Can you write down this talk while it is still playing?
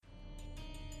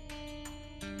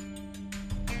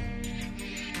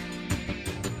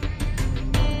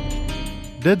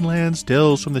Deadlands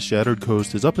Tales from the Shattered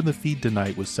Coast is up in the feed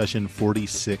tonight with session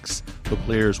 46. The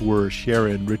players were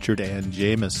Sharon, Richard, and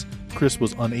Jameis. Chris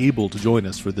was unable to join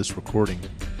us for this recording.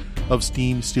 Of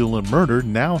Steam, Steel, and Murder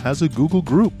now has a Google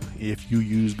group. If you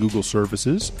use Google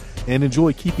services and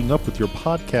enjoy keeping up with your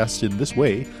podcasts in this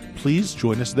way, please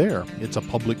join us there. It's a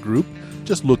public group.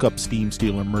 Just look up Steam,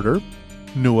 Steel, and Murder.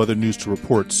 No other news to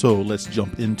report, so let's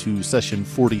jump into session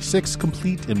 46,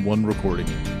 complete in one recording.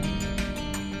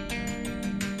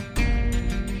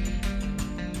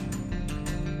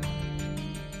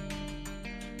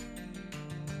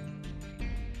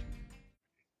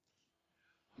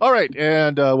 All right,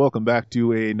 and welcome back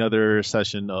to another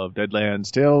session of Deadlands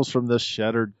Tales from the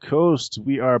Shattered Coast.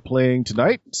 We are playing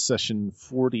tonight, session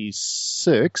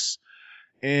 46,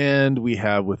 and we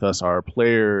have with us our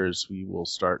players. We will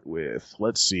start with,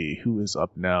 let's see, who is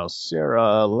up now?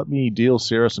 Sarah. Let me deal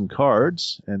Sarah some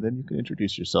cards, and then you can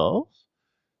introduce yourself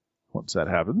once that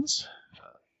happens.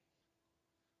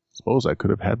 Suppose I could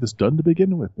have had this done to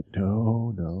begin with, but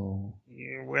no.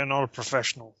 Yeah, we're not a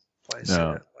professional place.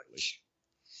 No.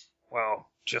 Well,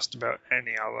 just about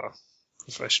any other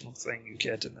professional thing you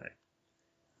care to know.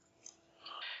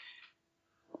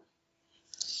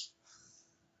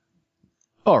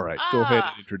 All right, go ahead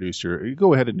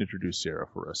and introduce Sarah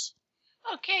for us.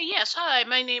 Okay, yes. Hi,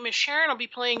 my name is Sharon. I'll be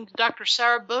playing Dr.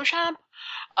 Sarah Beauchamp,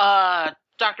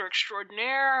 Doctor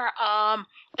Extraordinaire,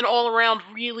 an all-around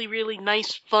really, really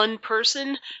nice, fun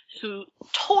person who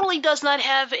totally does not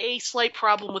have a slight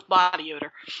problem with body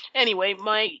odor. Anyway,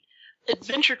 my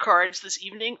adventure cards this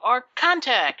evening are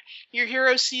Contact. Your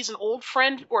hero sees an old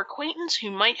friend or acquaintance who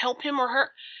might help him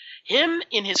or him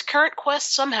in his current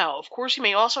quest somehow. Of course, he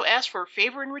may also ask for a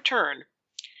favor in return.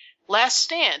 Last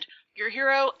Stand. Your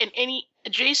hero and any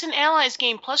adjacent allies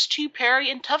gain +2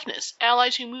 parry and toughness.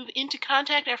 Allies who move into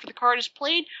contact after the card is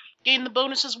played gain the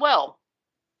bonus as well.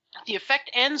 The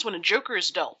effect ends when a joker is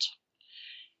dealt.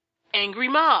 Angry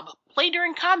Mob. Play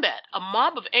during combat. A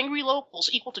mob of angry locals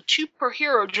equal to 2 per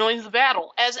hero joins the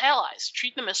battle as allies.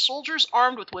 Treat them as soldiers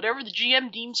armed with whatever the GM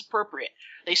deems appropriate.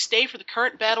 They stay for the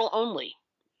current battle only.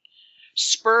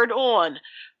 Spurred On.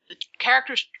 The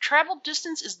character's travel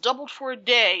distance is doubled for a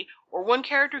day, or one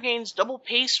character gains double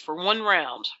pace for 1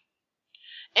 round.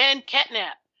 And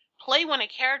Catnap. Play when a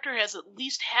character has at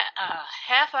least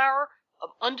half hour of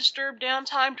undisturbed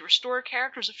downtime to restore a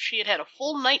character as if she had had a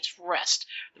full night's rest.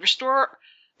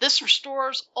 This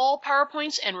restores all power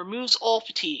points and removes all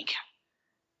fatigue.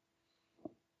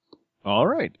 All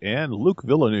right, and Luke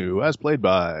Villeneuve, as played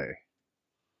by...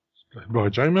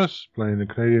 Jameis, playing the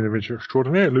Canadian Adventure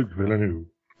Extraordinaire, Luke Villeneuve.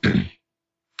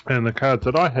 And the cards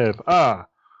that I have are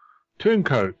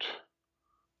Turncoat.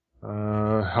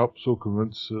 Helps or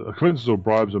convinces or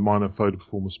bribes a minor foe to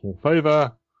perform a small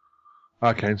favour.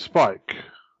 Arcane Spike.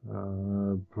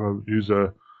 Use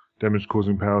a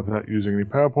damage-causing power without using any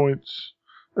power points.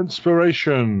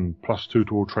 Inspiration, +2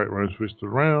 to all trait rolls for the rest of the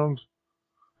round.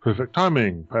 Perfect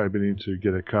Timing, pay a bidding to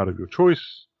get a card of your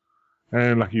choice.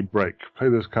 And Lucky Break, play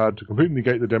this card to completely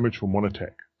negate the damage from one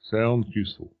attack. Sounds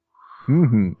useful.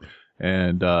 Mm-hmm.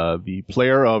 And the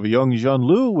player of Young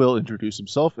Jean-Lu will introduce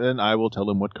himself, and I will tell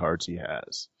him what cards he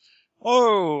has.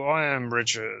 Oh, I am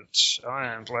Richard. I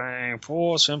am playing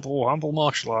poor, simple, humble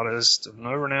martial artist of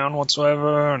no renown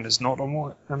whatsoever and is not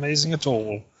amazing at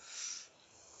all.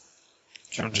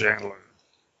 John Jangler.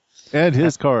 And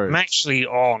his card. I'm actually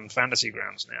on Fantasy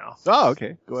Grounds now. Oh,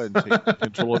 okay. Go ahead and take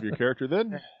control of your character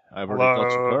then. I've already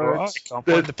got your cards. It's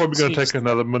probably going to take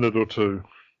another minute or two.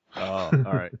 Oh, all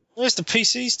right. Where's the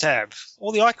PCs tab?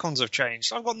 All the icons have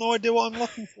changed. I've got no idea what I'm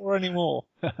looking for anymore.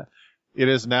 It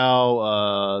is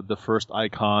now the first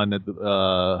icon at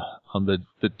on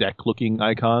the deck-looking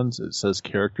icons. It says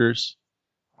characters.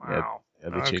 Wow. Yeah,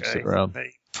 they changed it around.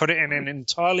 They put it in an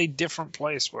entirely different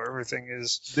place where everything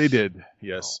is... They did,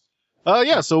 yes.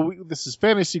 So this is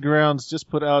Fantasy Grounds just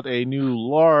put out a new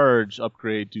large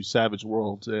upgrade to Savage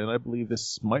Worlds, and I believe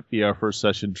this might be our first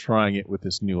session trying it with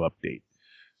this new update.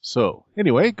 So,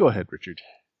 anyway, go ahead, Richard.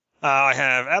 I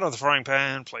have Out of the Frying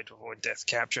Pan, play to avoid death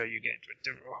capture. You get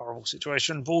into a horrible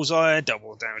situation. Bullseye,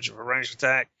 double damage of a ranged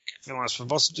attack. Villainous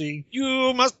verbosity.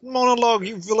 You must monologue,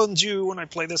 you villains, you, when I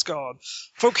play this card.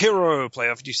 Folk Hero, play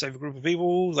after you save a group of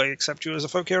people. They accept you as a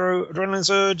Folk Hero. Adrenaline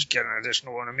Surge, get an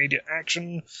additional and immediate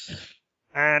action.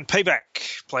 And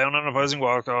Payback, play on an opposing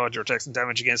wildcard. Your attacks and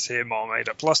damage against him are made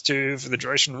at +2 for the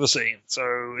duration of the scene.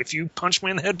 So if you punch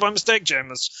me in the head by mistake,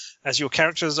 James, as your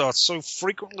characters are so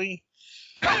frequently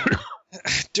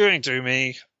doing to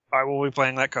me, I will be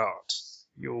playing that card.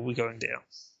 You will be going down.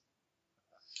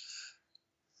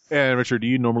 And Richard, do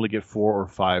you normally get 4 or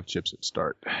 5 chips at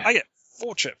start? I get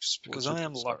 4 chips because I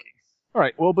am lucky. All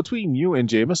right, well, between you and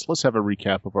Jameis, let's have a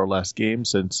recap of our last game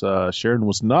since Sharon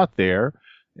was not there,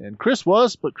 and Chris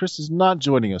was, but Chris is not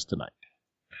joining us tonight.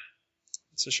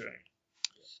 It's a shame.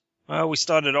 Well, we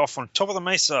started off on top of the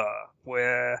mesa,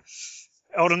 where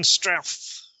Eldon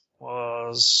Strath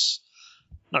was...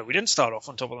 No, we didn't start off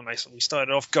on top of the mesa. We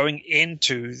started off going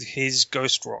into his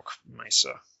Ghost Rock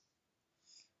mesa.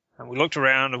 And we looked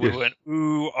around and we went,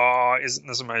 ooh, isn't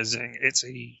this amazing? It's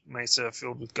a mesa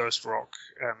filled with ghost rock,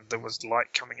 and there was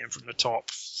light coming in from the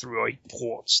top through a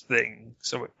quartz thing,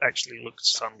 so it actually looked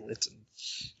sunlit and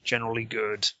generally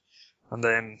good. And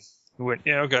then we went,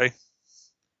 yeah, okay,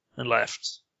 and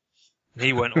left. And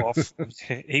he went off.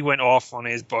 He went off on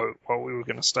his boat while we were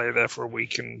going to stay there for a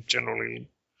week and generally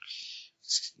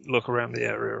look around the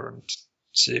area and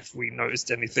see if we noticed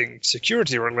anything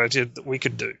security related that we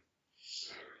could do.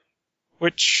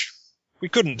 Which we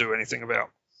couldn't do anything about.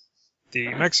 The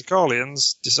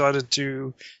Mexicalians decided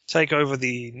to take over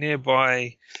the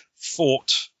nearby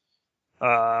fort.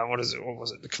 What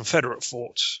was it? The Confederate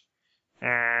fort.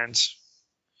 And,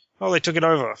 well, they took it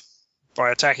over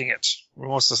by attacking it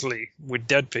remorselessly with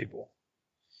dead people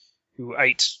who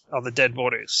ate other dead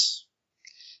bodies.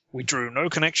 We drew no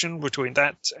connection between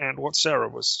that and what Sarah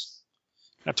was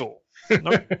at all.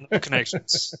 No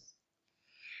connections.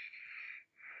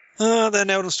 Then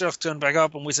Eldenstrath turned back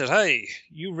up and we said, hey,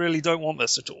 you really don't want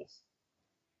this at all.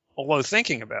 Although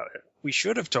thinking about it, we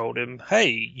should have told him, hey,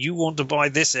 you want to buy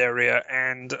this area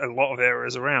and a lot of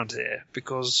areas around here,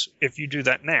 because if you do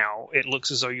that now, it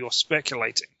looks as though you're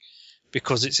speculating,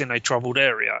 because it's in a troubled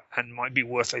area and might be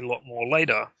worth a lot more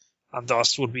later, and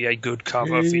thus would be a good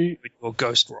cover for you with your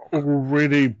Ghost Rock.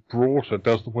 Already brought it.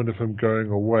 That's the point of him going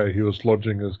away. He was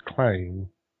lodging his claim.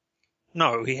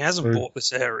 No, he hasn't bought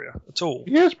this area at all.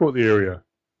 He has bought the area.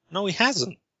 No, he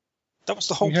hasn't. That was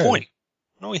the whole point.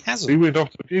 No, he hasn't. He went off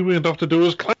to do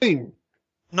his claim.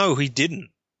 No, he didn't.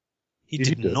 He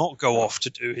did not go off to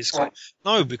do his claim.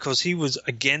 No, because he was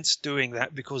against doing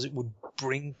that because it would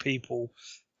bring people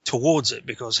towards it.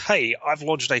 Because, hey, I've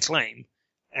lodged a claim,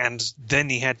 and then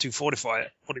he had to fortify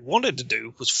it. What he wanted to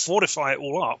do was fortify it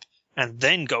all up and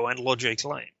then go and lodge a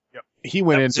claim. Yep. He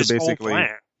went in to basically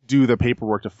do the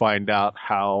paperwork to find out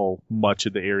how much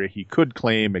of the area he could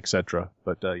claim, etc.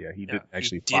 But he didn't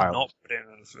actually file. He did not put in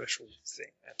an official thing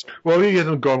at all. Well, he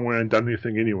hasn't gone away and done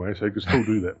anything anyway, so he could still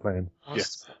do that plan.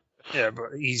 Yes. Yeah,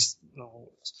 but he's not.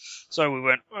 So we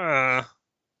went,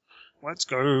 let's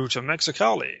go to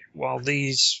Mexicali while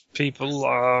these people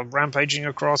are rampaging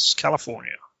across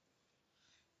California.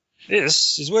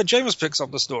 This is where James picks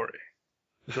up the story,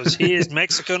 because he is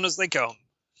Mexican as they come.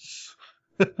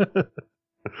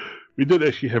 We did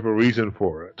actually have a reason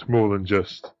for it, more than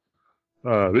just,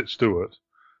 let's do it.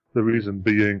 The reason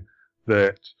being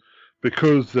that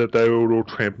because that they would all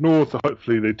tramp north,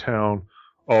 hopefully the town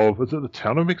of, is it the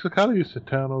town of Mexicali? It's the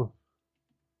town of,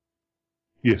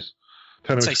 yes,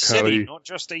 town of Mexicali. It's a city, not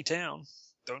just a town.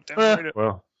 Don't downgrade it.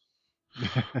 Well,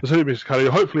 the city of Mexicali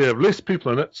will hopefully have less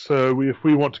people in it, so if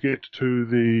we want to get to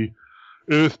the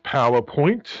Earth Power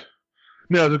Point,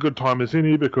 now's a good time as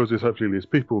any because there's hopefully less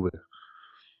people there.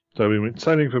 So we went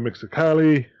sailing from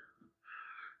Mexicali,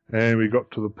 and we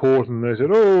got to the port, and they said,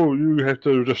 oh, you have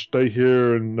to just stay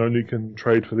here and only can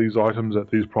trade for these items at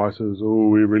these prices. Oh,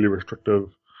 we're really restrictive.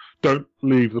 Don't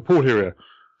leave the port area.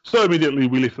 So immediately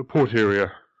we left the port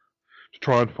area to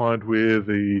try and find where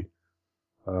the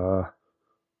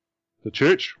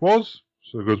church was.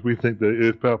 So because we think the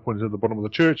Earth Power Point is at the bottom of the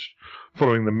church,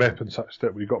 following the map and such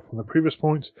that we got from the previous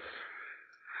point.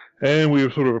 And we were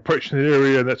sort of approaching the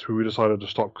area, and that's where we decided to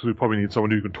stop, because we probably need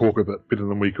someone who can talk a bit better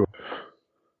than we could.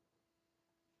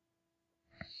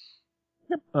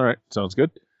 Yep. All right. Sounds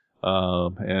good.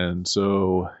 And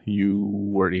so you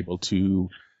were able to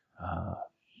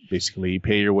basically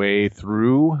pay your way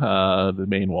through the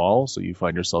main wall, so you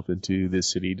find yourself into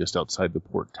this city just outside the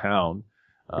port town.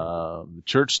 The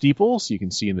church steeples you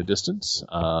can see in the distance.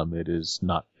 It is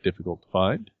not difficult to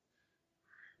find.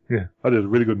 Yeah, I did a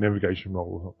really good navigation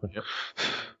roll. Yep.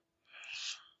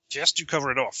 Just to cover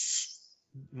it off,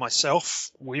 myself,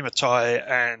 Weematai,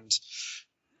 and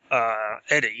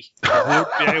Eddie would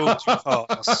be able to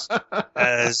pass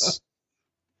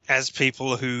as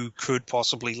people who could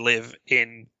possibly live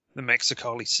in the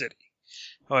Mexicali city.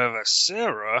 However,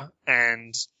 Sarah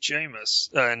and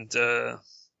Jameis and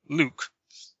Luke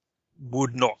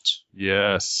would not.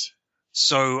 Yes.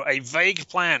 So a vague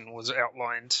plan was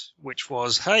outlined, which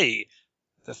was, hey,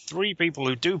 the 3 people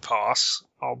who do pass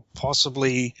are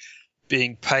possibly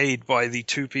being paid by the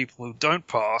 2 people who don't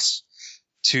pass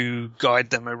to guide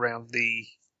them around the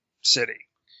city.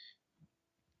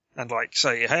 And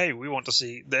say, hey, we want to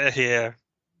see, they're here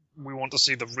we want to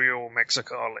see the real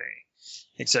Mexicali,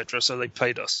 etc. So they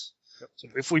paid us. Yep. So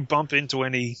if we bump into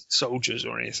any soldiers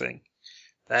or anything,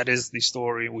 that is the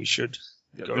story we should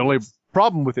go The only with.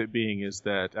 problem with it being is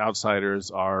that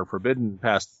outsiders are forbidden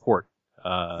past the port.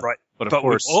 Right. But of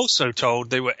course, we're also told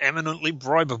they were eminently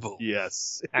bribable.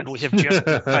 yes. And we have just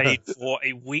been paid for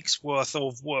a week's worth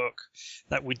of work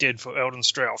that we did for Eldon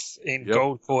Strauth in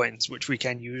gold coins, which we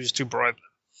can use to bribe them.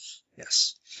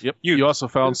 Yes. Yep. You also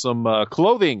found some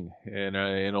clothing in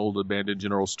an old abandoned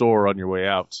general store on your way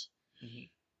out. Mm-hmm.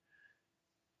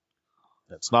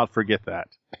 Let's not forget that.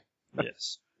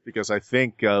 Yes. Because I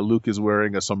think Luke is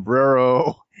wearing a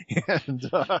sombrero, and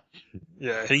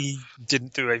yeah, he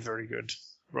didn't do a very good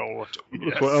role at all.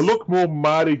 Yes. I look more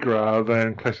Mardi Gras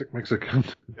than classic Mexican.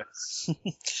 Yes.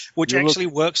 Which actually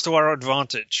works to our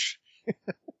advantage.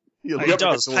 It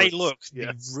does. Hey, look,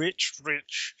 the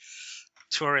rich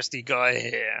touristy guy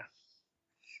here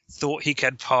thought he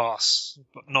could pass,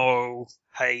 but no,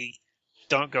 hey,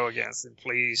 don't go against him,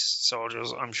 please,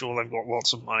 soldiers. I'm sure they've got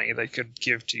lots of money they could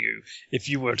give to you if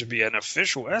you were to be an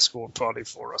official escort party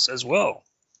for us as well.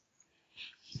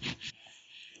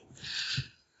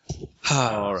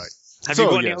 All right. Have you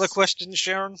got any other questions,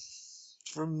 Sharon,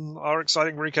 from our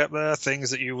exciting recap there?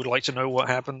 Things that you would like to know what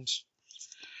happened?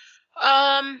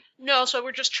 No. So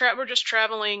we're just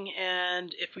traveling,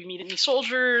 and if we meet any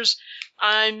soldiers,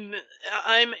 I'm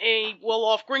a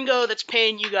well-off gringo that's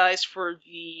paying you guys for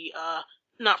the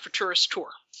not for tourist tour.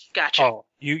 Gotcha. Oh,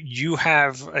 you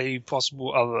have a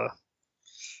possible other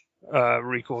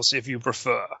recourse if you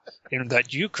prefer, in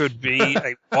that you could be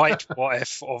a white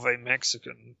wife of a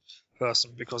Mexican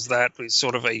person, because that is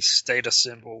sort of a status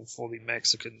symbol for the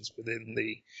Mexicans within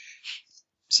the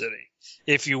city.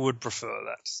 If you would prefer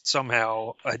that.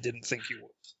 Somehow, I didn't think you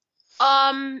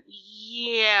would.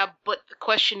 Yeah, but the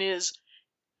question is,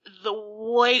 the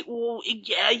white,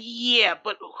 yeah,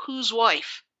 but whose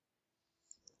wife?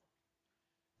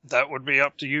 That would be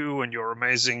up to you and your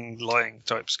amazing lying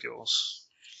type skills.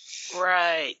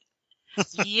 Right.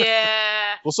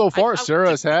 Yeah. Well, so far, Sarah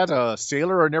has had a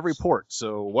sailor in every port,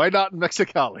 so why not in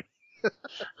Mexicali?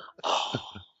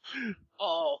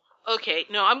 Oh, okay.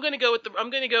 No, I'm gonna go with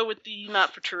the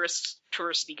not for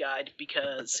touristy guide,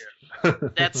 because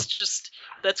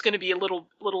that's gonna be a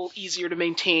little easier to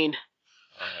maintain.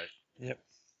 All right. Yep.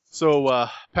 So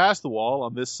past the wall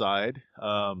on this side,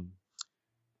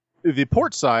 the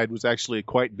port side was actually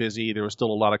quite busy. There was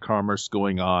still a lot of commerce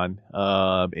going on,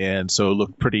 and so it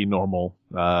looked pretty normal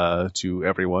to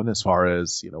everyone as far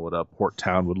as what a port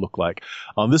town would look like.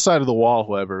 On this side of the wall,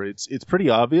 however, it's pretty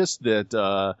obvious that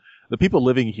the people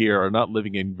living here are not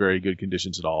living in very good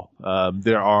conditions at all.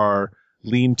 There are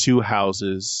lean-to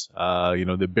houses.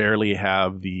 They barely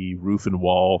have the roof and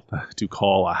wall to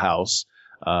call a house.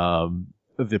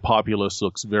 The populace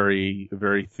looks very,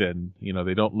 very thin.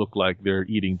 They don't look like they're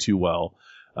eating too well.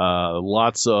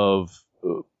 Lots of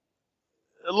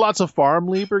farm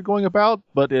labor going about,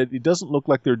 but it doesn't look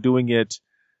like they're doing it.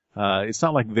 It's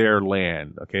not like their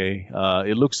land, okay?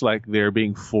 It looks like they're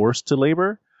being forced to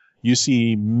labor. You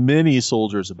see many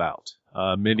soldiers about,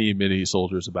 many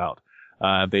soldiers about.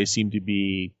 They seem to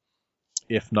be,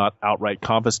 if not outright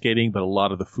confiscating, but a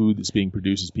lot of the food that's being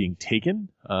produced is being taken.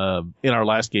 In our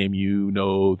last game,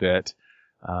 that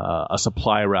a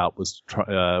supply route was,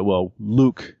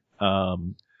 Luke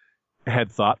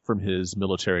had thought from his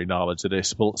military knowledge that a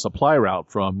supply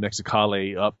route from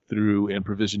Mexicali up through and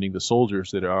provisioning the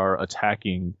soldiers that are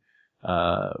attacking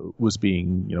was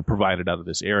being provided out of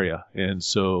this area. And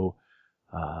so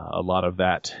a lot of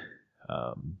that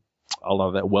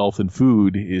wealth and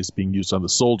food is being used on the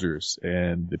soldiers,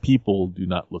 and the people do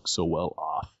not look so well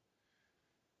off.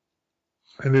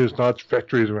 And there's large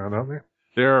factories around, aren't there?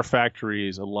 There are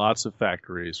factories, lots of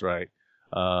factories, right?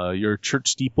 Your church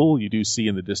steeple you do see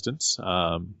in the distance.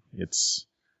 It's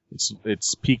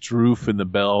peaked roof and the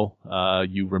bell.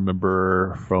 You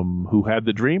remember from Who Had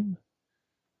the Dream?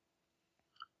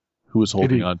 Who was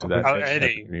holding Eddie. on to that?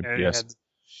 Eddie. Dream? Eddie Yes.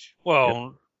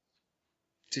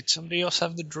 Did somebody else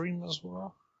have the dream as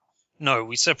well? No,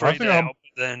 we separated out,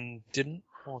 but then didn't.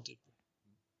 Or did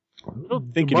we? I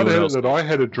don't think It might anyone have else. that I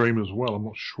had a dream as well. I'm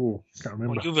not sure. Can't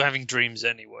remember. Well, you were having dreams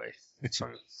anyway. So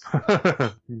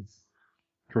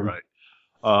True. Right.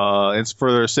 And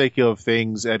for the sake of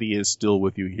things, Eddie is still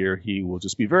with you here. He will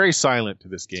just be very silent to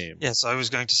this game. yes, I was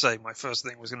going to say my first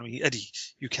thing was going to be, Eddie,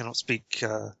 you cannot speak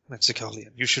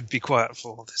Mexicalian. You should be quiet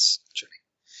for this journey.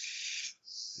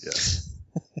 Yes.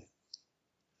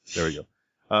 There we go.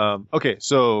 Okay,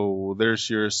 so there's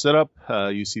your setup.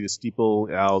 You see the steeple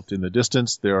out in the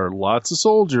distance. There are lots of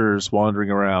soldiers wandering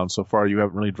around. So far, you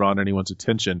haven't really drawn anyone's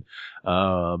attention.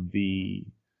 The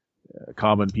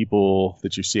common people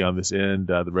that you see on this end.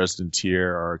 The residents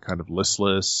here are kind of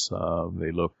listless.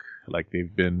 They look like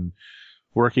they've been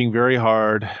working very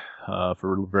hard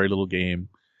for very little gain.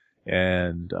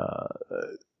 And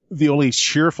the only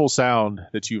cheerful sound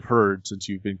that you've heard since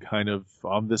you've been kind of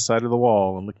on this side of the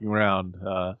wall and looking around,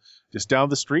 just down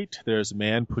the street, there's a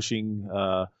man pushing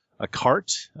a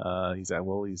cart.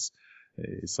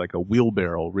 It's like a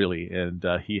wheelbarrow, really, and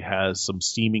he has some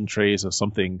steaming trays of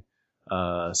something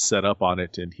set up on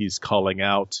it, and he's calling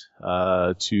out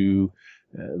to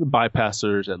the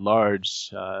bypassers at large,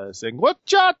 saying,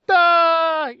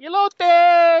 "Wachata!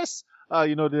 Elotes!"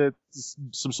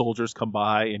 Some soldiers come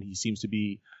by, and he seems to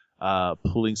be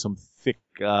pulling some thick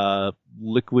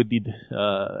liquid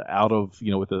out of,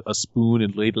 with a spoon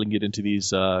and ladling it into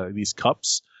these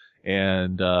cups,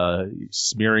 and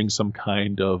smearing some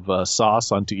kind of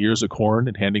sauce onto ears of corn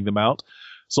and handing them out.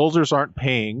 Soldiers aren't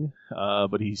paying,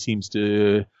 but he seems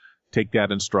to take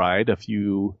that in stride. A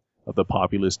few of the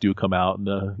populace do come out, and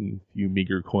a few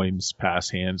meager coins pass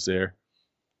hands there.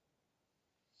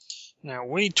 Now,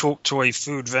 we talked to a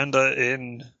food vendor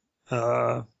in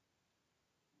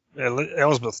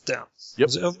Elsbeth Town. Yep.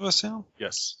 Was it Elsbeth Town?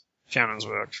 Yes.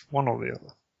 Cannonsburg, one or the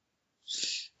other.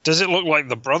 Does it look like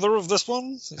the brother of this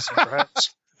one? Is he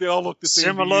perhaps They all look the same.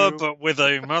 similar, but with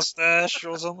a mustache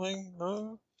or something?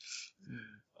 No?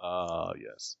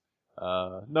 Yes.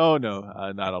 No,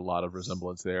 not a lot of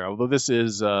resemblance there. Although this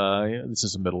is a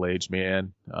middle-aged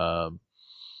man.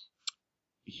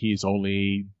 He's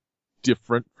only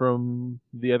different from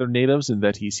the other natives in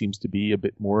that he seems to be a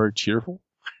bit more cheerful.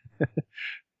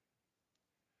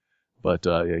 But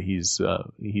he's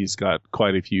got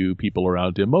quite a few people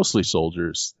around him, mostly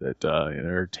soldiers that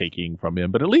are taking from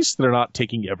him. But at least they're not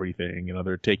taking everything.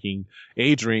 They're taking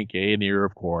a drink, an ear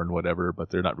of corn, whatever. But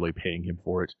they're not really paying him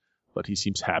for it. But he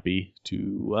seems happy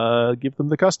to give them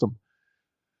the custom.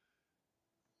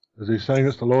 Is he saying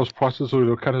it's the lowest prices, or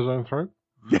he'll cut his own throat?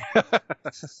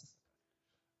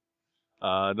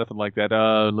 Nothing like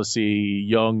that. Let's see.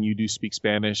 Young, you do speak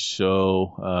Spanish,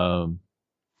 so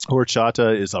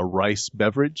horchata is a rice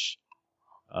beverage.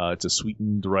 It's a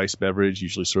sweetened rice beverage,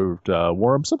 usually served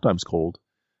warm, sometimes cold.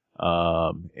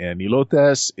 And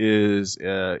elotes is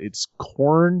it's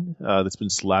corn that's been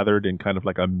slathered in kind of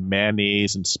like a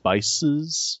mayonnaise and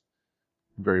spices.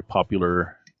 Very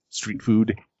popular street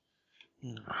food.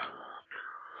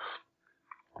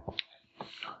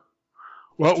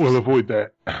 Well, we'll avoid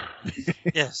that.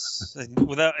 Yes. And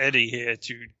without Eddie here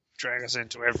to drag us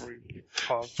into every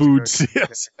pub. Foods,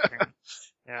 yes.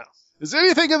 Yeah. Is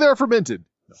anything in there fermented?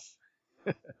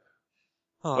 No.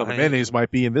 Oh, Well, the mayonnaise might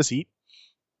be in this heat.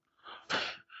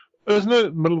 Isn't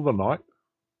it middle of the night?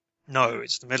 No,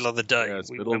 it's the middle of the day. Yeah, it's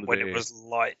We middle of went the when day. it was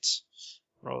light.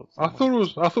 I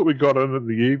thought we got in in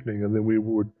the evening, and then we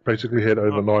would basically head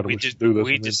overnight, and we should do this.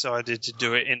 We and then- decided to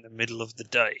do it in the middle of the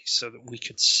day so that we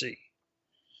could see.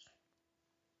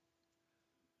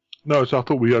 No, so I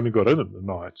thought we only got in at the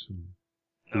night.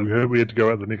 And No. we had to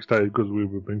go out the next day because we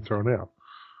were being thrown out.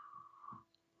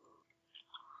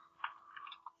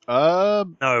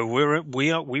 No,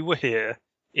 we were here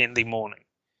in the morning,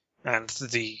 and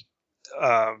the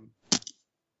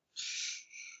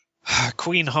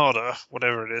Queen Harder,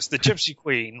 whatever it is, the Gypsy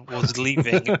Queen was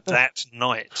leaving that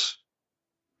night.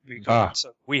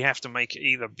 So we have to make it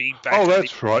either be back. Oh, at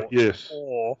that's the right. port, yes.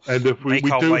 Or And if we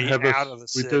make our do way have out of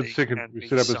the we city did and we be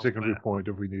set up a secondary somewhere. point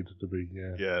if we needed to be.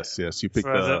 Yeah. Yes. You picked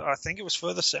further. I think it was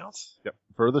further south.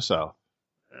 further south.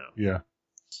 Yeah.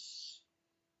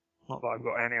 Not that I've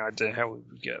got any idea how we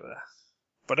would get there,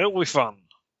 but it'll be fun.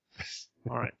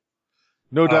 All right.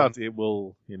 No doubt it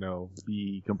will,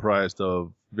 be comprised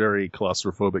of very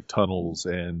claustrophobic tunnels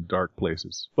and dark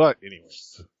places. But anyway.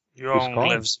 Young fine.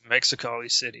 lives in Mexico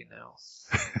City now.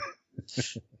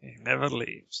 He never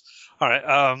leaves. All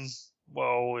right.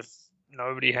 Well, if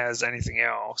nobody has anything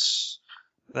else,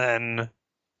 then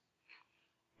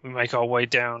we make our way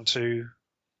down to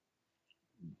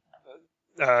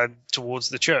towards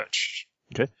the church.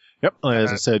 Yep.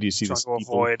 As I said, you see Trying this to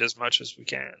people. avoid as much as we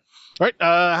can. All right.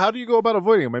 How do you go about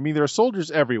avoiding them? I mean, there are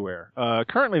soldiers everywhere.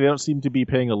 Currently, they don't seem to be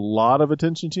paying a lot of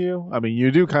attention to you. I mean,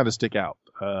 you do kind of stick out.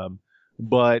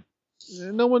 But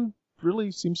no one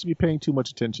really seems to be paying too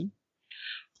much attention.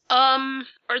 Do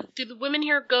the women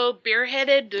here go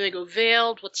bareheaded? Do they go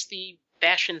veiled? What's the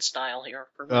fashion style here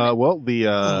for women? Well,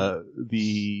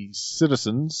 the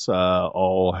citizens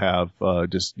all have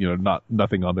just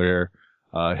nothing on their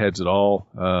heads at all.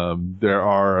 There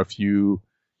are a few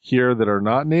here that are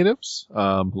not natives.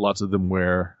 Lots of them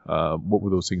wear what were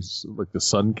those things, like the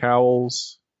sun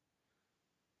cowls?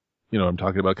 You know what I'm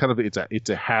talking about? Kind of it's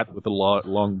a hat with a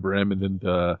long brim and then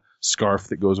the scarf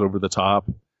that goes over the top.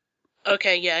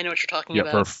 Okay, yeah, I know what you're talking Yeah,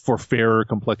 about. for fairer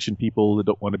complexion people that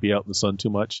don't want to be out in the sun too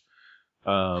much.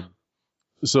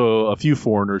 So a few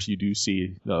foreigners you do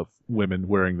see women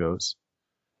wearing those.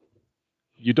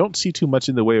 You don't see too much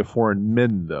in the way of foreign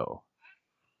men, though.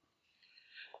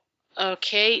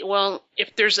 Okay, well,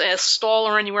 if there's a stall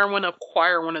or anywhere, I want to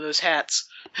acquire one of those hats.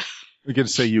 I can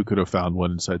say you could have found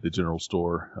one inside the general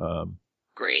store.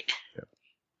 Great. Yeah.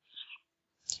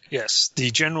 Yes, the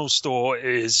general store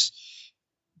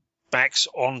backs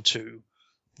onto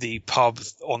the pub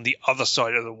on the other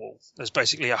side of the wall. There's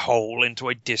basically a hole into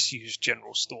a disused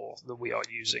general store that we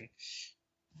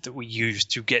use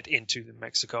to get into the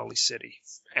Mexicali city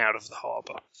out of the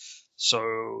harbor.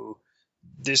 So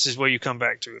this is where you come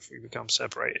back to if we become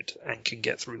separated and can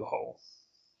get through the hole.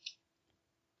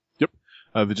 Yep.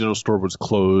 The general store was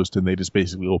closed, and they just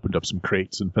basically opened up some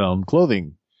crates and found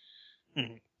clothing.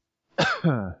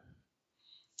 Mm-hmm.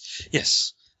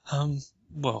 Yes.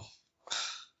 Well,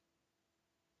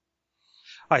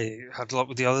 I had a lot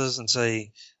with the others and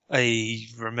say, I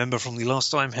remember from the last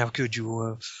time how good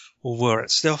you all were at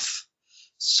stealth.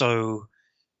 So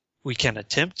we can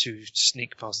attempt to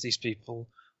sneak past these people,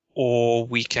 or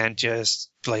we can just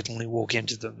blatantly walk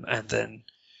into them and then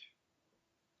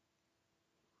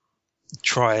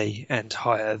try and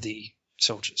hire the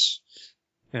soldiers.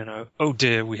 Oh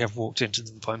dear, we have walked into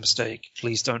them by mistake.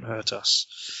 Please don't hurt us.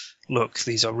 Look,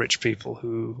 these are rich people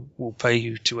who will pay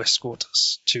you to escort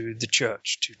us to the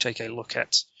church to take a look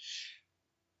at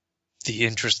the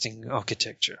interesting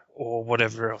architecture or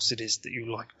whatever else it is that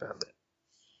you like about it.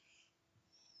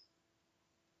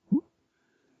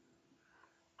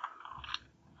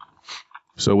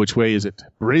 So which way is it?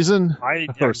 Brazen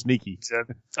or sneaky?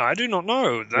 I do not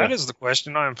know. That is the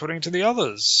question I am putting to the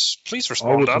others. Please I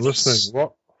respond, wasn't others. listening.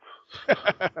 What?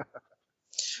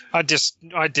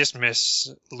 I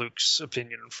dismiss Luke's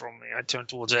opinion from me. I turn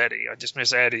towards Eddie. I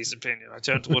dismiss Eddie's opinion. I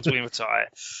turn towards Wimatai.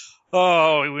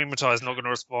 Oh, Wimatai's not going to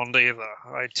respond either.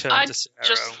 I turn to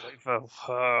Sarah and wait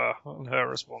for her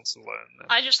response alone.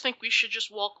 I just think we should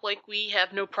just walk like we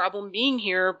have no problem being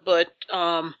here, but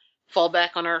fall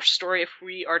back on our story if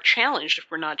we are challenged. If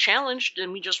we're not challenged,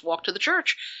 then we just walk to the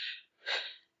church.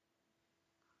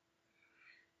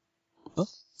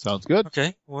 Sounds good.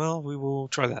 Okay, well, we will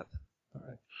try that. All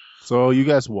right. So you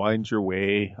guys wind your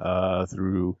way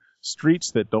through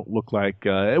streets that don't look like,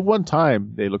 at one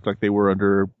time, they looked like they were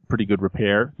under pretty good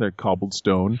repair. They're cobbled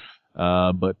stone,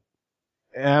 but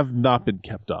have not been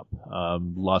kept up.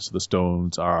 Lots of the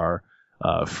stones are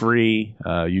free.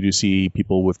 You do see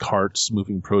people with carts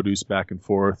moving produce back and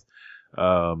forth,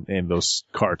 and those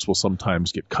carts will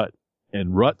sometimes get cut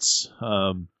in ruts.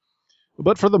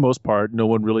 But for the most part, no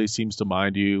one really seems to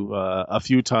mind you. A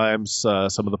few times,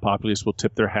 some of the populace will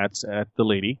tip their hats at the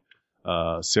lady,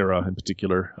 Sarah in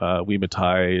particular.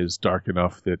 Wimatai is dark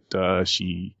enough that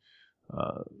she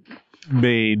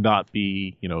may not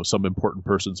be, some important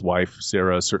person's wife.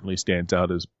 Sarah certainly stands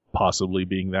out as possibly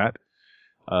being that.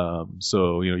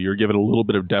 So you're given a little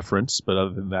bit of deference, but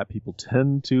other than that, people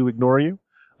tend to ignore you.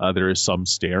 There is some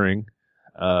staring.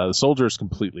 The soldiers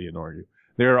completely ignore you.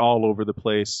 They're all over the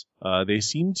place. They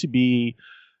seem to be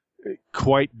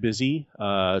quite busy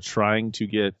trying to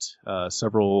get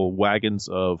several wagons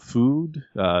of food.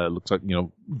 It looks like,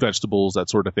 vegetables, that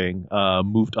sort of thing,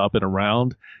 moved up and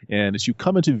around. And as you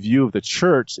come into view of the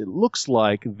church, it looks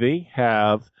like they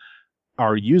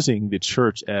are using the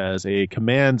church as a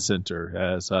command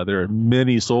center, as there are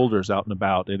many soldiers out and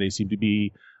about, and they seem to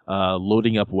be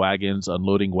loading up wagons,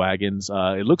 unloading wagons.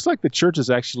 It looks like the church is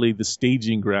actually the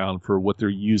staging ground for what they're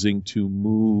using to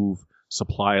move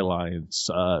supply lines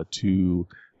to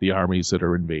the armies that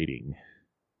are invading.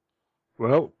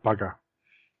 Well, bugger.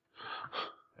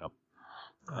 Yep.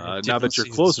 Now that you're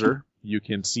closer, you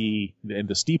can see in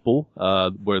the steeple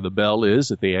where the bell is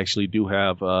that they actually do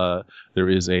have, there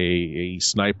is a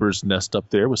sniper's nest up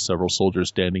there with several soldiers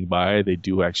standing by. They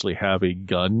do actually have a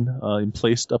gun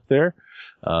placed up there.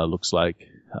 Looks like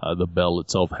the bell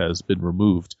itself has been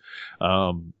removed.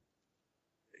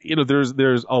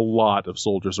 There's a lot of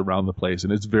soldiers around the place,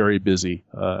 and it's very busy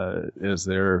as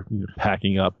they're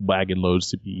packing up wagon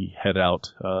loads to be head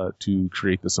out to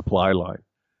create the supply line.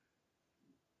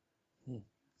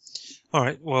 All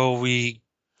right. Well, we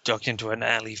duck into an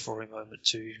alley for a moment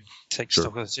to take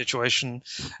stock of the situation,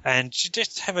 and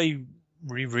just have a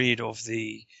reread of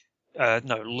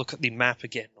look at the map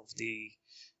again of the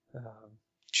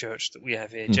church that we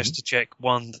have here, just to check,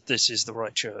 one, that this is the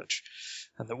right church,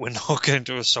 and that we're not going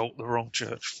to assault the wrong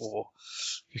church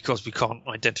because we can't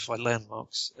identify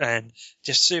landmarks, and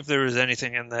just see if there is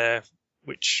anything in there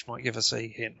which might give us a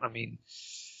hint. I mean,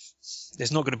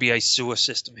 There's not going to be a sewer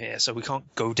system here, so we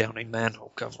can't go down a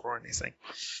manhole cover or anything.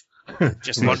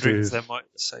 Just wondering if they might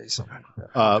say something.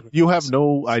 You have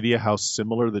no idea how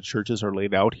similar the churches are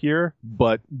laid out here,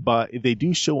 but they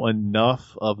do show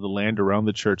enough of the land around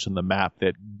the church on the map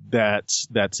that's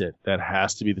it. That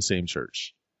has to be the same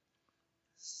church.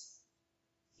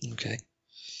 Okay.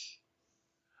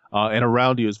 And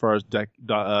around you, as far as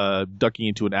ducking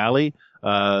into an alley,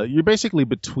 you're basically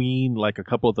between like a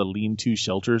couple of the lean-to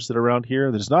shelters that are around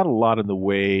here. There's not a lot in the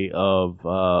way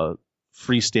of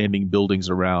freestanding buildings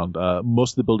around.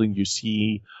 Most of the buildings you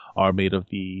see are made of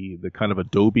the kind of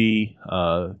adobe,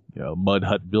 mud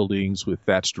hut buildings with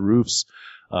thatched roofs.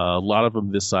 A lot of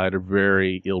them this side are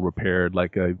very ill repaired.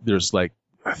 Like there's like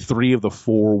 3 of the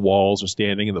 4 walls are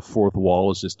standing, and the 4th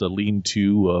wall is just a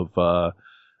lean-to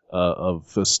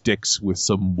of sticks with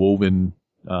some woven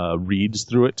reeds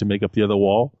through it to make up the other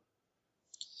wall.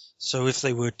 So if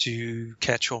they were to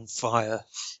catch on fire,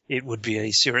 it would be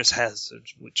a serious hazard,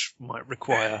 which might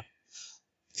require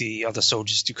the other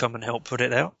soldiers to come and help put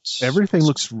it out. Everything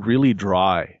looks really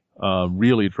dry,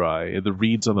 really dry. The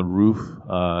reeds on the roof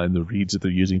and the reeds that they're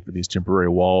using for these temporary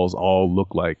walls all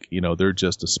look like, they're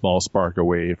just a small spark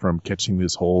away from catching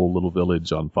this whole little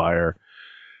village on fire.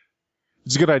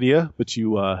 It's a good idea, but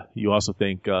you also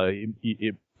think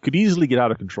it could easily get out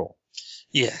of control.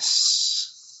 Yes.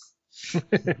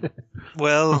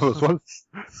 Well,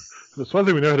 there's one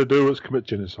thing we know how to do is commit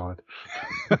genocide.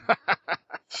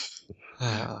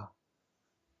 I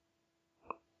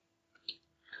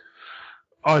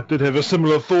did have a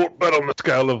similar thought, but on the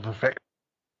scale of effect.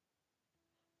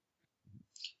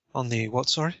 On the what,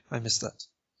 sorry? I missed that.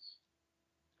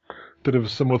 Did have a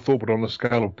similar thought, but on the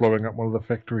scale of blowing up one of the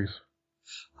factories.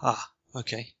 Ah,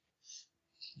 okay.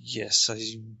 Yes, I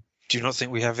do not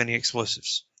think we have any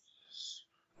explosives.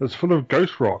 It's full of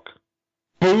ghost rock.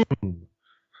 Boom!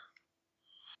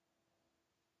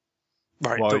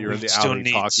 Right, While but you're we in the still alley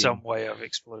need talking, some way of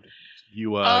exploding.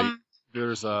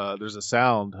 There's a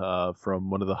sound from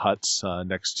one of the huts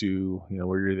next to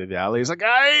where you're in the alley. It's like,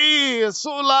 "Hey, it's so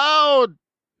loud!"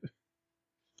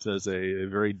 Says a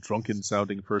very drunken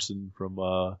sounding person from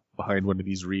behind one of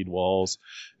these reed walls,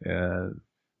 and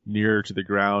near to the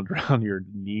ground, around your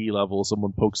knee level,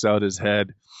 someone pokes out his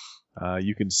head.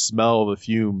 You can smell the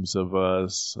fumes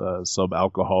of some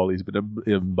alcohol he's been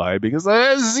imbibing. It's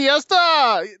like,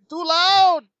 siesta! Too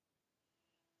loud!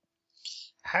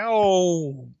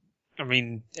 How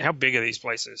big are these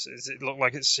places? Does it look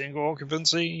like it's single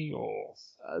occupancy, or?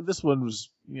 This one was,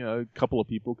 a couple of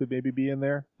people could maybe be in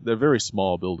there. They're very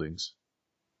small buildings.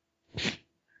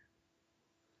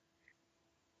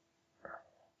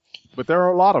 But there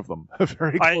are a lot of them,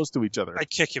 very close to each other. I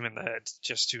kick him in the head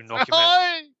just to knock him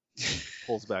out.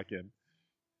 Pulls back in.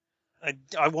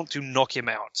 I want to knock him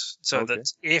out so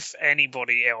that if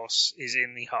anybody else is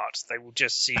in the hut, they will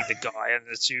just see the guy and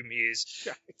assume he is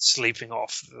sleeping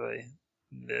off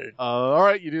all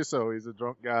right, you do so. He's a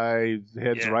drunk guy. His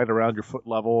head's right around your foot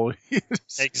level.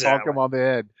 Exactly. Talk him on the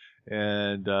head.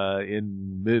 And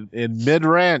in mid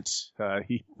rant,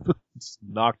 he's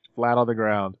knocked flat on the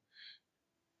ground.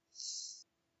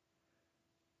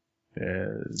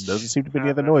 Doesn't seem to be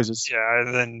any other noises. Yeah,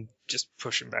 and then just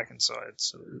push him back inside.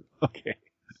 So. Okay.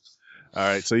 All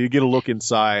right, so you get a look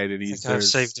inside, and I've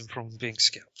saved him from being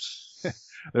scalped.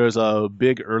 There's a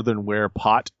big earthenware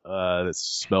pot that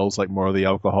smells like more of the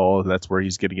alcohol. That's where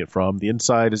he's getting it from. The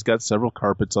inside has got several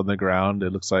carpets on the ground.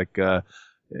 It looks like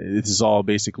this is all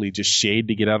basically just shade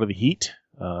to get out of the heat.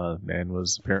 Man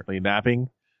was apparently napping.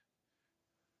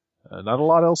 Not a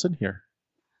lot else in here.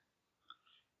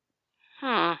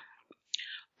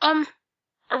 Around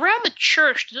the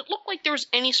church, did it look like there was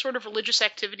any sort of religious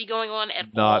activity going on at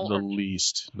all? Not in the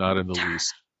least. Not in the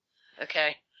least.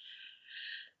 Okay.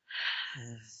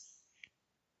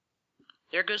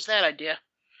 There goes that idea.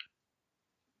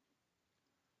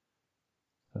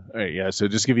 All right, yeah. So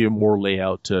just give you more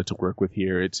layout to work with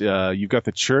here. It's you've got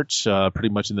the church pretty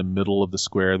much in the middle of the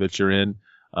square that you're in.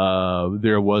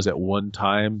 There was at one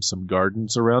time some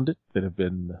gardens around it that have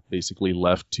been basically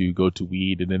left to go to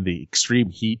weed, and in the extreme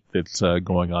heat that's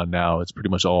going on now, it's pretty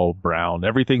much all brown.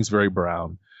 Everything's very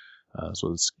brown.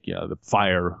 So it's, the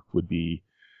fire would be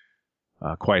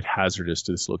quite hazardous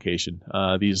to this location.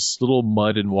 These little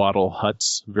mud and wattle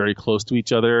huts very close to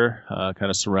each other, kind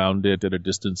of surround it at a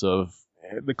distance of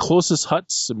the closest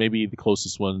huts, maybe the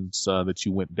closest ones that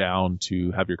you went down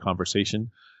to have your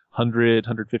conversation, 100,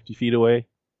 150 feet away.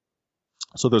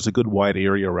 So there's a good wide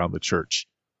area around the church.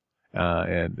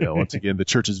 And once again, the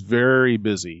church is very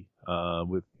busy.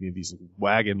 with these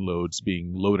wagon loads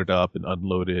being loaded up and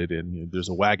unloaded, and there's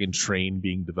a wagon train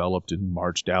being developed and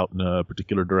marched out in a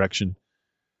particular direction.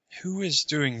 Who is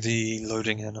doing the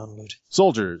loading and unloading?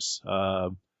 Soldiers.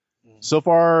 So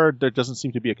far, there doesn't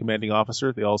seem to be a commanding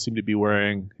officer. They all seem to be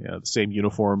wearing the same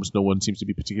uniforms. No one seems to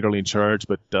be particularly in charge,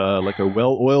 but like a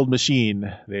well-oiled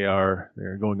machine, they're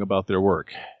going about their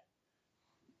work.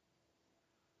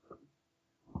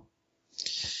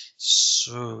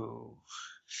 So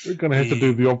We're going to have to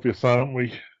do the obvious, aren't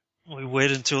we? we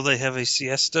wait until they have a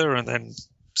siesta and then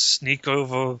sneak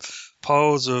over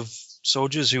piles of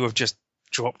soldiers who have just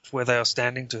dropped where they are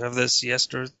standing to have their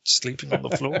siesta sleeping on the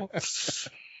floor.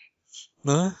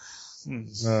 No?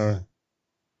 No.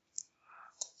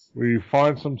 We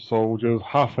find some soldiers,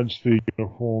 half-inch the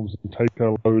uniforms, and take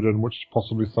a load in, which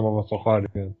possibly some of us are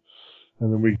hiding in.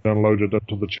 And then we can unload it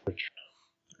into the church.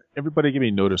 Everybody give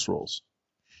me notice rolls.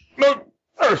 No!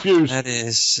 I refuse! That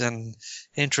is an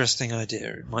interesting idea.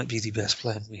 It might be the best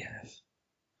plan we have.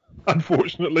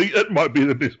 Unfortunately, it might be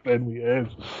the best plan we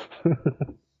have.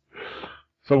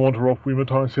 Someone to roll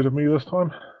Wimatai instead of me this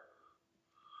time?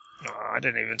 No, I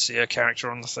didn't even see a character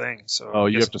on the thing. So Oh, I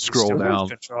you guess have to he scroll still has down.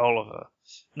 Control of her.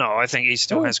 No, I think he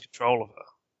still has control of her.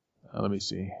 Let me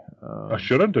see. I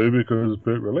shouldn't do because it's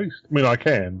been released. I mean, I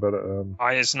can, but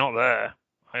It's not there.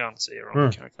 I can't see her on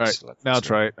the character All right, select. now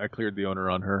try it. I cleared the owner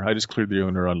on her. I just cleared the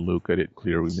owner on Luke. I didn't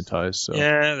clear Wimatai, so.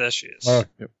 Yeah, there she is. Oh,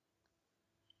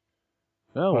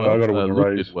 Oh, I got a well, win Luke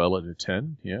raise. did well at a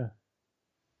 10, yeah.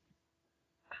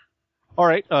 All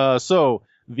right, so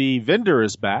the vendor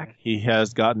is back. He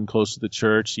has gotten close to the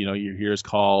church. You hear his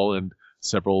call, and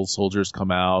several soldiers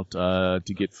come out to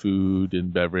get food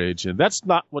and beverage. And that's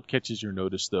not what catches your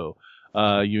notice, though.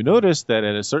 You notice that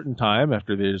at a certain time,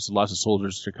 after there's lots of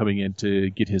soldiers that are coming in to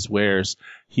get his wares,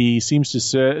 he seems to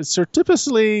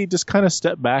surreptitiously just kind of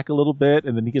step back a little bit,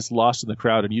 and then he gets lost in the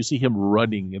crowd, and you see him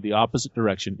running in the opposite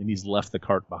direction, and he's left the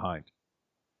cart behind.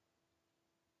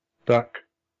 duck.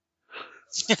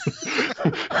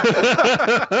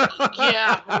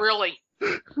 Yeah, really.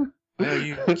 Why are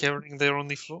you carrying there on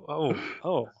the floor?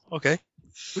 Oh, okay.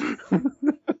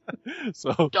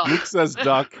 So Duck. Luke says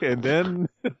duck, and then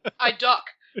I duck.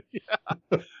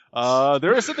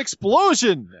 there is an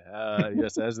explosion.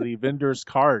 Yes, as the vendor's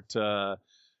cart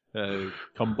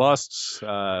combusts,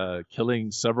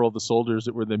 killing several of the soldiers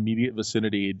that were in the immediate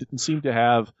vicinity. It didn't seem to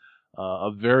have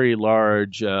a very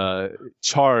large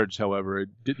charge, however. It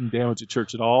didn't damage the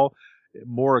church at all. It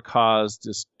more caused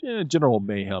just general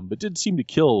mayhem, but did seem to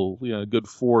kill a good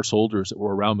 4 soldiers that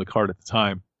were around the cart at the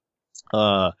time.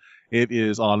 It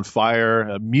is on fire.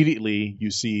 Immediately,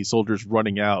 you see soldiers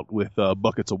running out with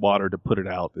buckets of water to put it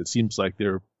out. It seems like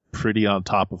they're pretty on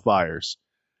top of fires.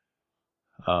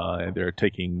 And they're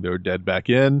taking their dead back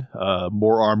in.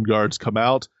 More armed guards come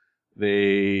out.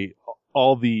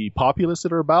 All the populace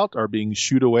that are about are being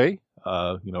shooed away,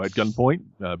 at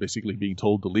gunpoint, basically being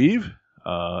told to leave.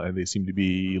 And they seem to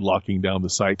be locking down the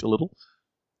site a little.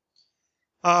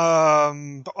 I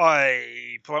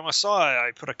pull out my side.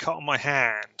 I put a cut on my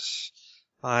hand.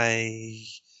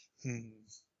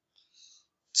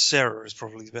 Sarah is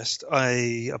probably the best.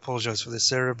 I apologize for this,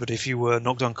 Sarah, but if you were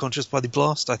knocked unconscious by the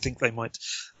blast, I think they might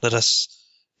let us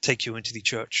take you into the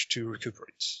church to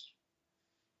recuperate.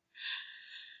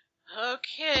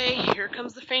 Okay, here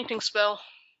comes the fainting spell.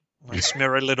 I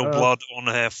smear a little blood on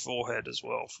her forehead as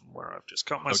well from where I've just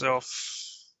cut myself.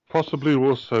 Possibly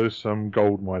also some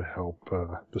gold might help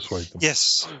dissuade them.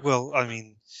 Yes, well, I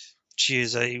mean, she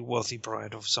is a wealthy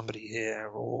bride of somebody here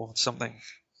or something.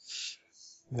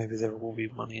 Maybe there will be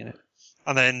money in it.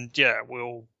 And then,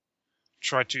 we'll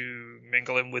try to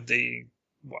mingle in with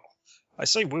I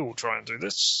say we will try and do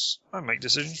this. I make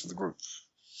decisions for the group.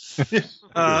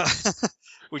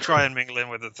 We try and mingle in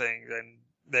with the thing,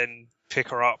 then pick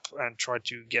her up and try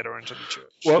to get her into the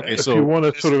church. Well, Okay, if so you want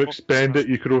to this sort of is expand it,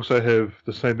 you could also have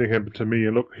the same thing happen to me.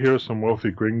 And look, here are some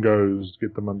wealthy gringos.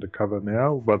 Get them undercover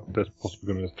now, but that's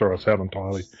possibly going to throw us out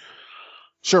entirely.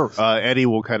 Sure. Eddie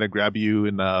will kind of grab you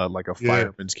in like a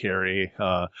fireman's carry.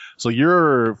 So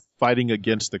you're fighting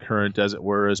against the current, as it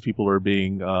were, as people are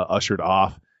being ushered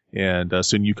off. And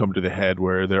soon you come to the head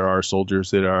where there are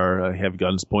soldiers that have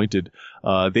guns pointed.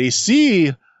 They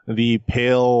see the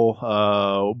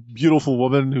pale, beautiful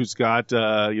woman who's got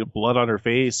blood on her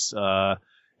face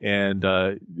and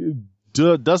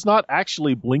does not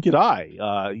actually blink an eye.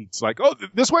 It's like, oh,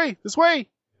 this way, this way.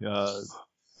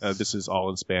 This is all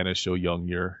in Spanish, so young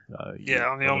you're.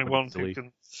 I'm the only one who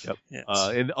can. Yep. Yes.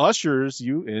 And ushers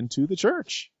you into the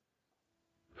church.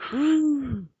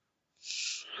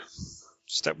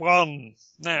 Step one.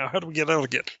 Now, how do we get out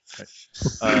again?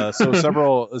 So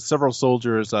several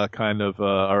soldiers kind of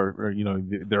are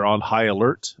they're on high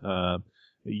alert.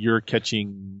 You're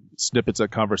catching snippets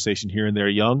of conversation here and there.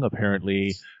 Young,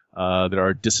 apparently, there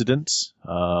are dissidents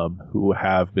who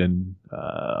have been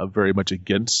very much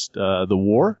against the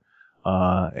war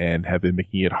and have been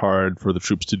making it hard for the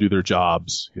troops to do their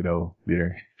jobs. You know,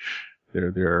 they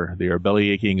are belly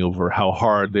aching over how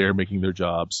hard they are making their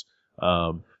jobs.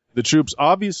 The troops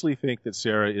obviously think that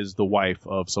Sarah is the wife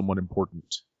of someone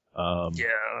important.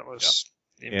 That was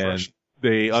the impression. And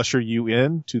they usher you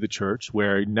in to the church,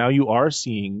 where now you are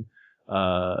seeing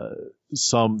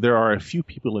there are a few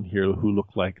people in here who look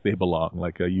like they belong.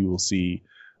 Like you will see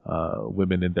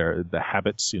women in the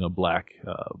habits, black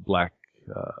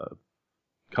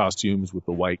costumes with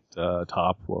the white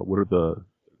top. Well, what are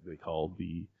they called?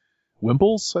 The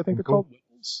wimples, I think they're called.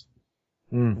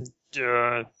 Wimples.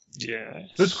 Yeah.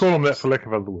 Let's call them that for lack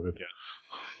of other word. Yeah.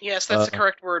 Yes, that's the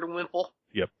correct word, wimple.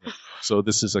 Yep. So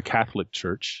this is a Catholic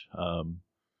church.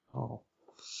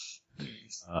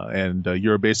 And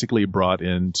you're basically brought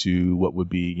into what would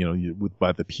be,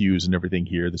 by the pews and everything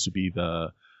here. This would be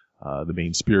the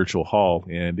main spiritual hall,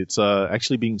 and it's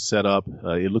actually being set up.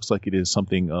 It looks like it is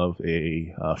something of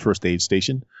a first aid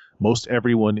station. Most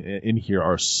everyone in here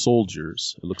are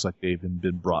soldiers. It looks like they've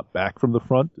been brought back from the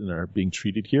front and are being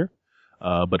treated here.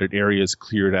 But an area is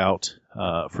cleared out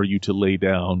for you to lay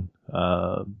down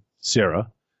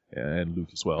Sarah and Luke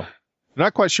as well. I'm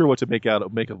not quite sure what to make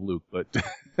of Luke, but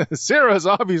Sarah is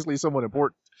obviously someone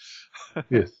important.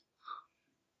 Yes.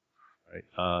 Right.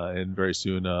 And very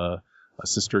soon a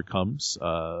sister comes,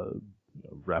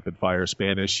 rapid fire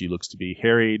Spanish. She looks to be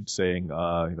harried, saying,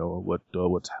 what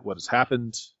has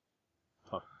happened.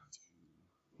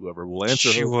 Whoever will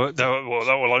answer her.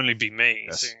 That will only be me.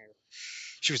 Yes.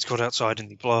 She was caught outside in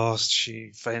the blast.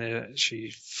 She fainted.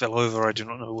 She fell over. I do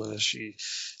not know whether she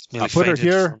merely put her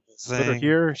fainted here. from the Put her thing.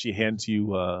 here. She hands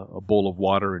you a bowl of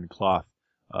water and cloth.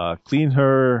 Clean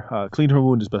her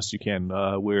wound as best you can.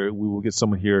 We will get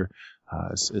someone here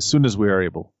as soon as we are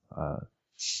able.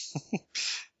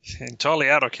 Entirely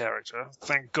out of character.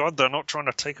 Thank God they're not trying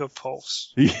to take her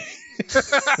pulse.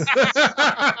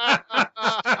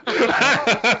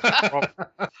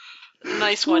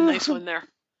 Nice one there.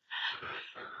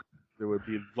 There would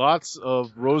be lots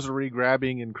of rosary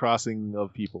grabbing and crossing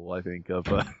of people, I think.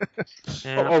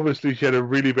 Yeah. Obviously, she had a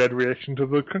really bad reaction to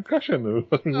the concussion.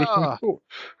 Okay,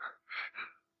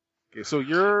 so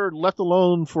you're left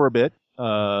alone for a bit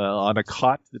on a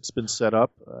cot that's been set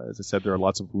up. As I said, there are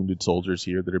lots of wounded soldiers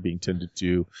here that are being tended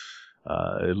to.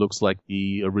 It looks like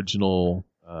the original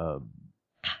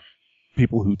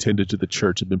people who tended to the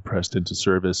church have been pressed into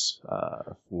service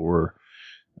for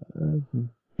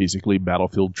basically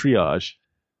battlefield triage.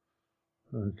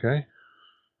 Okay.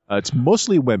 It's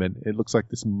mostly women. It looks like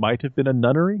this might have been a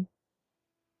nunnery.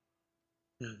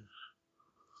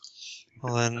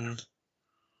 Well then,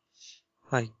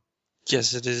 I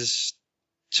guess it is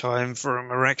time for a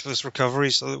miraculous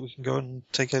recovery so that we can go and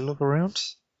take a look around.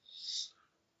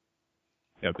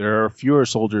 Yeah, there are fewer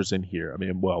soldiers in here. I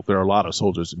mean, well, there are a lot of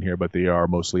soldiers in here, but they are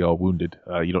mostly all wounded.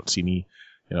 You don't see any,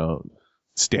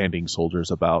 standing soldiers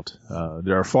about.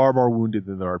 There are far more wounded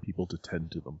than there are people to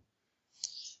tend to them.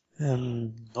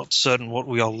 Not certain what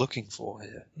we are looking for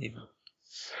here, even.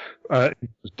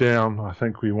 It's down. I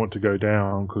think we want to go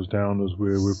down because down is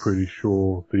where we're pretty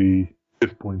sure the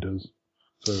death point is.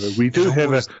 So we do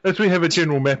have as we have a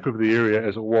general map of the area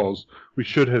as it was, we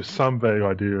should have some vague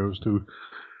idea as to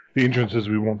the entrances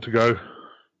we want to go.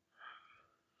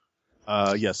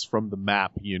 Yes, from the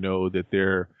map, you know that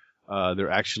there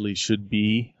actually should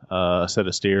be a set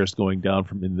of stairs going down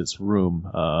from in this room.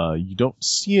 You don't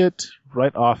see it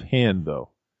right offhand, though.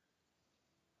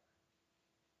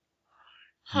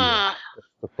 Huh. That's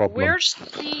the problem. Where's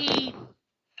the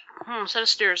set of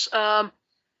stairs?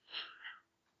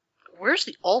 Where's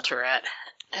the altar at?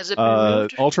 Has it been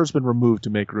removed? Altar's been removed to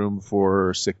make room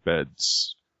for sick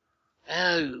beds.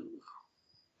 Oh.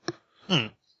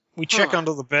 We check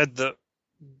under the bed that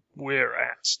we're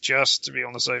at, just to be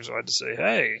on the safe side to say,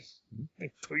 hey,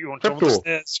 they put you on top of the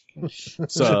stairs.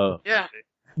 It's Yeah.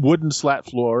 wooden slat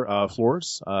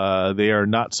floors. They are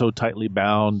not so tightly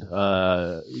bound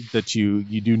that you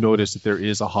do notice that there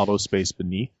is a hollow space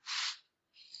beneath.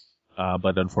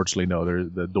 But unfortunately, no,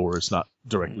 the door is not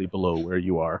directly below where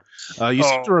you are. You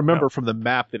seem to remember from the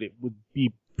map that it would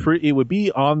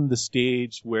be on the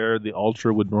stage where the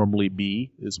altar would normally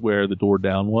be, is where the door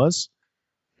down was.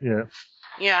 Yeah.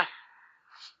 Yeah.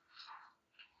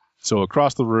 So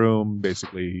across the room,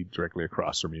 basically directly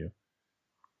across from you.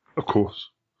 Of course.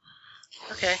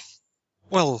 Okay.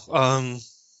 Well,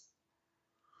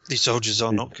 these soldiers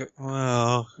are not.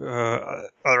 Well,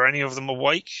 are any of them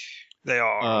awake? They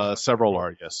are. Several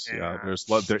are, yes. Yeah.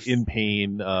 They're in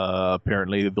pain.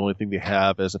 Apparently, the only thing they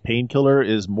have as a painkiller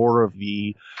is more of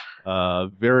the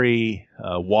very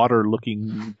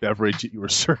water-looking beverage that you were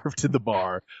served in the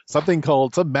bar. Some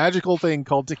magical thing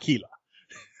called tequila.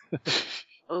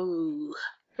 Oh.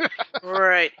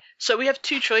 Right. So we have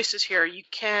two choices here. You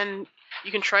can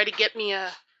try to get me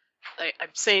I'm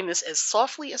saying this as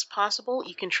softly as possible.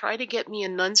 You can try to get me a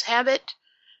nun's habit,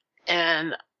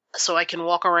 and so I can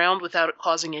walk around without it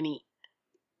causing any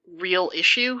real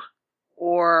issue,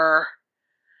 or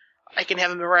I can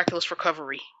have a miraculous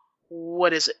recovery.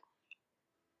 What is it?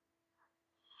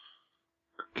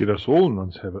 Get us all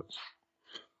nuns' habits.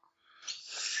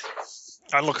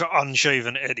 I look at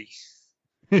unshaven Eddie.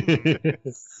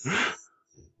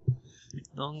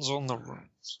 Nuns on the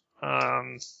runs.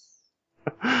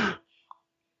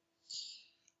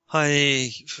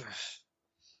 Alright,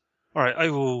 I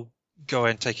will go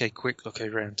and take a quick look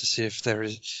around to see if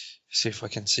I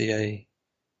can see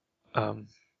a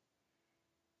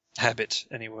habit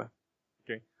anywhere.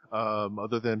 Okay.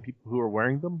 Other than people who are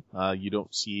wearing them, you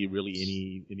don't see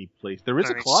really any place. There is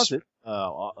a closet,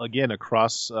 again,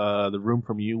 across the room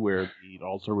from you where the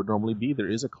altar would normally be. There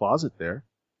is a closet there.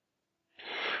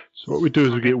 So what we do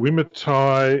is we get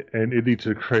Wimatai and Eddie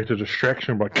to create a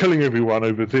distraction by killing everyone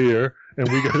over there,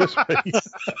 and we go this way.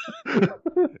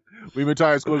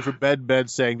 Wimatai is going from bed to bed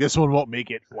saying, "This one won't make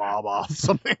it, flop off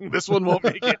something. This one won't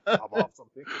make it, flop off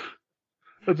something."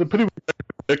 It's a pretty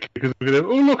because we have,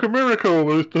 oh look, a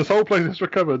miracle! This whole place is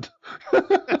recovered.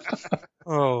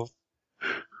 Oh,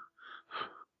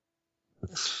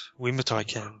 Wimatai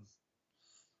can.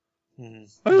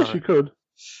 I guess you could.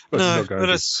 But No, you're not going but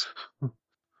to. it's.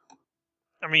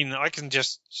 I mean, I can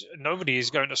just. Nobody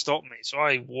is going to stop me, so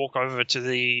I walk over to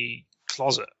the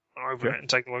closet and open it and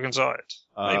take a look inside.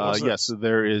 Hey, what's Yes, so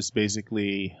there is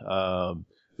basically.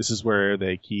 This is where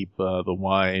they keep the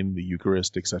wine, the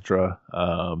Eucharist, etc.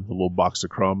 The little box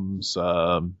of crumbs.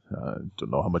 Don't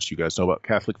know how much you guys know about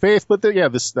Catholic faith, but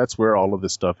that's where all of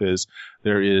this stuff is.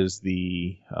 There is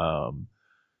the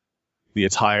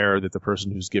attire that the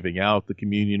person who's giving out the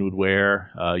communion would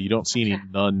wear. You don't see any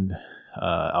nun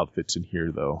outfits in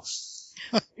here, though.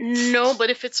 No, but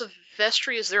if it's a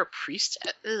vestry, is there a priest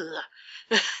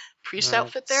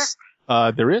outfit there?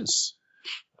 There is.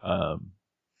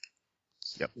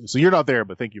 Yep. So you're not there,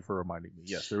 but thank you for reminding me.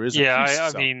 Yes, there is.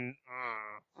 I mean,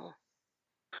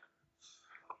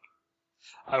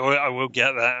 I will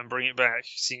get that and bring it back,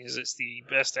 seeing as it's the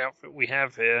best outfit we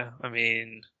have here. I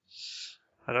mean,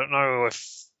 I don't know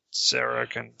if Sarah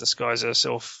can disguise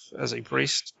herself as a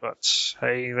priest, but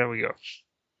hey, there we go.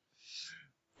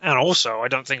 And also, I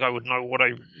don't think I would know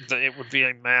that it would be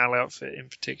a male outfit in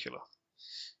particular.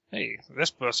 Hey,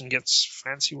 this person gets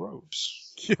fancy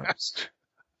robes. Yes.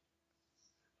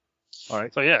 All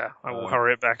right. So yeah, I will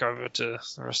hurry it back over to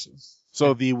the rest of them.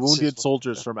 So the wounded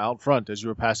soldiers from out front, as you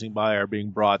were passing by, are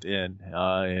being brought in,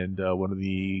 and one of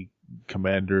the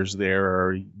commanders there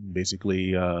are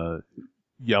basically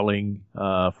yelling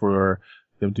for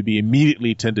them to be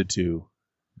immediately tended to.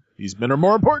 These men are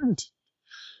more important.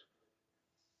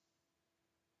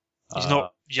 He's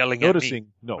not yelling at me.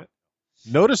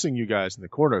 Noticing you guys in the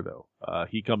corner, though,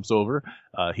 he comes over.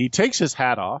 He takes his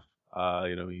hat off.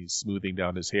 He's smoothing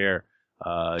down his hair.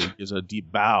 He gives a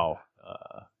deep bow.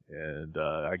 And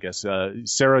I guess,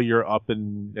 Sarah, you're up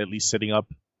and at least sitting up.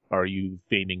 Or are you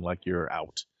feigning like you're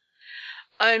out?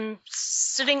 I'm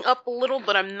sitting up a little,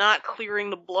 but I'm not clearing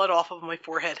the blood off of my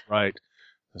forehead. Right.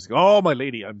 I was like, oh, my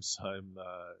lady,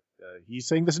 he's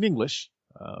saying this in English.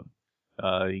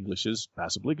 English is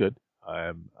passably good.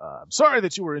 I'm sorry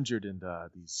that you were injured in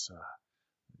these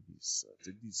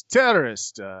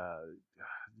terrorist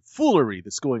foolery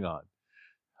that's going on.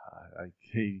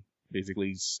 He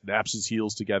basically snaps his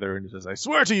heels together and says, "I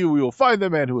swear to you, we will find the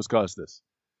man who has caused this."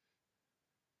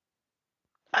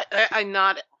 I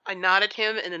nod at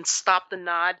him and then stop the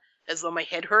nod as though my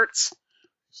head hurts.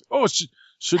 Oh,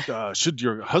 should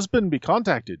your husband be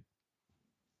contacted?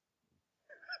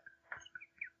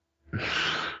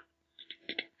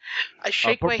 I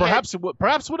shake my head.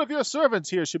 Perhaps one of your servants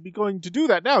here should be going to do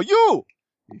that now. You!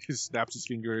 He snaps his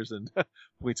fingers and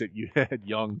points at you,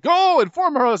 young. Go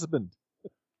inform her husband.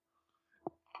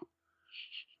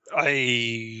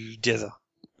 I dither.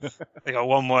 I go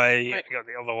one way, I go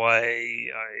the other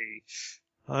way.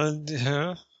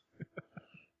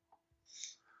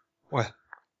 What?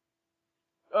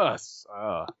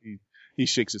 He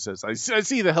shakes his head. I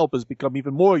see the help has become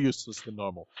even more useless than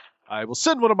normal. I will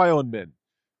send one of my own men.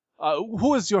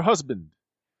 Who is your husband?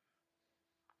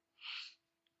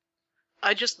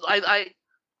 I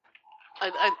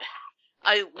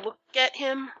look at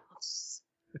him.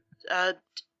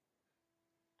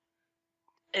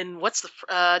 And what's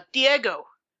the Diego?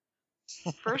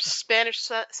 First Spanish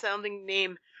sounding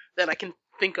name that I can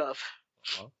think of.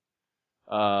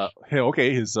 Hey,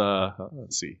 okay, his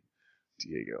let's see,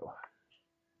 Diego.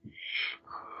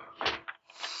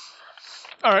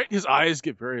 All right, his eyes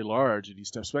get very large, and he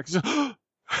steps back.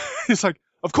 He's like,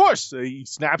 "Of course!" He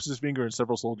snaps his finger, and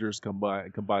several soldiers come by,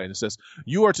 and says,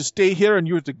 "You are to stay here, and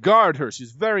you are to guard her.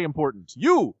 She's very important.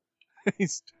 You." He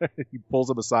pulls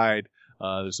him aside.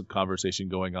 There's some conversation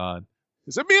going on.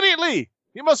 He says, "Immediately,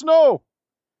 you must know."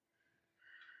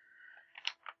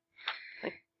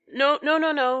 No.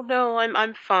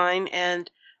 I'm fine, and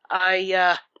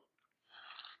I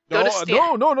go to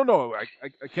stand. No.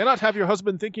 I cannot have your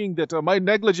husband thinking that my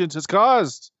negligence has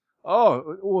caused.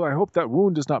 Oh, I hope that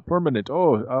wound is not permanent.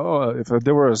 Oh, if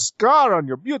there were a scar on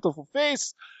your beautiful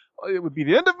face, it would be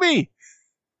the end of me.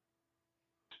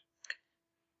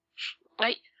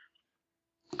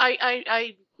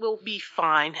 I will be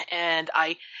fine, and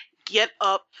I get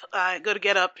up. I go to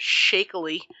get up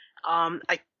shakily.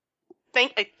 I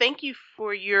thank you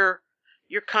for your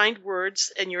kind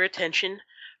words and your attention,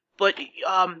 but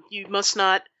you must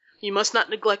not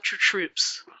neglect your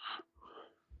troops.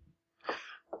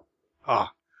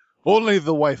 Only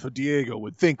the wife of Diego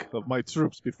would think of my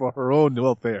troops before her own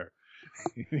welfare.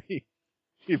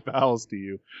 He bows to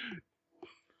you.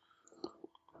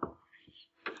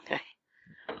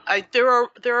 There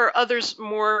are others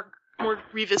more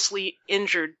grievously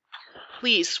injured.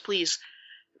 Please,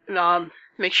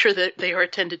 make sure that they are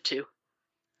attended to.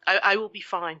 I will be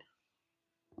fine.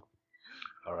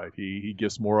 All right. He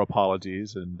gives more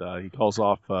apologies, and he calls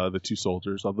off the two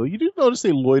soldiers. Although you do notice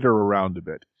they loiter around a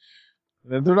bit.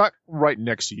 And they're not right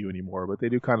next to you anymore, but they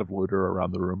do kind of loiter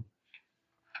around the room.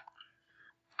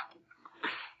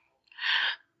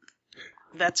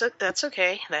 That's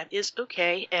okay. That is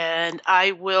okay, and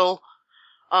I will.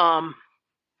 The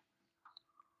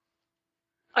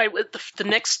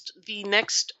next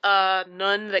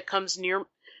nun that comes near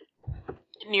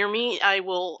me, I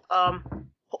will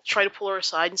try to pull her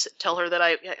aside and tell her that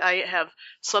I have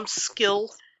some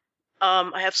skill.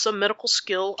 I have some medical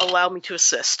skill. Allow me to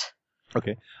assist.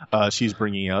 Okay. She's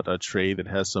bringing out a tray that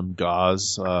has some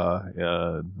gauze, a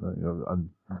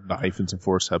knife and some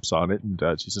forceps on it, and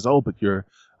she says, "Oh, but you're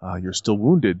still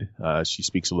wounded." She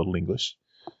speaks a little English.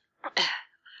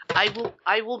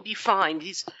 I will be fine.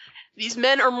 These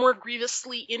men are more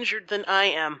grievously injured than I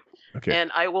am. Okay.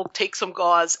 And I will take some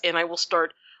gauze, and I will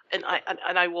start, and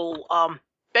I will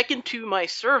beckon to my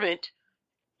servants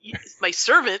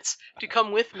to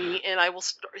come with me, and I will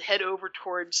head over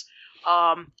towards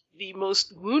the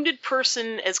most wounded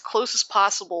person as close as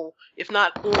possible, if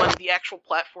not on the actual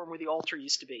platform where the altar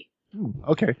used to be.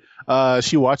 Okay.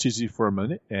 She watches you for a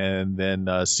minute, and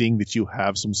then seeing that you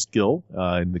have some skill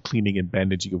in the cleaning and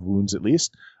bandaging of wounds at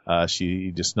least,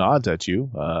 she just nods at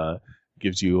you,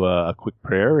 gives you a quick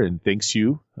prayer, and thanks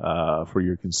you for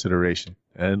your consideration,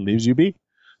 and leaves you be.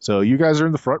 So you guys are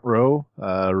in the front row,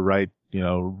 right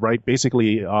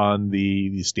basically on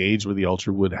the stage where the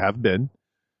altar would have been.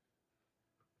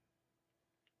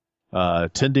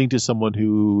 Tending to someone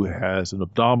who has an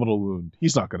abdominal wound.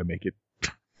 He's not going to make it.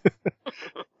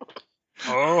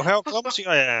 Oh, how clumsy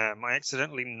I am. I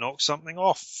accidentally knocked something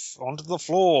off onto the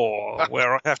floor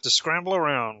where I have to scramble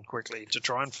around quickly to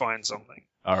try and find something.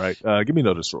 All right. Give me a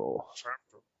notice roll.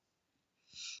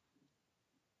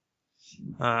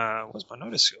 Where's my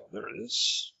notice skill? There it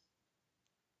is.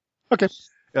 Okay.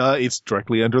 It's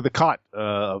directly under the cot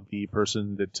of the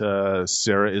person that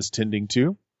Sarah is tending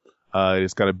to.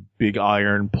 It's got a big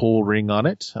iron pull ring on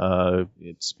it.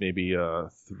 It's maybe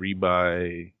about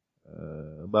a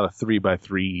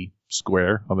 3x3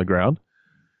 square on the ground.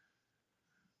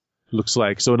 Looks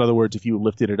like, so in other words, if you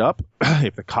lifted it up,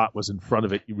 if the cot was in front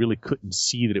of it, you really couldn't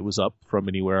see that it was up from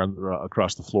anywhere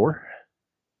across the floor.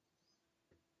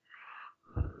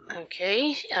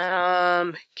 Okay.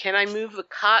 Can I move the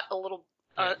cot a little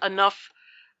enough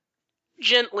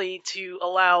gently to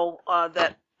allow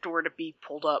that door to be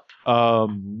pulled up?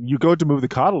 You go to move the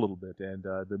cot a little bit, and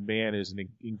the man is in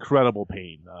incredible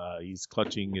pain. He's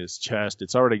clutching his chest.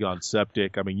 It's already gone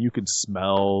septic. I mean, you can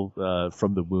smell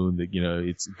from the wound that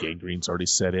it's gangrene's already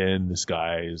set in. This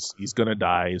guy he's gonna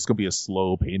die. It's gonna be a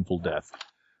slow, painful death.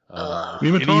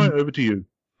 Mimatai, over to you.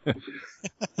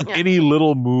 Any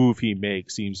little move he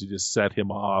makes seems to just set him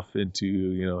off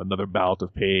into another bout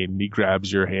of pain. He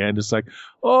grabs your hand. It's like,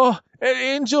 "Oh, an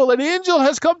angel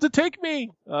has come to take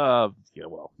me."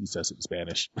 He says it in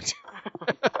Spanish.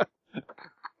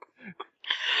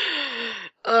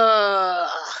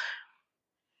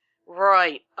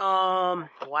 Right.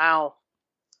 Wow.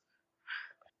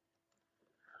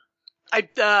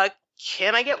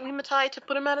 Can I get Wimatai to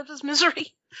put him out of his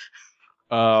misery?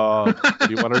 What do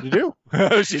you want her to do?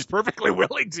 She's perfectly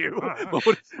willing to.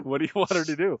 What do you want her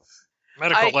to do?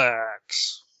 Medical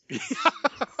axe. It's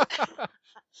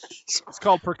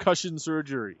called percussion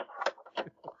surgery.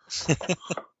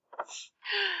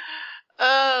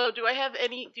 Oh, do I have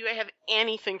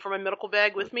anything from my medical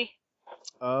bag with me?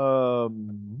 Yeah.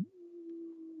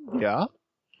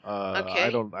 Okay.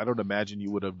 I don't imagine you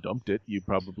would have dumped it. You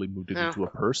probably moved it into a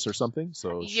purse or something.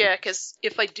 So yeah, because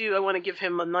if I do, I want to give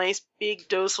him a nice big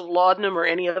dose of laudanum or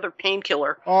any other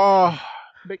painkiller.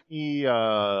 Make me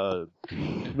a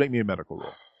medical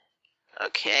roll.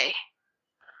 Okay.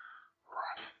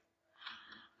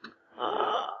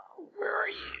 Where are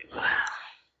you?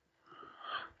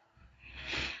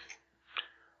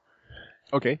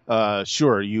 Okay.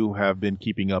 Sure. You have been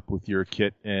keeping up with your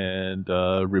kit and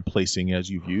replacing as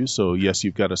you've used. So yes,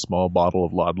 you've got a small bottle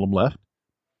of laudanum left.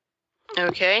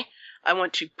 Okay. I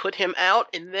want to put him out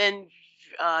and then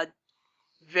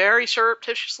very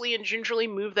surreptitiously and gingerly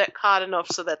move that cot enough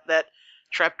so that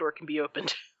trapdoor can be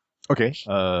opened. Okay.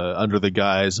 Under the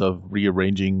guise of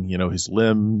rearranging, his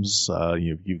limbs,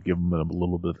 you've given him a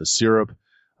little bit of the syrup,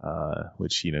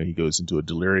 which, he goes into a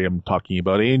delirium talking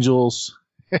about angels,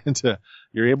 and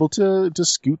you're able to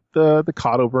scoot the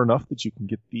cot over enough that you can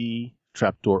get the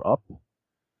trapdoor up.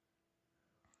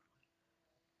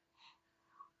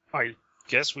 I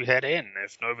guess we head in.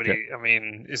 If nobody, Okay. I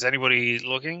mean, is anybody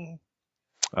looking?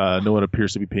 No one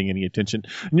appears to be paying any attention.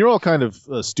 And you're all kind of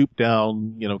stooped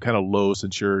down, kind of low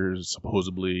since you're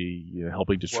supposedly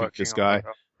helping to treat this Working on guy.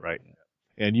 Right.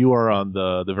 And you are on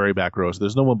the very back row, so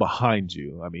there's no one behind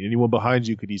you. I mean, anyone behind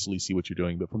you could easily see what you're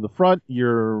doing, but from the front,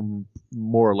 you're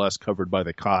more or less covered by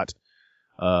the cot.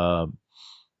 Right.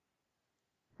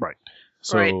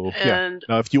 So, Right, yeah. and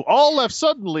Now, if you all left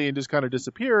suddenly and just kind of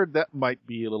disappeared, that might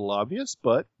be a little obvious,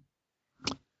 but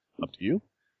up to you.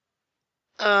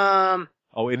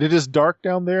 Oh, and it is dark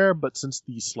down there, but since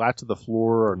the slats of the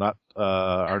floor are not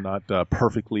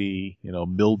perfectly,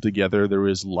 milled together, there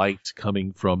is light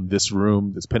coming from this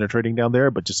room that's penetrating down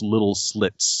there, but just little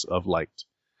slits of light.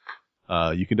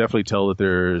 You can definitely tell that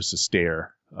there's a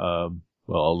stair, a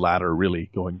ladder really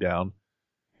going down.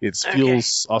 It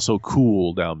feels also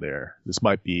cool down there. This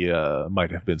might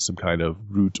have been some kind of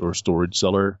root or storage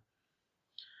cellar.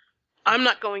 I'm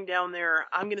not going down there.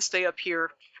 I'm going to stay up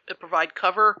here to provide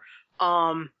cover.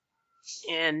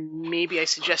 And maybe I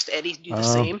suggest Eddie do the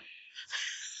same.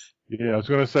 Yeah, I was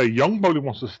going to say, Young probably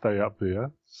wants to stay up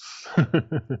there.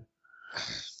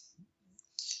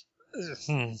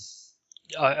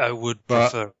 I would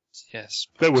prefer, yes.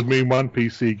 That would mean one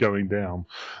PC going down.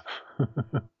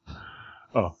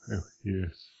 Oh,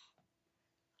 yes.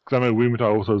 Because I know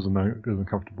Wimatai also isn't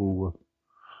comfortable with.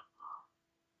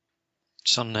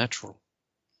 It's unnatural.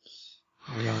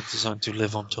 We are designed to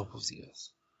live on top of the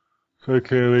earth. So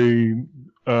clearly,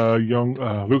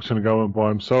 Luke's going to go in by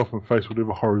himself and face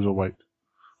whatever horrors await.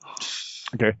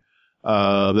 Okay.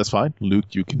 That's fine. Luke,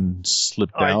 you can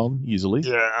slip down easily.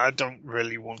 Yeah, I don't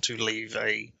really want to leave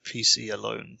a PC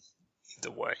alone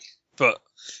either way. But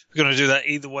we're going to do that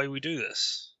either way we do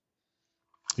this.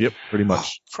 Yep, pretty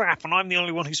much. Oh, crap, and I'm the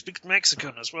only one who speaks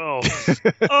Mexican as well.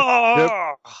 Oh!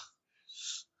 Yep.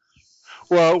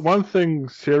 Well, one thing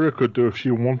Sarah could do if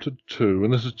she wanted to,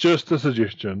 and this is just a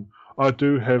suggestion, I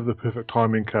do have the perfect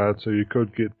timing card, so you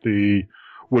could get the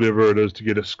whatever it is to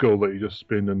get a skill that you just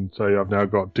spend and say, I've now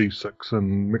got D6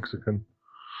 in Mexican.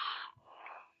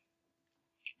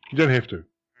 You don't have to.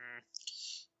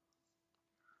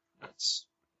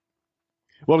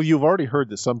 Well, you've already heard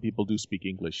that some people do speak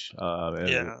English, and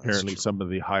Yeah, apparently some of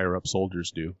the higher-up soldiers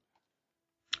do.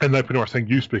 And they pretty much think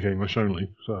you speak English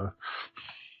only, so...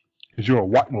 Because you're a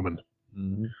white woman.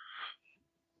 Mm-hmm.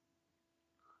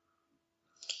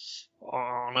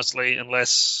 Honestly,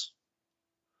 unless...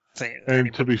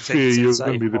 And to be fair, you're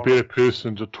going to be the better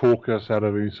person to talk us out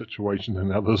of any situation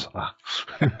than others are.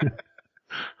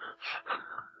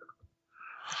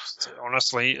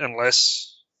 Honestly,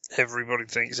 unless everybody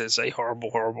thinks it's a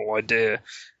horrible, horrible idea,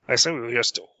 I say we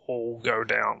just all go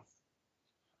down.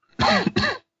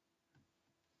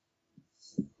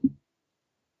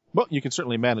 Well, you can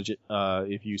certainly manage it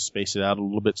if you space it out a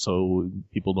little bit so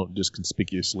people don't just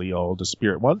conspicuously all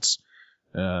disappear at once.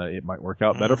 It might work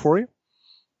out better for you.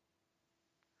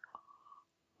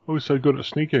 Oh, so good at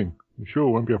sneaking. I'm sure it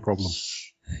won't be a problem.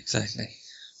 Exactly.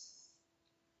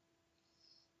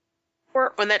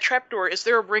 Or on that trapdoor, is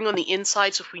there a ring on the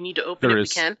inside so if we need to open we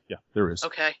can? Yeah, there is.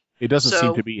 Okay. It doesn't So-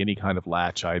 seem to be any kind of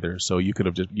latch either, so you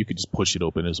could just push it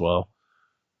open as well.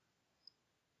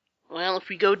 Well, if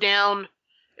we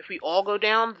all go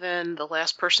down, then the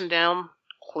last person down,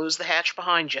 close the hatch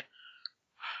behind you.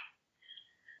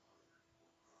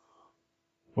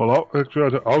 Well,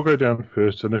 I'll go down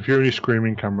first, and if you're any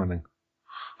screaming, come running.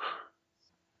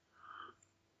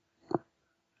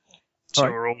 So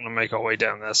Alright. we're all going to make our way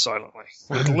down there silently.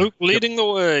 With Luke leading the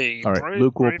way. All right, Brave,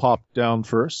 Luke will brave. pop down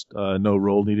first. No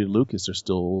roll needed, Luke, as there's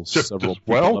still Just several as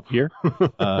people well. up here.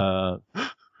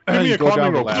 Give me You a go down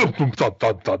climbing the roll. ladder. Dun,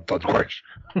 dun, dun, dun, crash.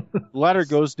 The ladder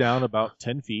goes down about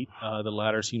 10 feet. The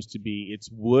ladder seems to be, it's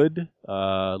wood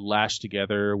lashed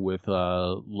together with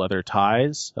leather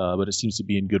ties, but it seems to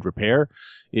be in good repair.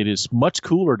 It is much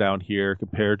cooler down here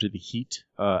compared to the heat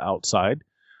outside.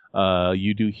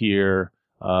 You do hear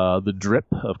the drip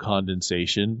of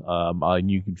condensation, and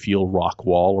you can feel rock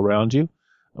wall around you.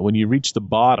 When you reach the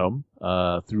bottom,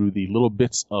 through the little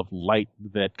bits of light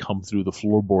that come through the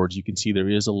floorboards, you can see there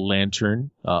is a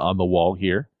lantern on the wall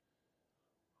here.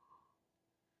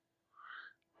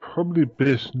 Probably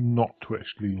best not to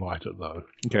actually light it,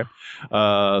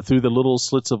 though. Through the little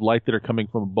slits of light that are coming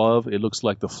from above, it looks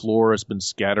like the floor has been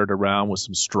scattered around with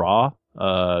some straw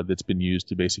that's been used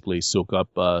to basically soak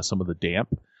up some of the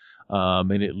damp.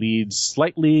 And it leads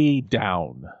slightly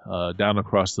down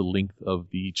across the length of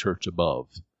the church above.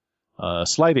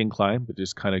 Slight incline, but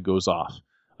just kind of goes off.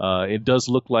 It does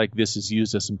look like this is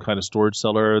used as some kind of storage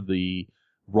cellar. The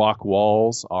rock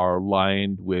walls are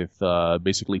lined with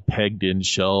basically pegged-in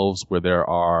shelves where there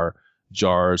are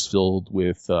jars filled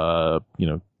with,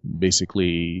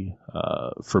 basically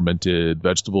fermented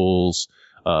vegetables.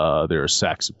 There are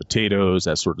sacks of potatoes,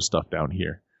 that sort of stuff down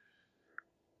here.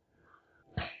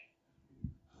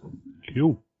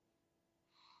 Cool.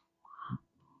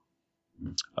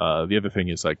 The other thing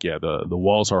is the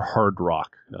walls are hard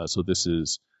rock. So this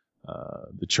is,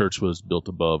 the church was built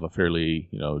above a fairly,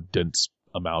 dense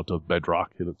amount of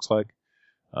bedrock, it looks like.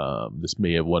 This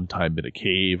may have one time been a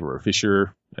cave or a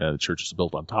fissure. The church is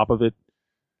built on top of it.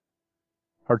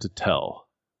 Hard to tell.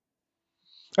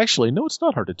 Actually, no, it's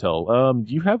not hard to tell.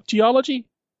 Do you have geology?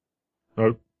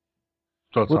 No.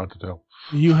 So it's What- hard to tell.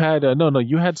 You had,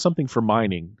 you had something for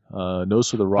mining.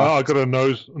 Nose for the rock. Oh, I got a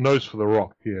nose for the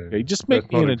rock, yeah. Okay, just make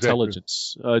That's me not an exactly-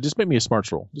 intelligence. Just make me a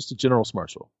smarts roll. Just a general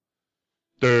smarts roll.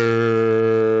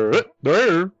 There.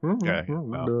 Okay,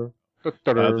 wow.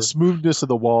 The smoothness of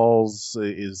the walls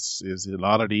is an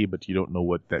oddity, but you don't know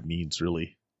what that means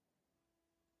really.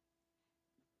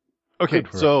 Okay,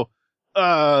 Good for so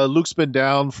Luke's been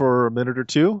down for a minute or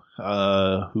two.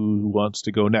 Who wants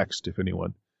to go next, if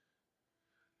anyone?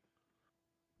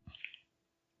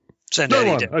 Send No Eddie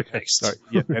one, down okay. next. All right,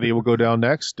 yeah, Eddie will go down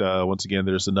next. Once again,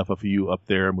 there's enough of you up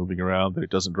there moving around that it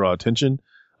doesn't draw attention.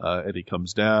 Eddie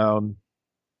comes down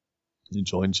and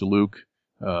joins you, Luke.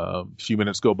 A few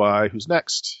minutes go by. Who's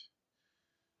next?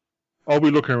 I'll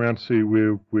be looking around to see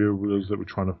where it is that we're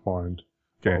trying to find.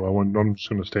 Okay. Well, I'm just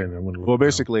going to stand there. I'm gonna look Well, around.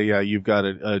 basically, you've got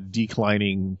a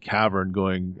declining cavern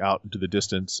going out into the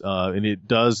distance, and it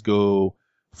does go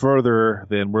further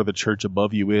than where the church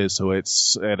above you is. So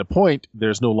it's at a point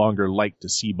there's no longer light to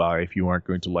see by if you aren't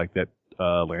going to light that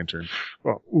lantern.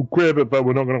 Well, we'll grab it, but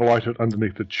we're not going to light it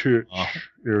underneath the church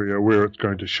area where it's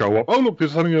going to show up. Oh, look,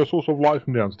 there's something, a source of light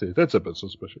from downstairs. That's a bit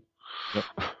suspicious. Yep.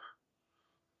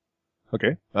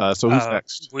 Okay. So who's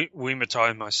next?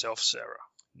 Weematai and myself, Sarah,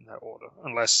 in that order,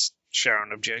 unless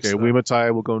Sharon objects. Okay, to that.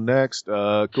 Weematai will go next.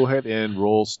 Go ahead and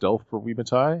roll stealth for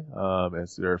Weematai.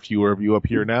 As there are fewer of you up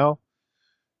here now.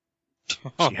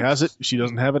 She has it. If she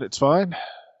doesn't have it, it's fine.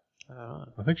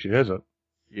 I think she has it.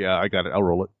 Yeah, I got it. I'll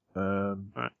roll it.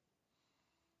 Alright.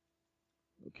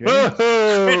 Okay.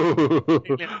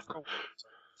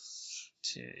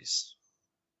 Jeez.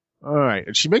 All right.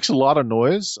 And she makes a lot of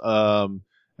noise.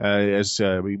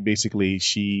 Basically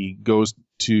she goes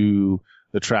to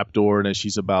the trap door, and as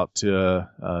she's about to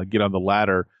get on the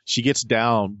ladder, she gets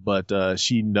down, but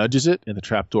she nudges it, and the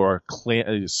trap door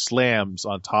slams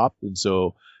on top, and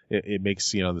so it makes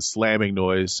the slamming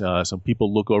noise. Some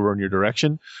people look over in your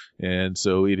direction, and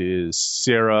so it is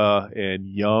Sarah and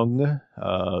Young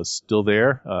still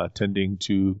there tending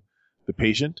to the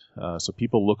patient. So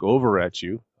people look over at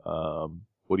you.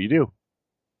 What do you do?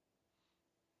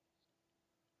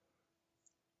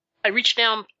 I reach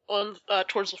down on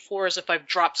towards the floor as if I've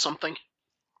dropped something.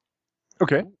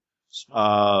 Okay.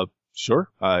 Sure.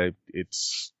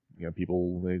 It's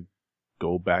people, they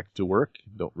go back to work,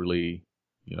 don't really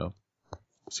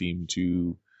seem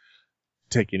to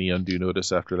take any undue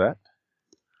notice after that.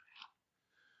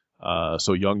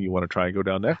 So Young, you want to try and go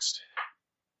down next?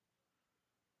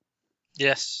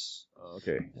 Yes.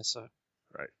 Okay. Yes, sir.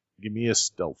 Give me a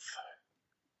stealth.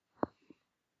 Of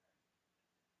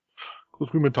course,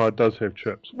 Wimitide does have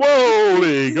chips. Whoa,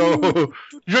 there you go.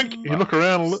 Drink. You look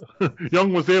around.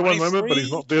 Young was there one moment, but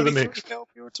he's not there the 23 next. help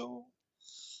you at all?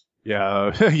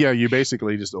 Yeah, yeah. You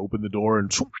basically just open the door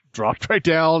and dropped right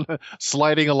down,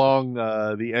 sliding along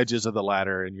the edges of the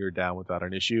ladder, and you're down without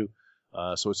an issue.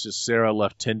 So it's just Sarah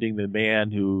left tending the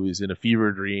man who is in a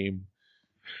fever dream,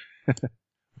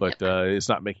 but is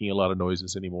not making a lot of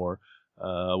noises anymore.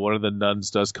 One of the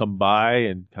nuns does come by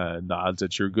and kind of nods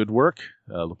at your good work,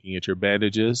 looking at your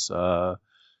bandages,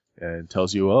 and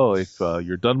tells you, "Oh, if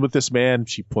you're done with this man,"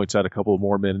 she points out a couple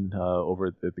more men over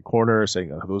at the corner,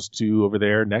 saying, "Those two over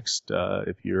there next.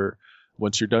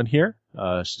 Once you're done here,"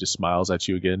 she just smiles at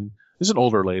you again. This is an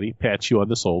older lady, pats you on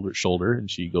the shoulder, and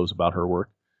she goes about her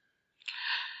work.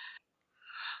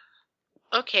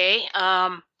 Okay.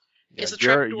 Yeah, Is the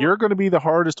trapdoor? you're going to be the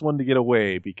hardest one to get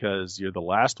away because you're the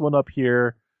last one up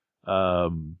here.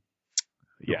 You're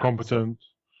competent.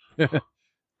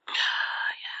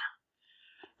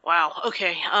 Wow.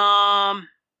 Okay. All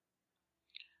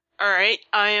right.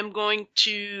 I am going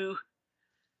to.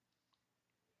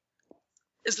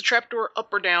 Is the trapdoor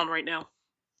up or down right now?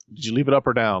 Did you leave it up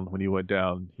or down when you went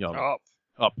down? Young? Up.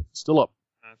 Up. Still up.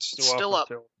 It's Still up.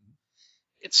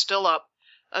 It's still up.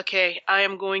 Okay. I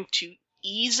am going to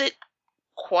ease it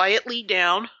quietly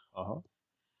down.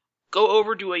 Go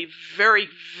over, do a very,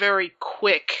 very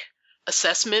quick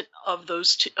assessment of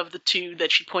the two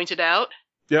that she pointed out.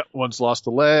 Yeah, one's lost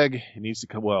a leg. It needs to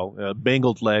come. Well,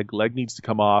 bangled leg. Leg needs to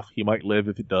come off. He might live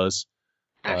if it does.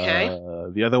 Okay.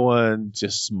 The other one,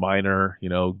 just minor.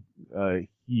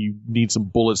 You need some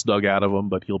bullets dug out of him,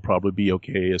 but he'll probably be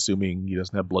okay, assuming he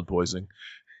doesn't have blood poisoning.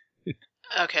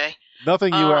 Okay.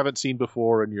 Nothing you haven't seen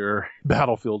before in your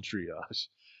battlefield triage.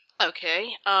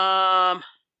 Okay. All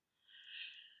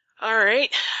right.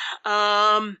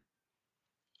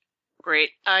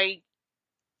 Great.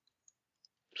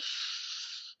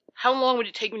 How long would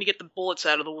it take me to get the bullets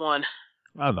out of the one?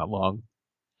 Not long.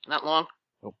 Not long?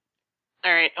 Nope.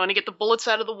 All right. I want to get the bullets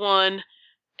out of the one,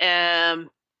 and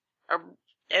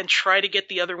try to get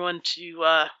the other one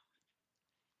to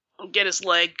get his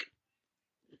leg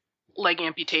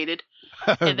amputated.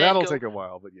 That'll take a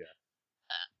while, but yeah.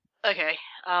 Okay.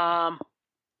 All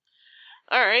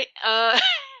right.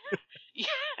 Yeah.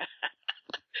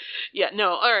 Yeah. No.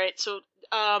 All right. So,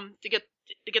 to get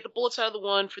the bullets out of the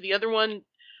one, for the other one,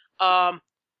 yeah,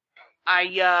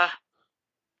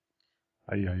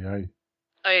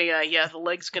 the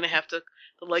leg's gonna have to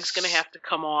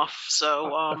come off.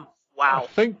 So, wow. I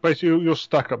think basically you're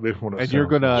stuck up there for And you're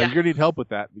gonna need help with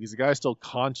that because the guy's still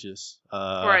conscious.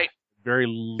 Right. Very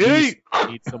least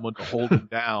need someone to hold him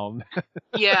down.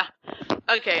 Yeah.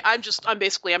 Okay. I'm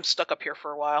stuck up here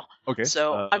for a while. Okay.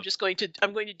 So I'm going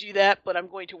to do that, but I'm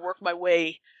going to work my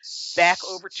way back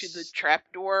over to the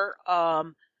trapdoor,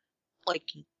 like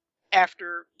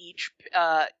after each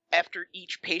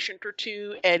patient or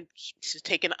two, and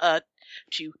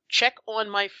to check on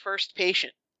my first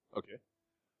patient. Okay.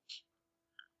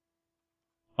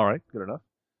 All right. Good enough.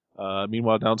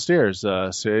 Meanwhile, downstairs,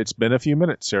 it's been a few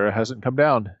minutes. Sarah hasn't come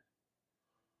down.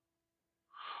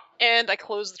 And I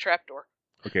close the trapdoor.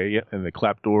 Okay, yeah, and the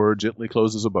clap door gently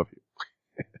closes above you.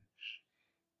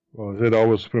 Well, I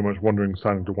was pretty much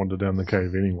starting to wander down the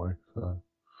cave anyway. So. Right.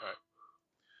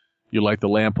 You light the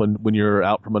lamp when you're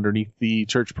out from underneath the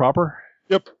church proper?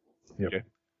 Yep. Okay.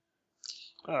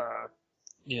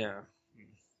 Yeah.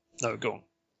 No, go on.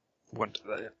 Won't do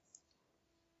that yet.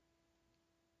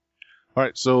 All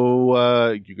right, so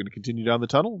you're going to continue down the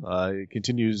tunnel. It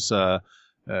continues. There's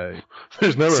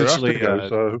nowhere else to go,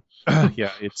 so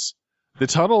yeah, the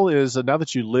tunnel is now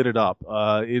that you lit it up.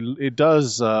 It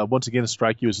does once again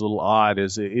strike you as a little odd.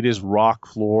 As it is rock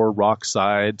floor, rock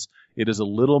sides. It is a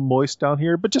little moist down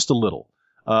here, but just a little.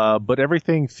 But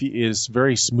everything is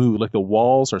very smooth. Like the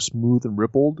walls are smooth and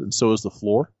rippled, and so is the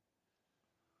floor.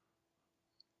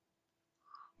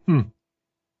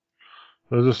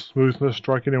 Does this smoothness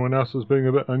strike anyone else as being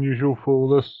a bit unusual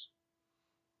for this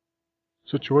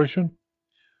situation?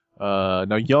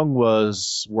 Now, Young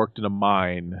worked in a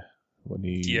mine when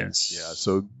he... Yes. Yeah,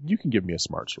 so you can give me a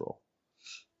smarts roll.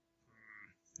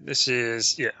 This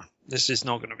is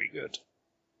not going to be good.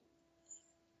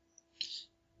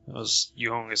 As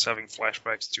Young is having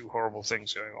flashbacks to horrible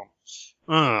things going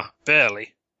on.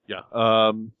 Barely.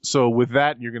 Yeah. So with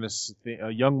that, you're going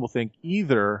to Young will think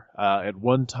either at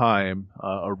one time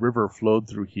a river flowed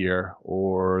through here,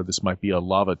 or this might be a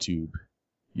lava tube.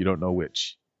 You don't know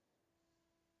which.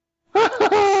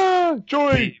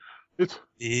 Joy!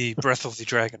 The breath of the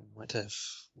dragon might have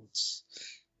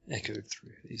echoed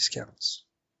through these scouts.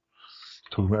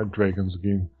 Talking about dragons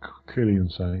again. Clearly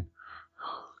insane.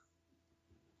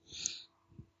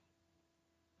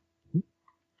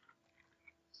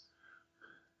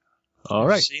 All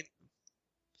right. Seen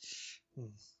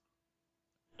them.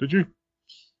 Did you?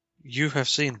 You have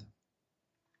seen them.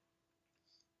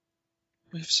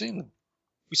 We have seen them.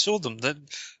 We saw them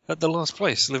at the last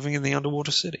place, living in the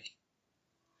underwater city.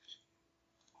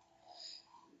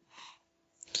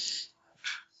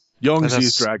 Young Let sees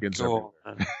us dragons. go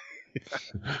everywhere.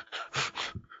 on.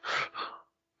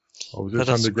 I was Let just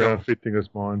us underground go. fitting his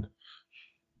mind.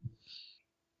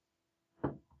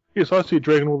 Yes, I see a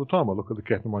dragon all the time. I look at the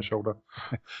cat on my shoulder.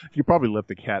 You probably left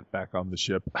the cat back on the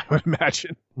ship, I would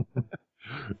imagine.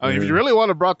 I mean, if you really want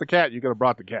to have brought the cat, you could have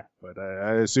brought the cat. But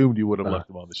I assumed you would have left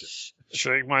him on the ship.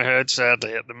 Shake my head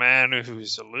sadly at the man who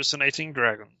is hallucinating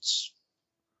dragons.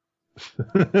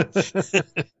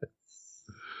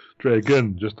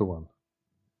 Dragon, just the one.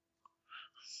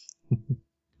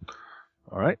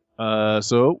 All right.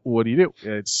 So what do?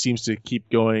 It seems to keep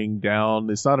going down.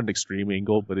 It's not an extreme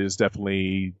angle, but it is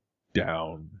definitely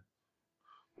down.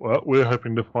 Well, we're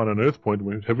hoping to find an Earth point.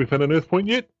 Have we found an Earth point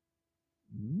yet?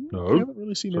 No. I haven't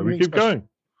really seen So we anything keep special. going.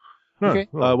 No. Okay.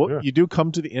 Oh, yeah. You do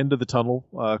come to the end of the tunnel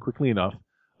quickly enough.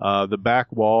 The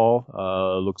back wall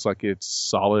looks like it's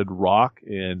solid rock,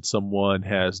 and someone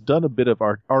has done a bit of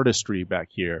artistry back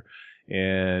here.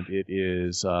 And it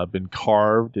is been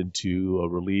carved into a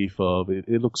relief of it.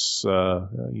 It looks,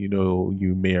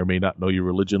 you may or may not know your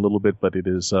religion a little bit, but it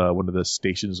is one of the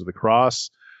Stations of the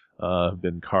Cross.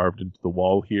 Been carved into the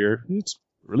wall here. It's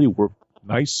really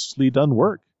nicely done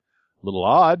work. A little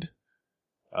odd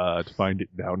to find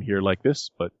it down here like this,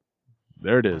 but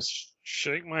there it is.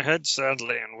 Shake my head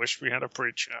sadly and wish we had a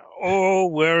preacher. Oh,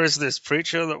 where is this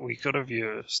preacher that we could have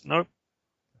used? Nope.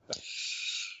 Oh,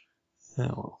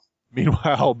 well.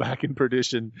 Meanwhile, back in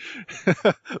Perdition,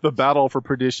 the battle for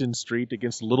Perdition Street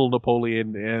against Little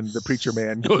Napoleon and the Preacher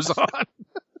Man goes on.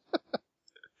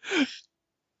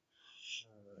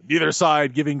 Neither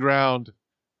side giving ground.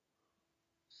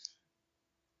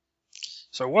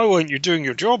 So why weren't you doing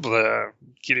your job there,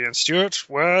 Gideon Stewart?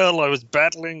 Well, I was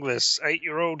battling this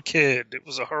 8-year-old kid. It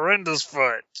was a horrendous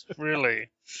fight, really.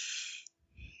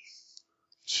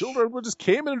 Children would just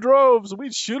came in droves, and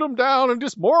we'd shoot them down, and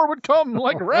just more would come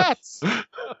like rats.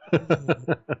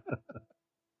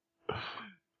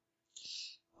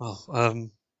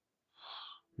 Well,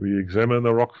 We examine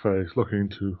the rock face, looking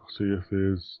to see if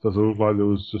does it look like it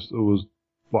was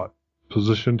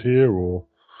positioned here, or?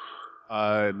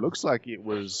 It looks like it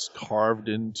was carved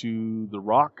into the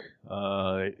rock.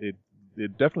 It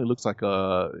definitely looks like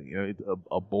a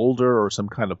boulder or some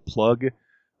kind of plug.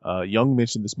 Young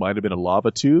mentioned this might have been a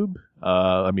lava tube.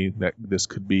 That this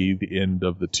could be the end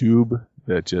of the tube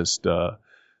that just,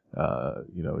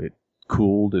 it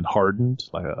cooled and hardened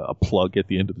like a plug at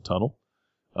the end of the tunnel.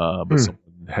 But someone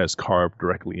has carved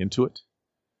directly into it.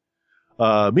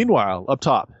 Meanwhile, up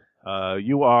top,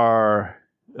 you are,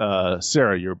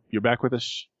 Sarah, you're back with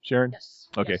us, Sharon? Yes.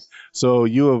 Okay. Yes. So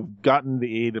you have gotten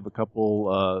the aid of a couple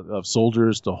of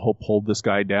soldiers to hold this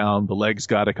guy down. The leg's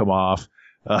got to come off.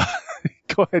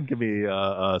 Go ahead and give me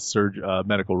a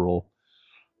medical roll.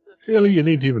 Really, you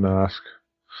need to even ask.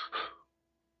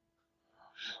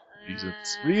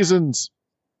 Reasons.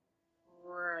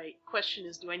 Right. Question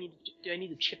is, do I need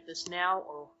to chip this now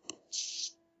or?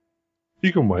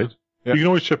 You can wait. Yeah. You can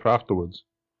always chip afterwards.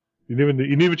 You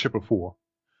never chip before.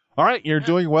 All right, you're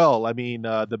doing well. I mean,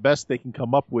 the best they can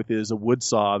come up with is a wood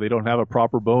saw. They don't have a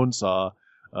proper bone saw.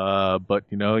 But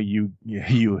you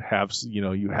have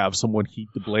someone heat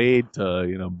the blade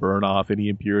to burn off any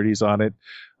impurities on it,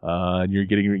 and you're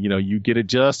getting you get it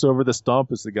just over the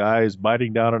stump as the guy is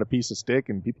biting down on a piece of stick,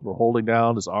 and people are holding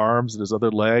down his arms and his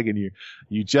other leg, and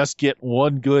you just get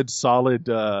one good solid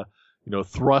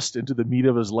thrust into the meat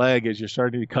of his leg as you're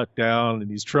starting to cut down,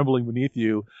 and he's trembling beneath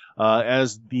you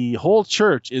as the whole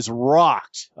church is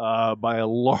rocked by a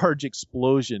large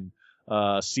explosion.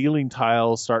 Ceiling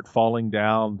tiles start falling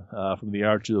down from the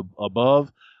arch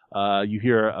above. You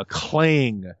hear a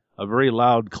clang, a very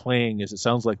loud clang, as it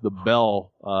sounds like the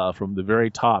bell from the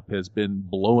very top has been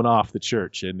blown off the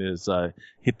church and has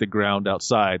hit the ground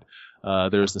outside.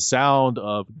 There's the sound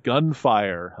of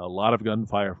gunfire, a lot of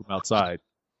gunfire from outside.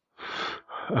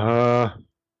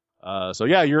 So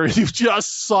yeah, you've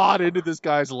just sawed into this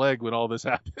guy's leg when all this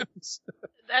happens.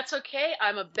 That's okay.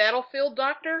 I'm a battlefield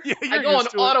doctor. Yeah, I go on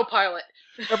autopilot.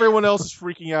 Everyone else is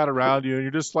freaking out around you, and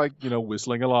you're just like,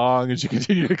 whistling along as you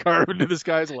continue to carve into this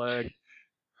guy's leg.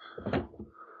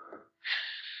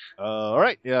 All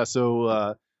right, yeah.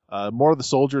 So more of the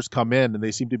soldiers come in, and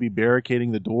they seem to be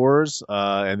barricading the doors,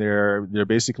 and they're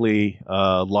basically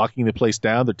locking the place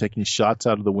down. They're taking shots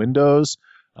out of the windows.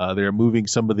 They're moving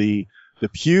some of the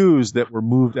pews that were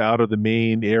moved out of the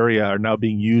main area are now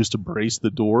being used to brace the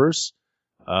doors.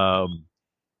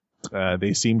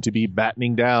 They seem to be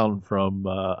battening down from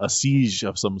a siege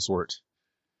of some sort.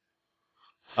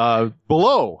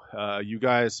 Below, you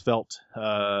guys felt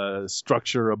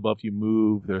structure above you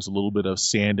move. There's a little bit of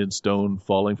sand and stone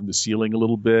falling from the ceiling a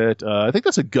little bit. I think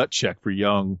that's a gut check for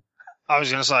Young. I was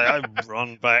going to say, I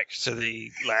run back to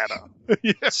the ladder.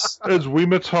 Yes. Is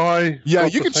Wimatai? Yeah,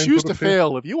 got you the can same choose sort to of fear?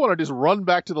 fail. If you want to just run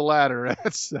back to the ladder,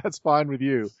 that's fine with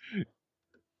you.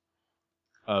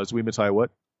 Is Wimatai what?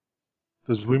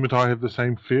 Does Wimatai have the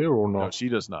same fear or No, not? she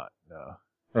does not. No.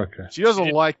 Okay. She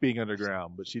doesn't like being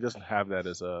underground, but she doesn't have that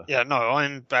as a... Yeah, no,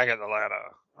 I'm back at the ladder.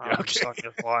 I'm Okay. stuck in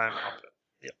a climb up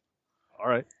it. All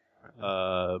right.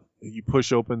 You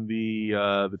push open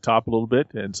the top a little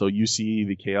bit, and so you see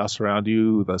the chaos around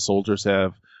you. The soldiers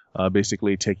have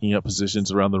basically taking up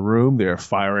positions around the room. They're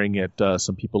firing at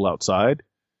some people outside.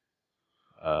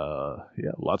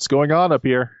 Yeah, lots going on up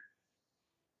here.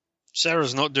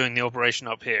 Sarah's not doing the operation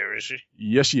up here, is she?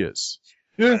 Yes, she is.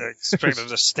 Yeah. I expect her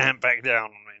to stamp back down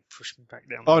on me, push me back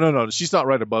down. Oh, no, she's not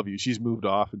right above you. She's moved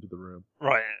off into the room.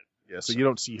 Right. Yeah, so you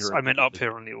don't see her. I meant up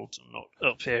here on the altar, not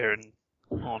up here and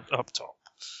up top.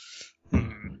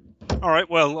 All right,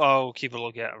 well, I'll keep a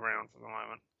lookout around for the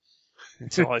moment.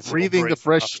 Until I feel Breathing the brave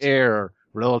fresh enough to- air,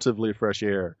 relatively fresh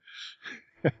air.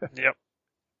 Yep.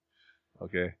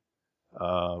 Okay.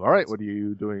 All right, what are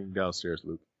you doing downstairs,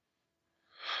 Luke?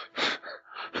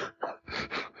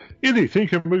 Anything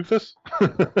can move this.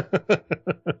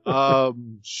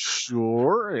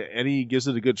 Sure. And he gives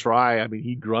it a good try. I mean,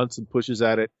 he grunts and pushes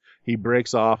at it. He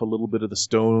breaks off a little bit of the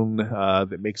stone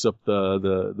that makes up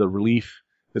the relief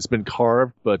that's been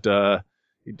carved, but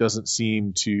it doesn't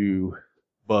seem to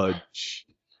budge.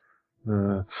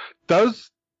 There's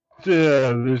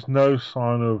no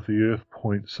sign of the Earth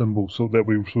Point symbol so that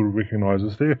we sort of recognise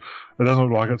is there. It doesn't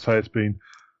look like it. Say it's been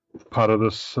part of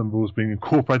this symbol has been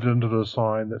incorporated into the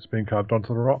sign that's been carved onto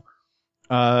the rock.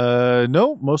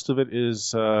 No, most of it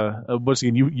is. Once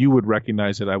again, you would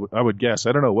recognize it. I would guess.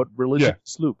 I don't know what religion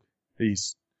is Luke.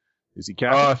 Is he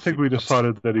Catholic? I think we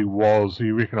decided that he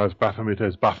recognised Baphomet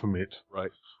as Baphomet.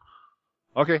 Right.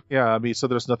 Okay. Yeah. I mean, so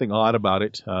there's nothing odd about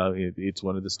it. It's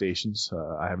one of the stations.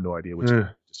 I have no idea which. Yeah.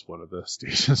 Just one of the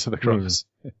stations of the cross.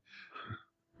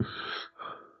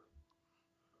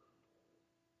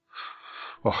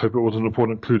 I hope it was an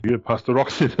important clue to get past the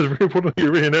rocks. It's very important to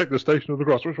reenact the Station of the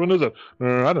Cross. Which one is it?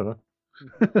 I don't know.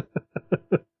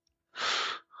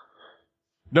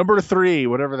 Number 3,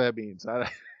 whatever that means. Right.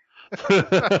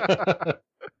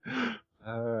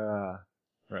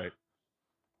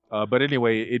 But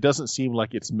anyway, it doesn't seem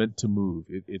like it's meant to move.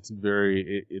 It's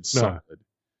solid.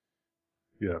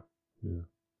 Yeah.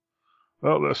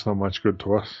 Well, that's not much good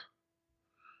to us.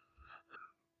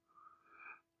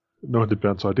 No one to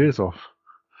bounce ideas off.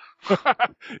 You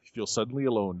feel suddenly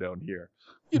alone down here.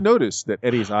 You notice that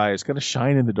Eddie's eyes kind of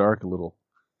shine in the dark a little.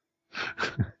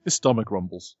 His stomach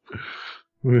rumbles.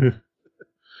 He's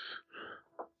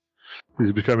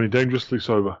becoming dangerously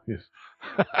sober, yes.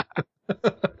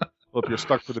 Well, if you're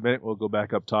stuck for the minute, we'll go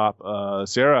back up top.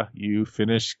 Sarah, you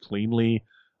finish cleanly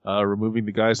removing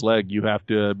the guy's leg. You have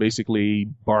to basically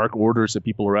bark orders at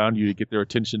people around you to get their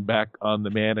attention back on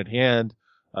the man at hand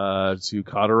to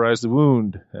cauterize the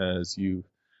wound as you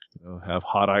have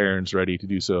hot irons ready to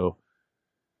do so.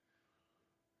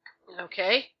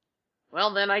 Okay.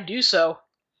 Well, then I do so.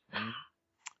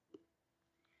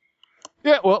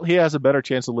 Yeah, well, he has a better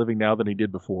chance of living now than he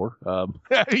did before.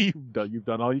 You've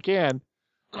done all you can.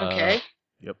 Okay.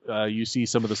 Yep. You see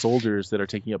some of the soldiers that are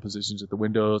taking up positions at the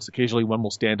windows. Occasionally, one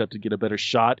will stand up to get a better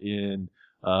shot in.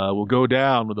 Will go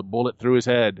down with a bullet through his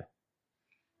head.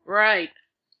 Right.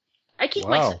 I keep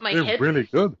Wow, my they're head. really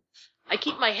good. I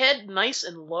keep my head nice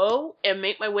and low and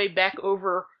make my way back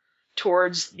over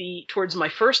towards my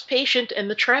first patient and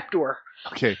the trapdoor.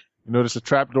 Okay. You notice the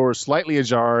trapdoor is slightly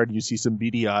ajar, and you see some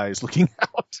beady eyes looking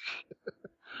out.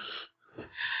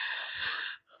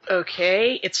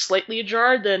 Okay, it's slightly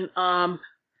ajar. Then,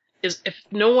 if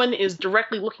no one is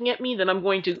directly looking at me, then I'm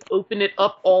going to open it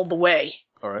up all the way.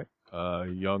 All right.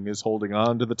 Young is holding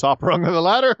on to the top rung of the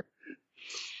ladder.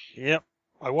 Yep.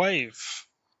 I wave.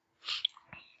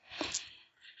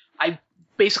 I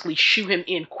basically shoo him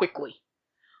in quickly,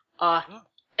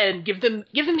 and give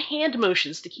him hand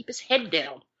motions to keep his head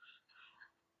down.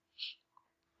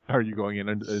 Are you going in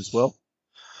as well?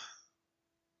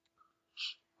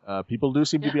 People do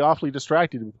seem to be awfully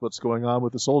distracted with what's going on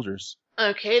with the soldiers.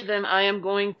 Okay, then I am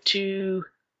going to.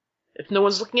 If no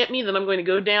one's looking at me, then I'm going to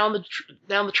go down the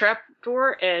trap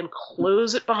door and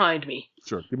close it behind me.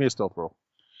 Sure. Give me a stealth roll.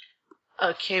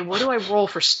 Okay, what do I roll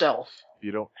for stealth? If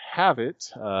you don't have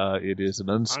it, it is an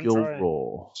unskilled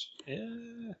roll.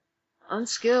 Yeah.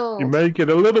 Unskilled. You may get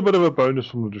a little bit of a bonus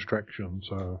from the distraction,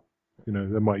 so,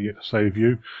 that might yet save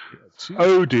you.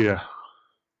 Oh dear.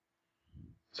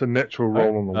 It's a natural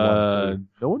roll on the one.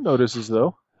 No one notices,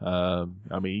 though.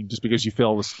 Just because you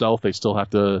fail the stealth, they still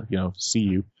have to, see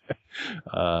you.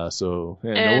 No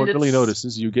one really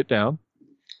notices. You get down.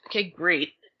 Okay,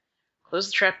 great. Close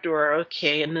the trap door.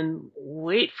 Okay, and then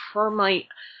wait for my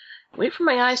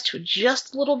eyes to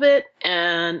adjust a little bit.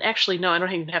 And actually, no, I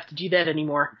don't even have to do that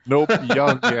anymore. Nope,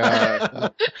 Young. Yeah,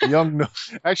 Young. No.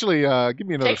 Actually, give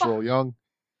me another roll, Young.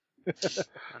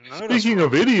 Speaking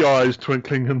of itty eyes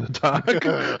twinkling in the dark.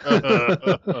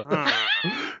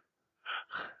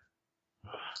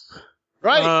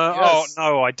 Right. Yes. Oh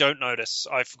no, I don't notice.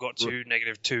 I forgot to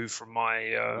 -2 from my.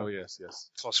 Yes.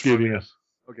 Claustrophobia.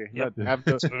 Okay. Yep.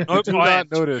 Nope, I am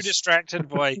too distracted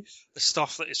by the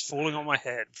stuff that is falling on my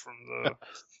head from the.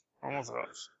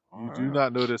 You do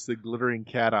not notice the glittering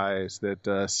cat eyes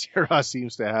that Sarah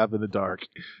seems to have in the dark.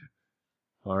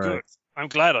 All right. Good. I'm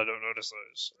glad I don't notice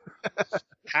those.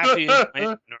 Happy as I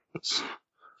am nervous.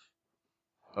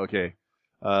 Okay.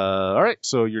 All right.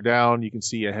 So you're down. You can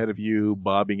see ahead of you,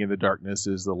 bobbing in the darkness,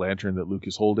 is the lantern that Luke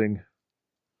is holding.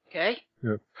 Okay.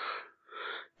 Yep.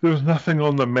 There's nothing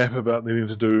on the map about needing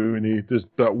to do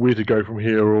about where to go from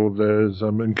here, or there's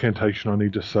incantation I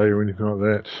need to say or anything like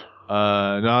that.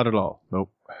 Not at all.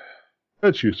 Nope.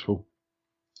 That's useful.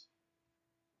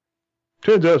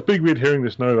 Turns out it's Big Red Herring.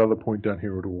 There's no other point down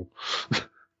here at all.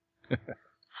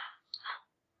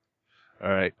 All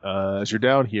right. As you're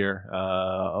down here,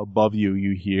 above you,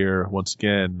 you hear once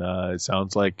again. It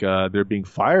sounds like they're being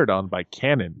fired on by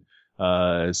cannon.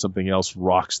 Something else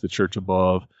rocks the church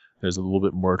above. There's a little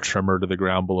bit more tremor to the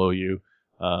ground below you.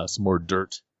 Some more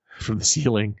dirt from the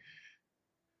ceiling.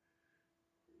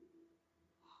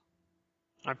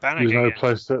 I'm panicking. There's no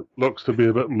place that looks to be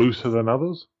a bit looser than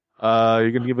others.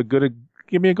 You're gonna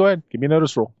go ahead. Give me a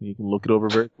notice roll. You can look it over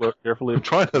very carefully. I'm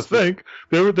trying to think.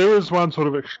 There is one sort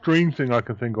of extreme thing I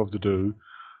can think of to do,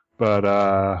 but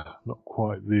not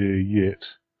quite there yet.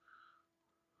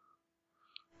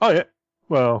 Oh yeah.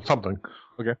 Well, something.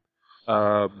 Okay.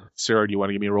 Sarah, do you want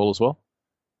to give me a roll as well?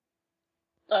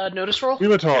 Notice roll?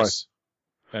 Wimatai. Yes.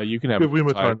 You can have Give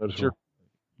Wimatai notice sure. roll.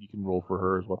 You can roll for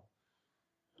her as well.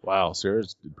 Wow,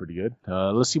 Sarah's did pretty good.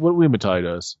 Let's see what Wimatai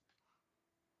does.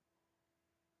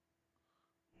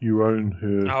 You own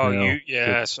her. Oh, now.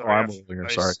 sorry. I'm holding her.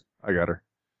 Sorry, I got her.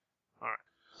 All right.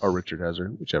 Or Richard has her,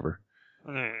 whichever.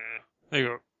 There you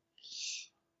go.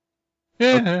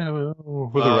 Yeah,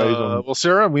 with a raise on. Well,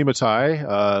 Sarah and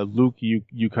Wimatai, Luke,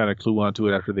 you kind of clue onto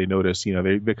it after they notice.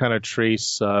 They kind of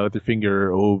trace with their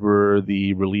finger over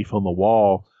the relief on the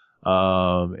wall,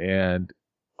 and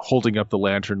holding up the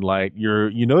lantern light.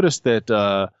 You notice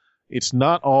that it's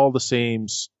not all the same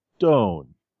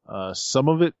stone. Some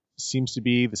of it seems to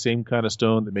be the same kind of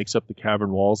stone that makes up the cavern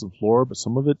walls and floor, but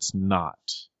some of it's not.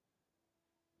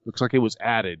 Looks like it was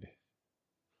added.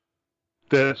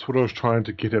 That's what I was trying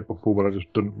to get at before, but I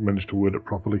just didn't manage to word it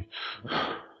properly.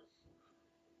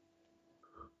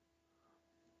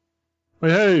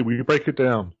 Hey, we break it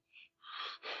down.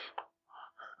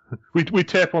 We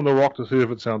tap on the rock to see if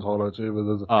it sounds hollow. See if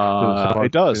there's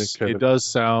it does. It does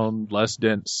sound less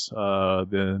dense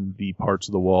than the parts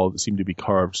of the wall that seem to be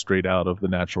carved straight out of the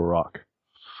natural rock.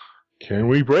 Can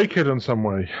we break it in some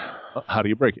way? How do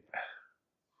you break it?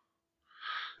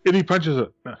 Eddie punches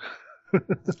it.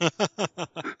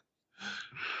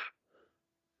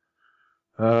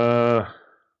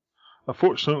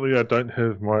 Unfortunately, I don't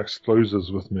have my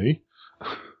explosives with me.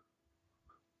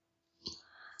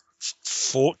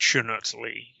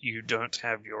 Fortunately, you don't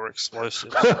have your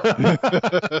explosives. 6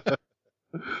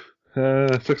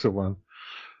 of 1.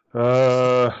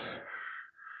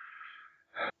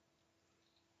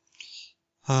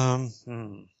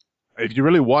 If you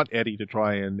really want Eddie to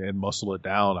try and muscle it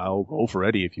down, I'll roll for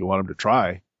Eddie if you want him to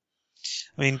try.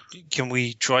 I mean, can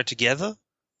we try together?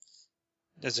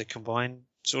 As a combined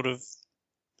sort of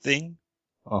thing?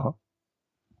 Uh-huh.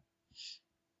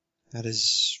 That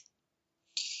is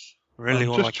really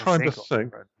all I just can trying think to of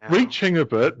think. right now. Reaching a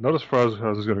bit, not as far as I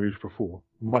was going to reach before.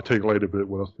 Might take later, but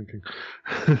what I was thinking.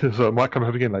 So it might come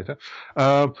up again later.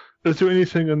 Is there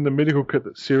anything in the medical kit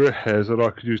that Sarah has that I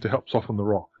could use to help soften the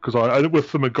rock? Because I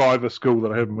with the MacGyver skill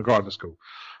that I have in MacGyver skill.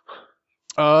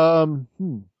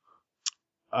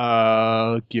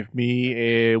 Give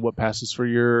me what passes for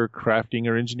your crafting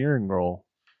or engineering roll.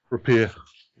 Repair.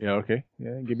 Yeah, okay.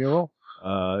 Yeah, give me a roll.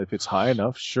 If it's high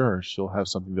enough, sure, she'll have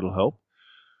something that'll help.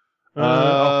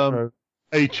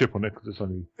 A chip on it because it's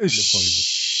only.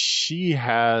 She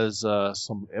has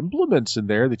some implements in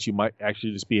there that you might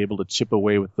actually just be able to chip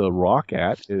away with the rock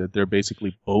at. They're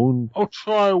basically bone. I'll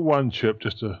try one chip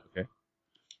just to. Okay.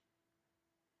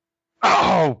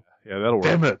 Oh! Yeah, that'll work.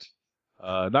 Damn it.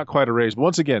 Not quite a raise, but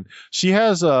once again, she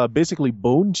has basically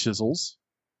bone chisels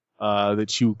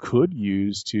that you could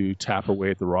use to tap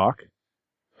away at the rock.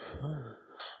 Do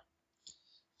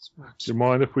you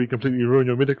mind if we completely ruin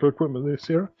your medical equipment there,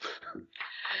 Sarah?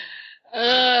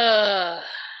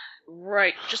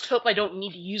 Right. Just hope I don't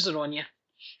need to use it on you.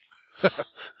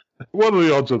 What are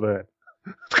the odds of that?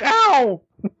 Ow!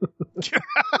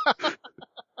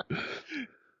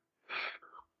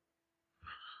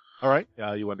 All right.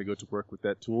 You want to go to work with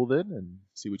that tool then and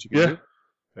see what you can do? Okay.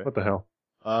 What the hell?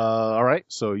 All right.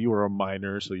 So you were a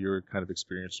miner, so you're kind of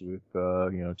experienced with,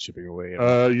 chipping away.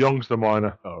 Young's the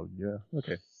miner. Oh, yeah.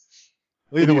 Okay.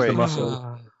 Well, either way,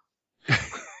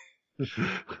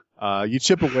 you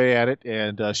chip away at it,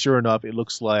 and sure enough, it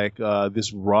looks like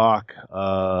this rock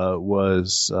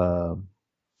was, what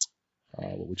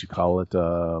would you call it?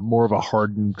 More of a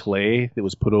hardened clay that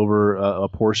was put over a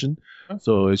portion.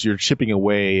 So as you're chipping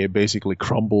away, it basically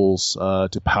crumbles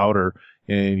to powder,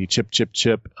 and you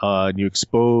chip, and you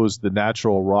expose the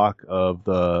natural rock of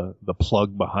the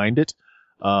plug behind it.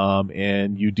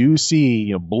 And you do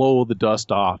see, blow the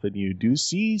dust off, and you do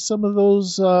see some of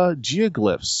those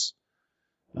geoglyphs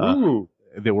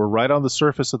that were right on the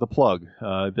surface of the plug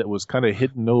that was kind of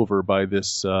hidden over by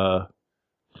this the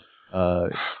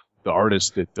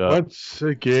artist that. Once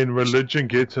again, religion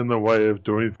gets in the way of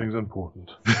doing things important.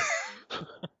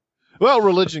 Well,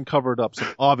 religion covered up some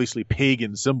obviously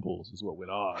pagan symbols, is what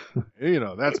went on.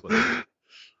 That's what.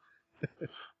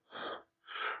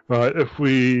 Right, if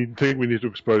we think we need to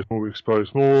expose more, we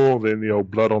expose more. Then the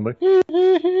old blood on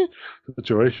the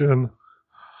situation.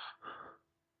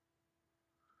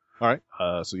 All right.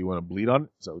 So you want to bleed on it?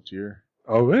 Is that what you're?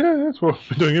 Oh yeah, that's what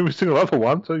we're doing every single other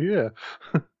one. So yeah.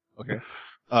 Okay.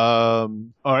 All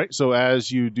right. So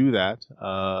as you do that,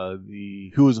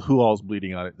 who all's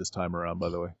bleeding on it this time around? By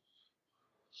the way.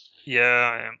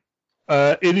 Yeah, I am.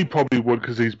 Eddie probably would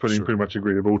because he's pretty much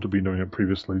agreeable to be doing it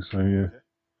previously. So yeah. Okay.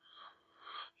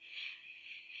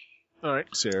 All right,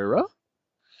 Sarah.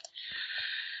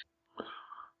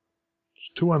 It's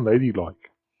too unladylike.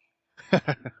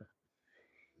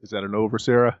 Is that an over,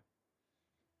 Sarah?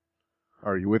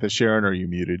 Are you with us, Sharon, or are you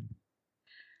muted?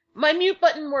 My mute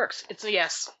button works. It's a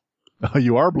yes. Oh,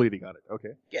 you are bleeding on it.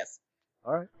 Okay. Yes.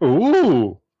 All right.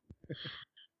 Ooh.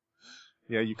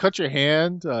 Yeah, you cut your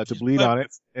hand to bleed on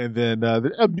it, and then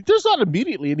there's not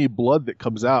immediately any blood that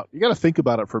comes out. You got to think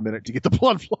about it for a minute to get the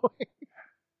blood flowing.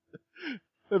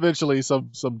 Eventually,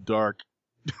 some dark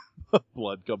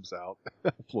blood comes out,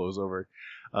 flows over.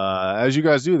 As you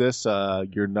guys do this,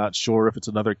 you're not sure if it's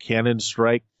another cannon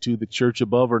strike to the church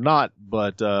above or not,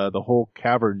 but the whole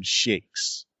cavern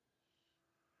shakes.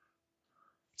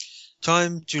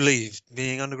 Time to leave.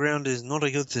 Being underground is not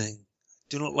a good thing.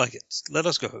 Do not like it. Let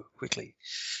us go, quickly.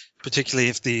 Particularly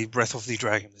if the breath of the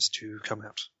dragon is to come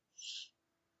out.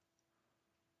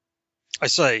 I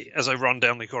say, as I run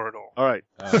down the corridor. All right,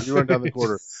 you run down the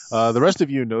corridor. The rest of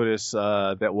you notice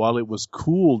that while it was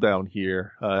cool down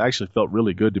here, it actually felt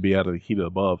really good to be out of the heat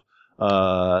above.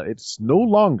 It's no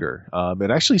longer. It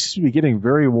actually seems to be getting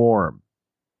very warm.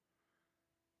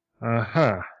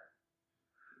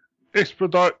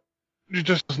 Expedite,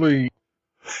 judiciously.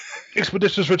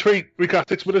 Expeditious retreat. We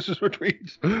got expeditious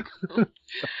retreat.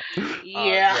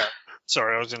 Yeah.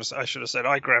 Sorry, I should have said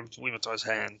I grabbed Wimatai's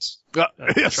hand.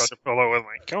 Yes. Tried to follow with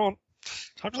me. Come on.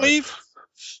 Time to leave.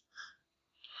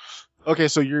 Okay,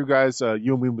 so you guys, you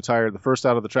and Wimatai are the first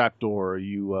out of the trapdoor.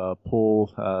 You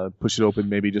push it open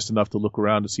maybe just enough to look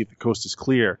around to see if the coast is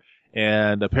clear.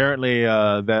 And apparently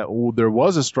there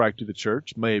was a strike to the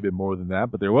church. May have been more than that,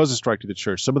 but there was a strike to the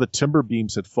church. Some of the timber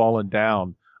beams had fallen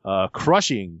down,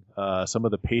 crushing some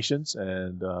of the patients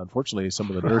and unfortunately some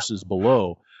of the nurses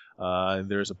below. And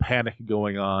there's a panic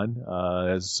going on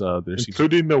as there seems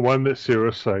including the one that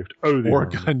Sarah saved. More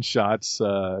gunshots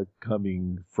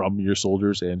coming from your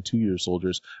soldiers and to your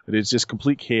soldiers, but it's just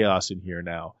complete chaos in here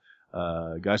now.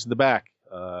 Guys in the back,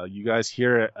 you guys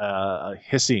hear a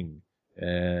hissing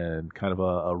and kind of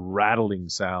a rattling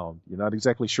sound. You're not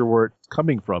exactly sure where it's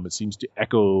coming from. It seems to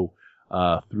echo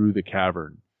through the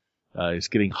cavern. It's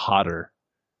getting hotter.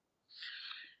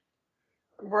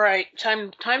 Right,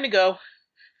 time to go.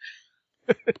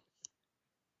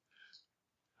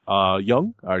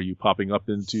 Young, are you popping up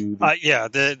into the... Yeah,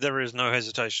 there is no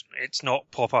hesitation. It's not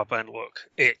pop up and look.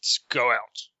 It's go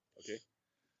out.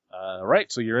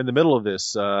 Right, so you're in the middle of this.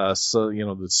 So,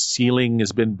 the ceiling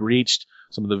has been breached.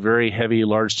 Some of the very heavy,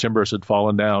 large timbers had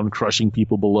fallen down, crushing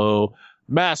people below.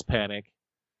 Mass panic.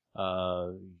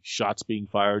 Shots being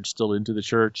fired still into the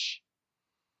church.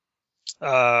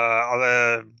 Are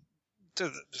there...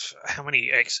 How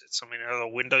many exits? I mean, are there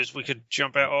windows we could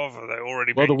jump out of? Are they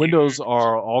already? Well, the being windows used?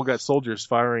 are all got soldiers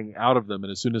firing out of them,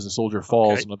 and as soon as a soldier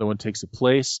falls, Okay. another one takes a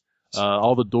place.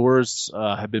 All the doors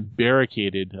have been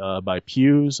barricaded by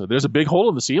pews. So there's a big hole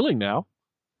in the ceiling now.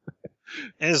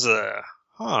 Is there?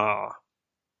 Huh.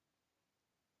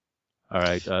 All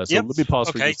right, so Yep. let me pause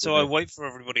for Okay, just so a I minute. wait for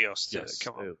everybody else to Yes.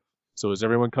 come up. So is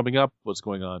everyone coming up? What's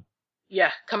going on?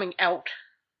 Yeah, coming out.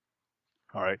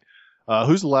 All right.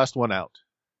 Who's the last one out?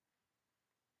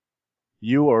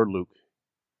 You or Luke?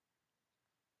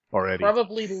 Or Eddie?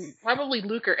 Probably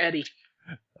Luke or Eddie.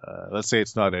 Let's say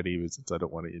it's not Eddie, since I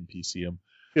don't want to NPC him.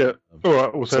 Yeah. All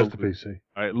right. We'll say So- it's the PC.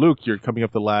 All right, Luke, you're coming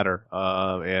up the ladder,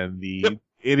 and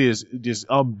it is just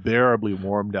unbearably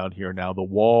warm down here now. The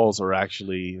walls are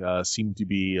actually seem to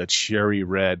be a cherry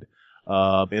red,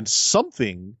 and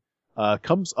something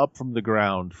comes up from the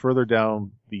ground further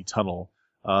down the tunnel.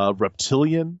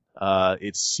 Reptilian.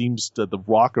 It seems that the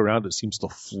rock around it seems to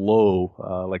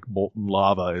flow like molten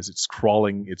lava as it's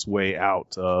crawling its way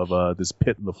out of this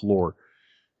pit in the floor.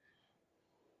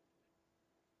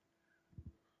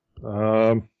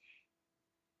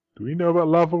 Do we know about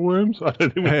lava worms? I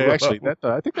don't think we Hey, know actually, about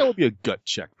I think that would be a gut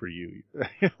check for you.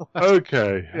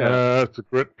 Okay. Yeah. It's a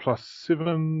grit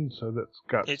 +7, so that's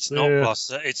guts. It's there. not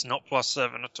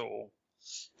 +7 at all.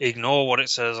 Ignore what it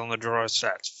says on the draw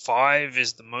stats. 5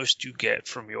 is the most you get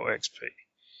from your XP.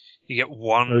 You get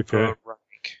 1 Okay. per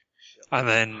rank, and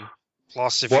then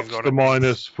plus if What's you've got the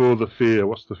minus for the fear?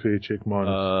 What's the fear check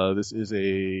minus? This is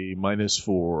a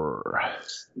 -4.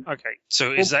 Okay,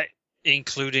 so is that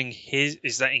including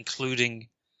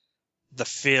the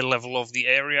fear level of the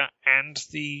area and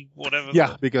the whatever?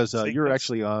 Yeah, the because thing you're is?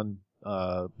 actually on,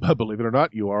 believe it or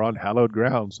not, you are on hallowed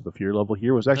ground, so the fear level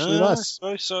here was actually I less.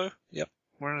 suppose so. Yep,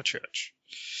 we're in a church.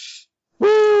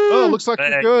 Oh, looks like you're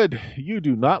Hey. good. You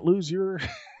do not lose your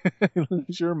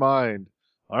lose your mind.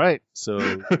 All right, so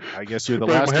I guess you're the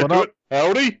Bring last my head one to up. it.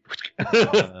 Howdy.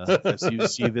 As you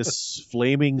see this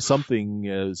flaming something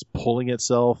is pulling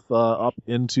itself up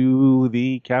into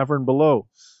the cavern below.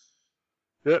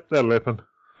 Yep, that'll happen.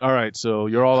 All right, so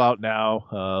you're all out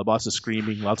now. Lots of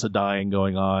screaming, lots of dying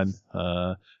going on.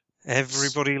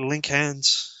 Everybody link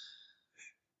hands,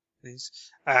 please.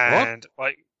 And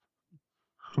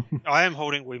I am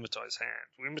holding Wimatai's hand.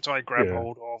 Wimatai grab Yeah.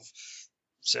 hold of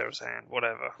Sarah's hand,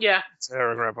 whatever. Yeah,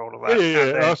 Sarah grab hold of Yeah, that. yeah,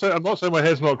 and yeah. then I'm not saying my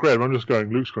head's not grabbed. I'm just going.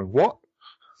 Luke's going. What?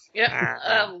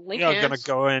 yeah. Link we are hands. going to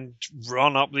go and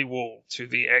run up the wall to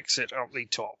the exit up the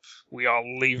top. We are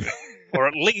leaving, or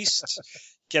at least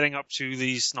getting up to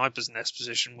the sniper's nest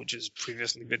position, which has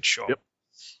previously been shot. Yep.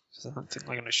 So I don't think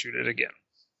we're going to shoot it again.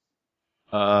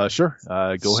 Sure.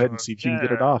 Go ahead and So, see if you can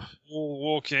get it yeah. off. Wall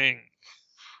walking.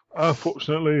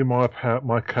 Unfortunately, my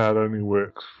card only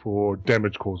works for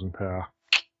damage-causing power.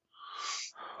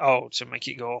 Oh, to make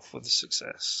it go off with a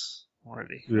success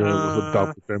already. Yeah, with a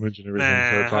double damage and everything.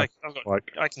 So it's Nah,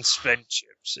 like, I can spend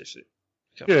chips if it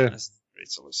becomes Yeah. necessary.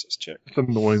 So let's just check. it's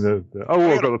annoying that. Oh,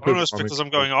 well, I've got the bonus purple because one.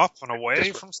 I'm going up and away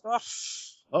Desperate. from stuff.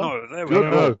 Oh, No, there we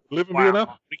Good, go. no, 11 be Wow,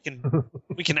 enough?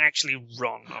 we can actually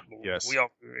run up the wall. Yes. We are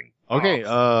moving. Okay.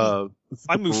 up.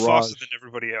 I move barrage. faster than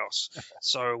everybody else.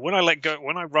 So when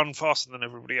I run faster than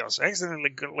everybody else, I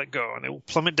accidentally let go, and they will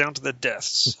plummet down to their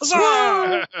deaths.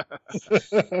 Huzzah!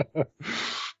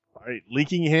 All right,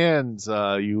 linking hands.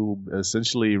 You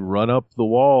essentially run up the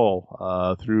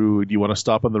wall through. Do you want to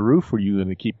stop on the roof, or are you going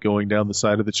to keep going down the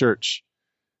side of the church?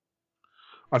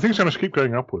 I think it's going to keep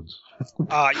going upwards.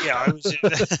 Yeah,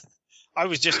 I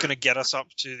was just going to get us up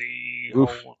to the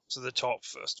Oof. hole, to the top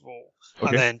first of all, Okay.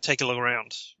 and then take a look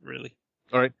around. Really.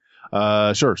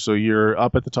 Sure. So you're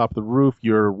up at the top of the roof.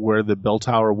 You're where the bell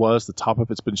tower was. The top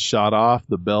of it's been shot off.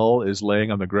 The bell is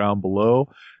laying on the ground below.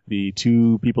 The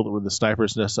two people that were in the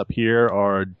sniper's nest up here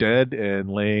are dead and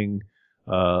laying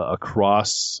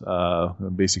across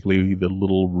basically the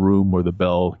little room where the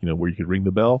bell, where you could ring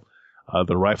the bell.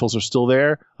 The rifles are still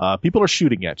there. People are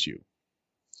shooting at you.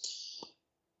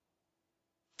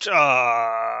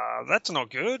 That's not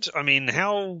good. I mean,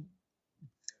 how?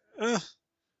 From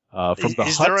the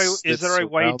is huts there a that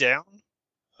way surround- down?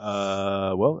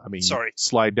 Well, I mean, Sorry. you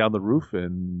slide down the roof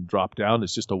and drop down.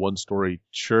 It's just a one-story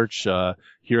church.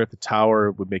 Here at the tower,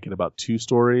 it would make it about 2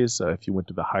 stories if you went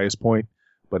to the highest point.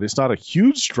 but it's not a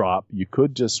huge drop. You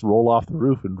could just roll off the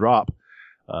roof and drop.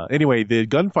 Anyway, the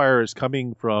gunfire is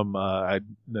coming from, I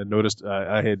noticed,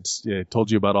 I had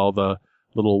told you about all the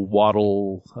little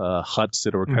wattle huts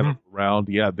that were kind of around.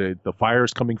 Yeah, the fire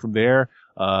is coming from there.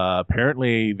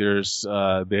 Apparently there's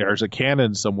a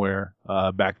cannon somewhere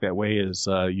back that way, as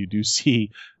you do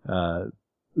see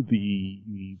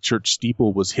the church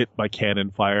steeple was hit by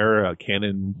cannon fire. A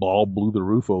cannon ball blew the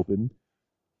roof open.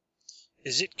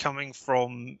 Is it coming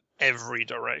from every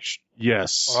direction?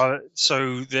 Yes.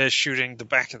 So they're shooting the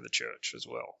back of the church as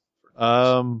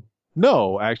well.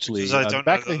 No, actually, the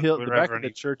back of the hill, the back of the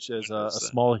church is a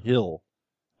small hill.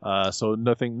 So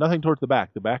nothing towards the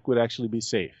back. The back would actually be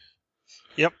safe.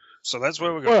 Yep. So that's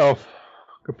where we're going. Well,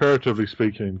 comparatively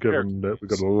speaking, given that we've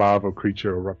got a lava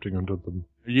creature erupting under them.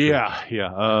 Yeah.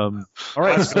 All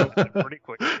right. Pretty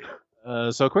quickly.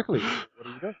 So quickly, what do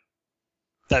you do?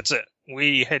 That's it.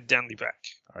 We head down the back.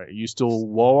 All right. Are you still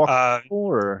wall walking,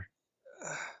 or?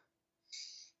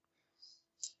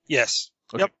 Yes.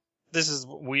 Okay. Yep. This is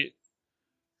sort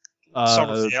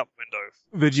of the out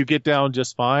window. Did you get down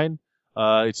just fine?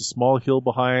 It's a small hill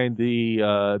behind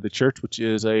the church, which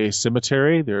is a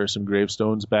cemetery. There are some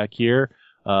gravestones back here.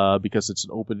 Because it's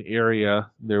an open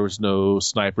area, there was no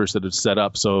snipers that had set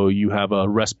up, so you have a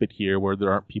respite here where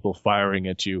there aren't people firing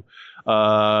at you.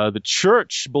 The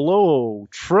church below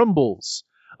trembles,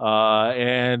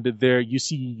 and there you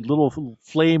see little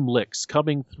flame licks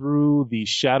coming through the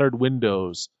shattered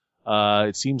windows.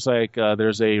 It seems like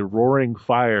there's a roaring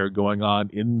fire going on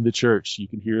in the church. You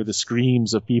can hear the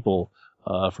screams of people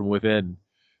from within.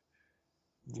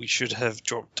 We should have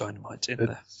dropped dynamite in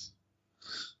there.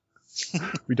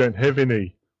 We don't have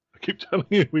any. I keep telling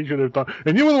you we should have done.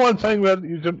 And you were the one saying that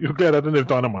you're glad I didn't have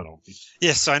dynamite on me.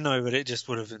 Yes, I know, but it just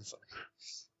would have been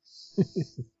funny.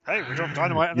 Hey, we dropped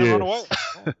dynamite and then run away.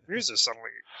 Oh, fuses suddenly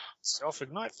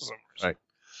self-ignite for some reason. Right.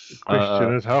 The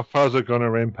question is, how far is it going to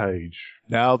rampage?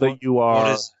 Now that you are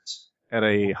What is it? at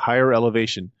a higher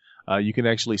elevation, you can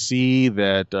actually see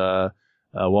that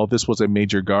while this was a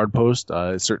major guard post,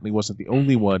 it certainly wasn't the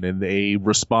only one, and a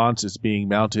response is being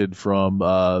mounted from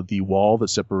the wall that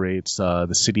separates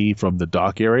the city from the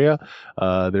dock area.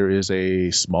 There is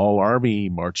a small army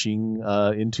marching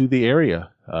into the area.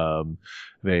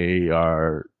 They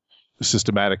are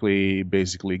systematically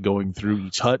basically going through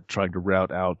each hut, trying to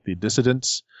rout out the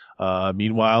dissidents.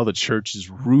 Meanwhile, the church's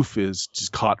roof is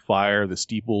just caught fire. The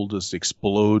steeple just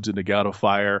explodes in a gout of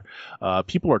fire.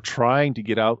 People are trying to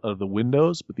get out of the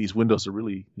windows, but these windows are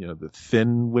really, the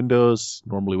thin windows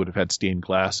normally would have had stained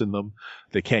glass in them.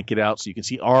 They can't get out, so you can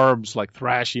see arms like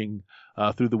thrashing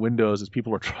through the windows as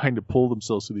people are trying to pull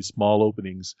themselves through these small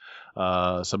openings.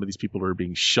 Some of these people are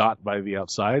being shot by the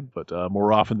outside, but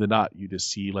more often than not, you just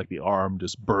see like the arm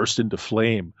just burst into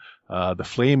flame. The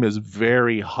flame is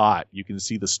very hot. You can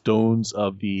see the stones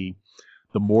of the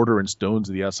mortar and stones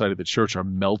of the outside of the church are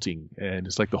melting, and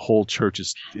it's like the whole church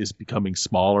is becoming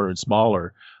smaller and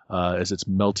smaller as it's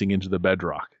melting into the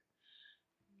bedrock.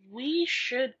 We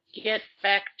should get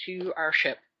back to our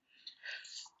ship.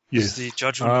 Is the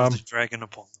judgment of the dragon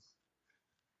upon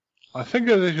them? I think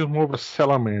it is more of a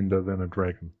salamander than a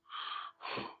dragon.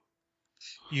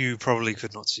 You probably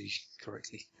could not see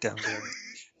correctly down there in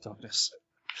darkness.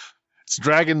 It's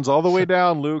dragons all the way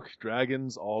down, Luke.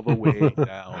 Dragons all the way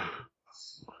down.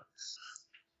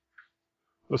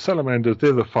 The salamanders,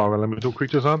 they're the fire elemental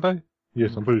creatures, aren't they?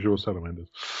 Yes, I'm pretty sure salamanders.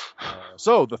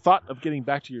 So the thought of getting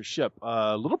back to your ship,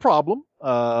 little problem.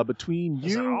 Between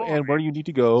you and where you need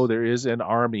to go, there is an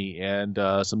army and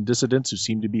some dissidents who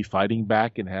seem to be fighting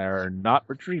back and are not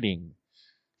retreating.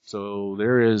 So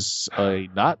there is a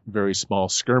not very small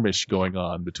skirmish going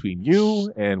on between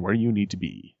you and where you need to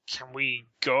be. Can we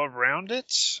go around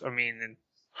it? I mean,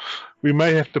 We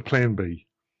may have to plan B.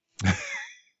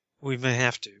 we may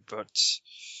have to, but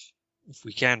if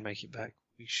we can make it back,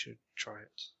 we should try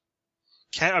it.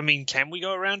 Can we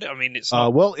go around it? I mean, it's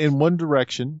not... well, in one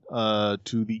direction,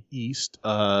 to the east,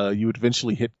 you would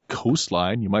eventually hit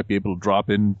coastline. You might be able to drop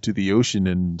into the ocean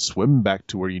and swim back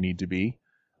to where you need to be.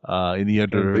 In the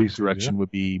other direction would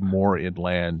be more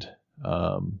inland.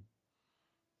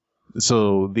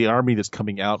 So the army that's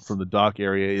coming out from the dock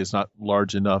area is not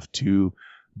large enough to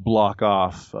block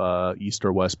off east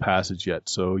or west passage yet.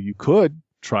 So you could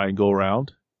try and go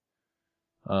around.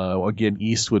 Again,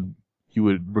 east would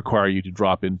require you to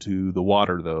drop into the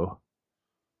water, though.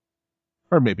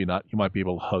 Or maybe not. You might be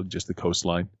able to hug just the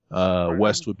coastline.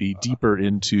 West would be deeper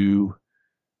into...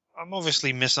 I'm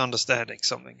obviously misunderstanding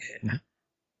something here.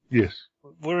 Yes.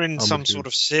 We're in some sort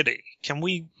of city. Can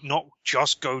we not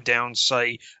just go down,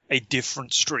 say, a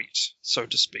different street, so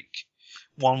to speak?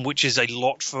 one which is a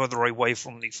lot further away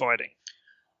from the fighting?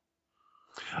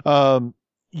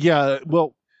 Yeah,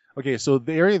 well, okay, so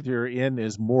the area that you're in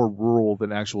is more rural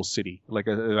than actual city. Like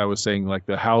I was saying, like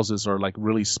the houses are like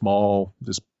really small,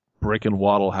 just brick and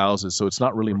wattle houses, so it's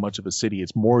not really much of a city.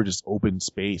 It's more just open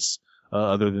space,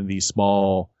 other than these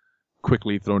small,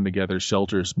 quickly thrown together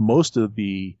shelters. Most of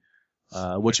the,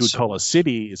 what you would call a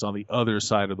city is on the other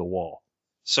side of the wall.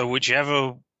 So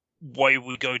whichever way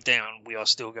we go down, we are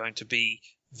still going to be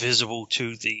visible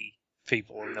to the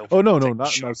people. And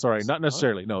not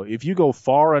necessarily. No, if you go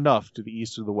far enough to the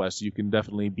east or the west, you can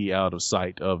definitely be out of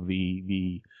sight of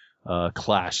the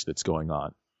clash that's going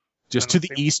on. Just to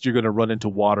the east, you're going to run into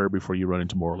water before you run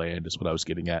into more land, is what I was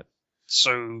getting at.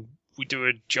 So we do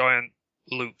a giant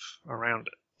loop around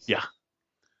it. Yeah.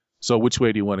 So which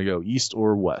way do you want to go, east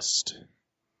or west?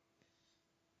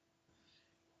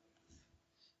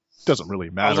 Doesn't really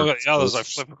matter. I'll look at the others. I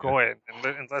flip a coin,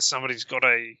 unless somebody's got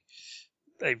a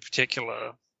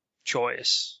particular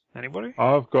choice. Anybody?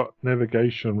 I've got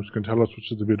navigation, which can tell us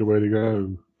which is the better way to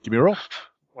go. Give me a roll.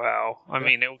 Wow. I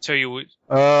mean, it'll tell you.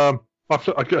 I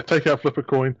take out flip a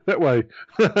coin that way.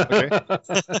 Okay.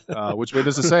 Which way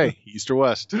does it say? East or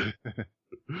west?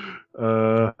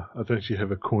 I don't actually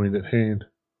have a coin at hand.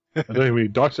 I don't have any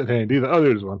dice at hand either. Oh,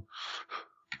 there's one.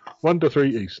 1 to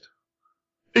 3 east.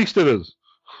 East it is.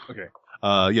 Okay.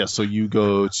 Yeah, so you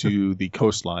go to the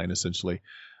coastline, essentially.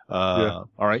 Yeah.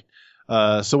 All right.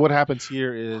 So what happens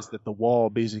here is that the wall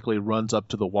basically runs up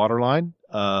to the waterline.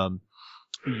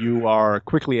 You are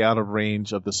quickly out of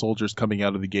range of the soldiers coming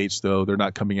out of the gates, though. They're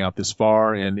not coming out this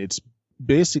far, and it's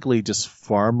basically just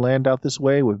farmland out this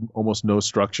way with almost no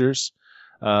structures.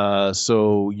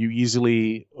 So you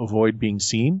easily avoid being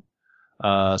seen.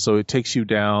 So it takes you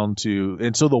down to,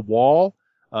 and so the wall,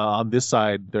 on this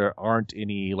side, there aren't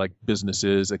any like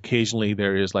businesses. Occasionally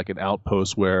there is like an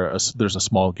outpost where there's a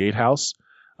small gatehouse.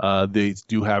 They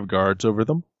do have guards over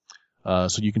them.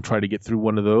 So you can try to get through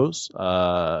one of those.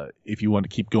 If you want to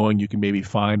keep going, you can maybe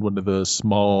find one of the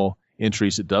small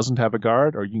entries that doesn't have a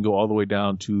guard, or you can go all the way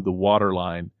down to the water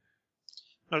line.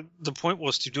 The point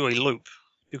was to do a loop.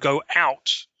 You go out,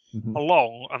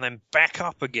 along, and then back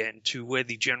up again to where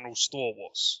the general store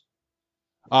was.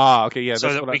 Ah, okay, yeah,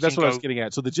 So that's what I was getting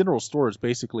at. So the general store is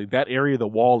basically, that area of the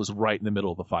wall is right in the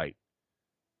middle of the fight.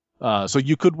 So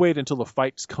you could wait until the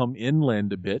fights come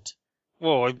inland a bit.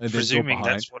 Well, I'm presuming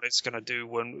that's what it's going to do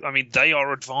when... I mean, they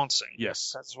are advancing.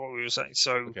 Yes. That's what we were saying.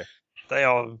 So, okay. They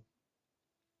are...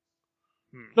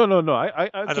 No.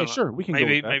 Okay, sure, we can go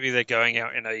with that. Maybe they're going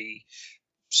out in a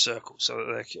circle, so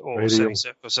that they're... Or a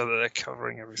semicircle, so that they're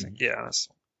covering everything. Yeah, that's...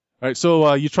 All right,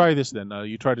 so you try this then.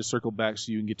 You try to circle back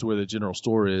so you can get to where the general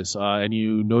store is, and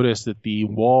you notice that the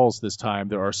walls this time,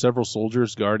 there are several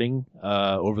soldiers guarding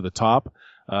over the top.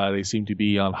 They seem to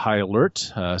be on high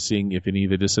alert, seeing if any of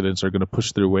the dissidents are going to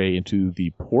push their way into the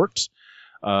port.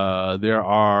 There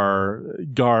are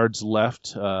guards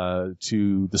left to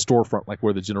the storefront, like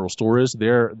where the general store is.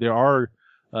 There's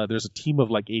a team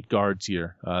of like 8 guards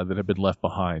here that have been left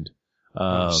behind.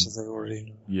 So they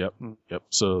already... Yep.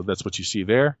 So that's what you see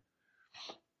there.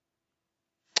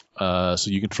 So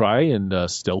you can try and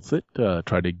stealth it,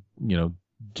 try to,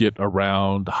 get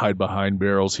around, hide behind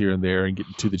barrels here and there and get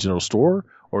into the general store,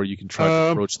 or you can try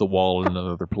to approach the wall in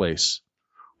another place.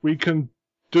 We can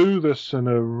do this in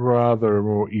a rather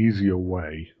more easier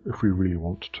way if we really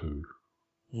want to.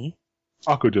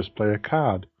 I could just play a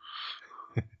card.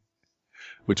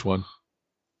 Which one?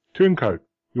 Turncoat.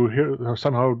 You'll hear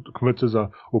somehow convinces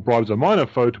or bribes a minor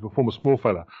foe to perform a small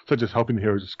favor, such as helping the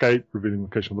heroes escape, revealing the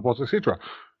location of the boss, etc.,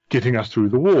 getting us through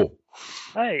the wall.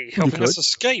 Hey, helping us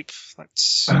escape.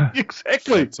 That's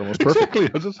exactly. It's almost perfect.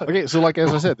 Exactly. Okay, so like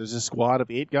as I said, there's a squad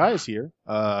of 8 guys here.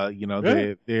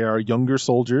 They are younger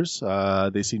soldiers.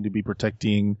 They seem to be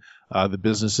protecting the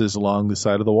businesses along the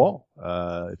side of the wall.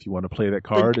 If you want to play that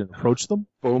card and approach them,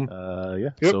 boom.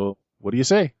 Yeah. Yep. So what do you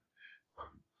say?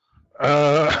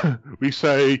 We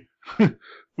say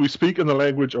we speak in the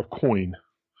language of coin.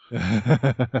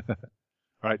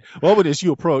 All right. Well, but as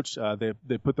you approach,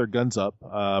 they put their guns up,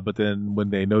 but then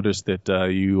when they notice that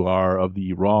you are of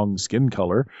the wrong skin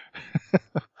color,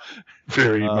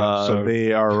 very much so,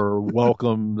 they are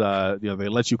welcomed. They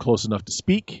let you close enough to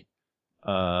speak.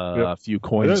 A few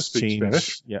coins change.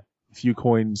 Spanish. Yeah, a few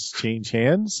coins change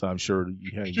hands. I'm sure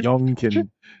Young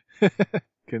can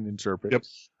interpret. Yep.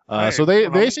 So they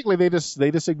basically they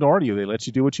just ignore you. They let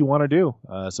you do what you want to do.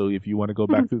 So if you want to go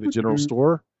back through the general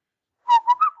store.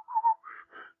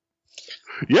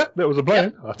 Yeah, that was a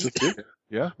plan. Yep.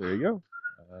 Yeah, there you go.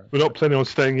 We're not planning on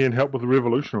staying here and help with the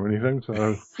revolution or anything,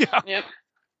 so... Yeah. Yep.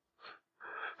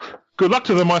 Good luck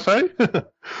to them, I say.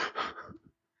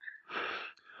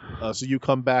 So you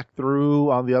come back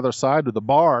through on the other side of the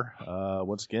bar.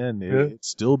 Once again, it's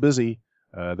still busy.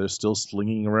 They're still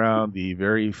slinging around the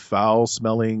very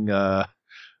foul-smelling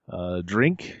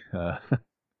drink.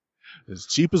 As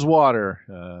cheap as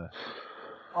water.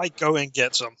 I go and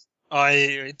get some.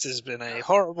 It has been a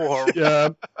horrible. Yeah,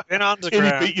 been Eddie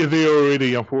underground. beat you there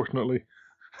already, unfortunately.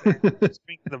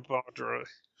 Drink the bar dry.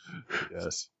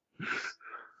 Yes.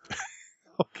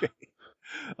 Okay.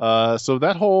 So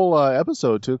that whole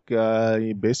episode took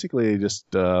basically just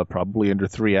probably under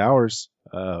 3 hours.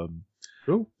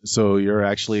 Cool. So you're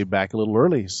actually back a little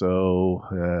early.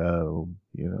 So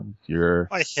you're.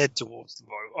 I head towards the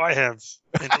boat. I have,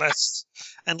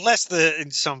 unless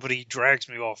somebody drags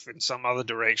me off in some other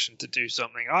direction to do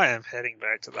something, I am heading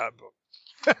back to that boat.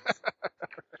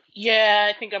 Yeah,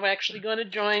 I think I'm actually going to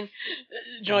join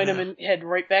him and head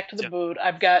right back to the boat.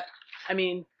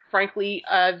 Frankly,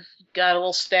 I've got a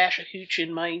little stash of hooch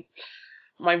in my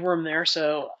room there,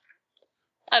 so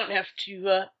I don't have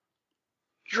to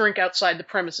drink outside the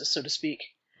premises, so to speak.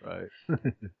 Right.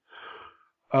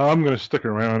 I'm going to stick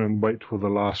around and wait for the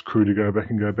last crew to go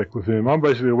back with them. I'm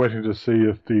basically waiting to see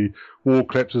if the wall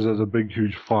collapses as a big,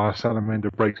 huge fire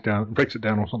salamander breaks it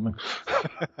down or something.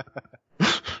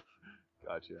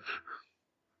 Gotcha.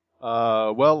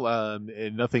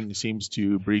 Nothing seems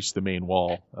to breach the main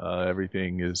wall.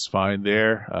 Everything is fine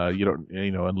there. You don't,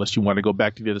 unless you want to go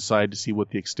back to the other side to see what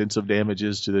the extensive damage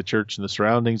is to the church and the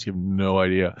surroundings, you have no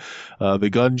idea. The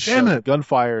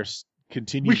gunfire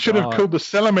continues. We should have killed the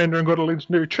salamander and got a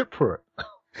legendary chip for it.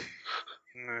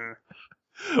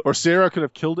 Or Sarah could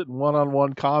have killed it in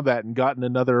one-on-one combat and gotten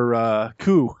another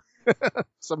coup.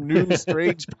 Some new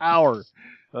strange power.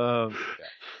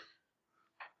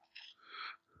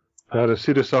 To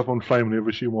set herself on flame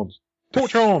whenever she wants.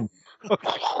 Torch on!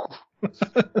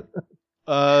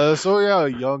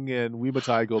 Young and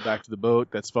Weematai go back to the boat.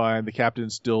 That's fine. The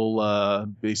captain's still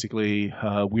basically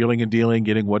wheeling and dealing,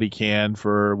 getting what he can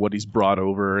for what he's brought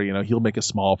over. He'll make a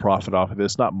small profit off of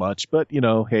this, not much, but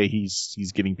hey,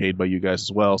 he's getting paid by you guys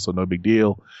as well, so no big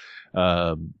deal.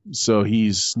 So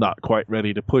he's not quite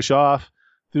ready to push off.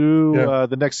 Through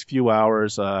the next few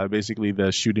hours, basically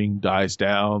the shooting dies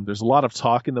down. There's a lot of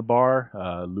talk in the bar.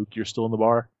 Luke, you're still in the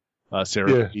bar.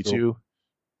 Sarah, you too.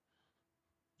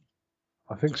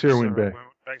 I think Sarah went back.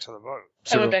 Back to the boat.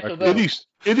 I went back to the boat.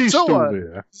 Eddie's still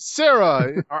there.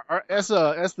 Sarah, as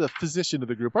the physician of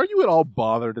the group, are you at all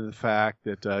bothered at the fact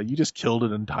that you just killed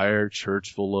an entire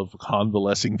church full of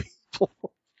convalescing people?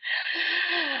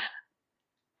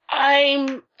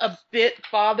 I'm a bit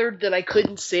bothered that I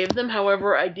couldn't save them.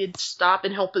 However, I did stop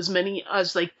and help as many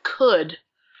as I could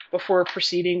before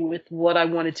proceeding with what I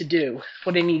wanted to do,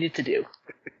 what I needed to do.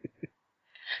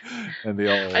 And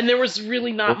there was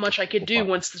really not much I could do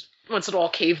once it all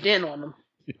caved in on them.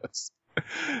 Yes.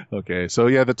 Okay, so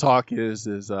the talk is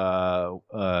that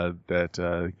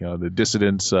the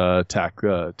dissidents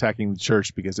attacking the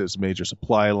church because it's a major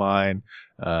supply line.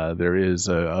 There is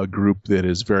a group that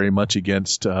is very much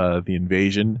against the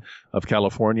invasion of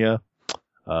California,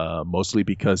 mostly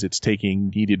because it's taking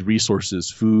needed resources,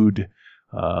 food,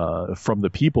 from the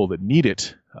people that need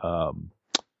it.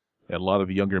 And a lot of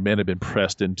the younger men have been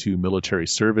pressed into military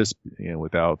service,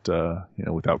 without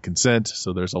consent.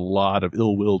 So there's a lot of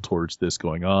ill will towards this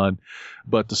going on.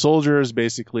 But the soldiers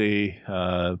basically,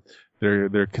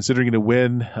 they're considering it a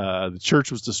win. The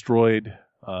church was destroyed.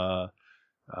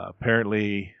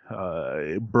 Apparently,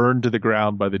 burned to the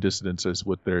ground by the dissidents is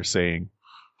what they're saying.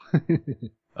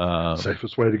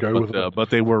 Safest way to go with it. But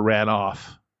they were ran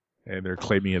off, and they're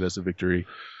claiming it as a victory.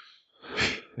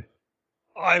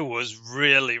 I was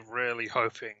really, really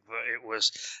hoping that it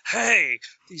was, hey,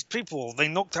 these people, they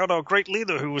knocked out our great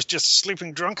leader who was just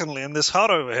sleeping drunkenly in this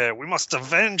hut over here. We must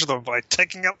avenge them by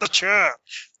taking out the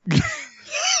church.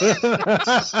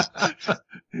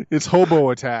 It's hobo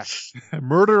attack.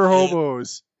 Murder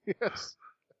hobos. Yes.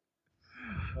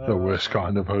 The worst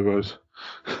kind of hobos.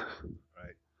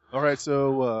 Right. All right,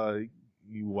 so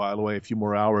you while away a few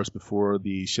more hours before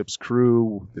the ship's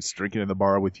crew that's drinking in the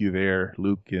bar with you there,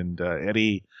 Luke and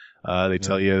Eddie. They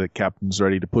tell you the captain's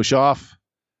ready to push off.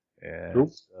 And,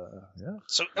 cool.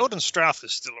 So Eldon Strouth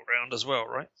is still around as well,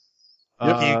 right?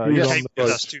 Yep, he came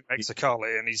with us to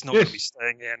Mexicali, and he's not going to be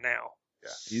staying there now. Yeah,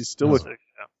 he's still with us.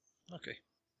 Okay.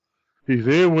 He's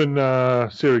there when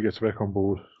Sarah gets back on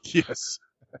board. Yes.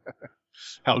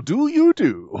 How do you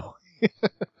do?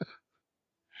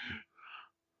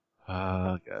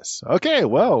 Yes. Okay,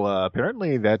 well,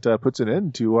 apparently that puts an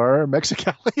end to our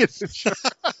Mexicali adventure.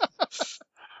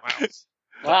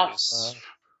 Wow. Wow.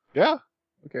 Yeah.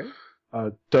 Okay.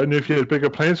 I don't know if you had bigger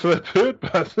plans for that bird,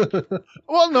 but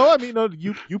Well, no, I mean, no,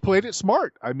 you played it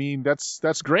smart. I mean,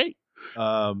 that's great.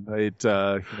 It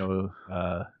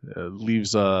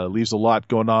leaves a lot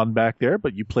going on back there,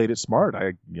 but you played it smart.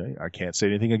 I can't say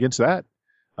anything against that.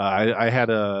 I had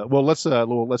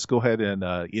let's go ahead and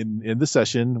in the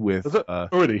session with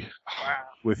already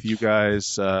with you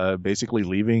guys basically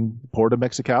leaving Port of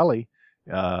Mexicali.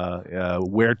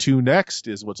 Where to next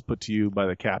is what's put to you by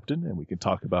the captain, and we can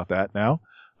talk about that now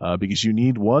because you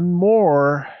need one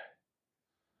more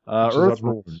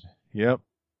Earthborn. Yep.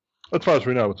 As far as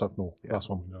we know, it's up north. Yeah. That's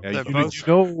one we know. Yeah, you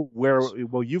know where.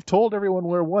 Well, you've told everyone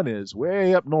where one is,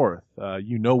 way up north.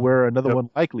 You know where another one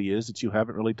likely is that you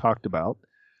haven't really talked about.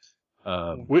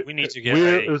 We need to get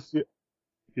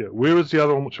where is the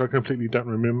other one, which I completely don't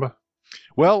remember?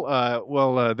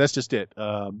 Well, that's just it.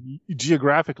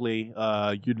 Geographically,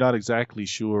 you're not exactly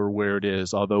sure where it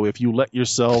is. Although, if you let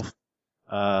yourself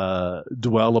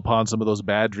dwell upon some of those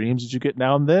bad dreams that you get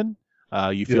now and then,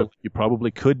 you feel like you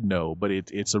probably could know. But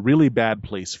it's a really bad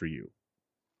place for you.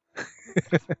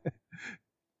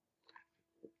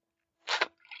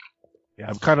 Yeah,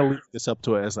 I'm kind of leaving this up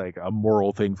to it as like a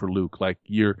moral thing for Luke. Like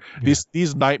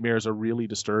these nightmares are really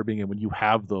disturbing, and when you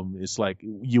have them, it's like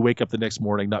you wake up the next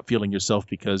morning not feeling yourself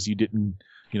because you didn't,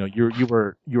 you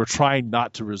were trying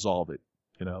not to resolve it,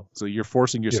 So you're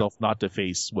forcing yourself not to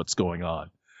face what's going on.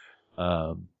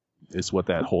 Is what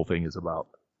that whole thing is about.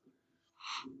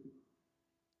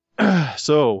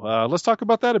 So let's talk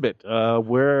about that a bit.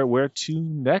 Where to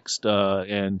next?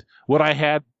 And what I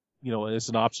had. It's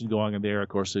an option going in there, of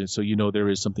course, so there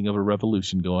is something of a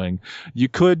revolution going. You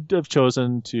could have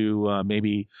chosen to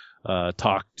maybe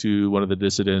talk to one of the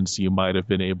dissidents. You might have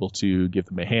been able to give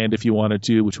them a hand if you wanted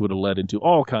to, which would have led into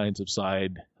all kinds of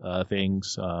side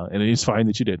things. And it's fine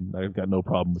that you didn't. I've got no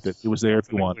problem with it. It was there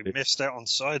if you wanted it. We missed out on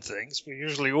side things. We're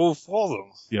usually all for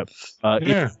them. Yep. If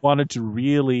you wanted to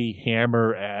really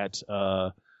hammer at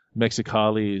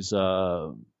Mexicali's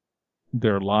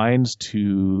their lines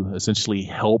to essentially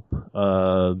help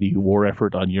the war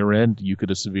effort on your end, you could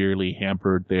have severely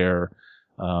hampered their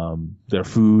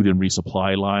food and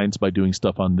resupply lines by doing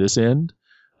stuff on this end.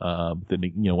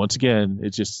 Then once again,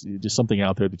 it's just something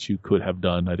out there that you could have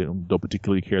done. I don't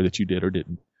particularly care that you did or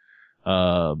didn't.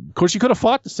 Of course, you could have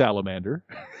fought the salamander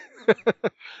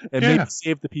and maybe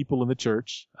saved the people in the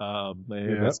church.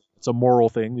 It's a moral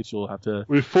thing that you'll have to.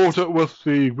 We fought it with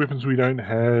the weapons we don't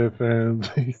have, and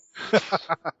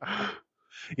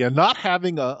not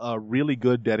having a really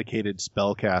good dedicated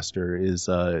spellcaster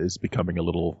is becoming a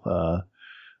little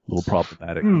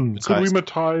problematic. Could we,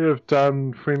 Matai, have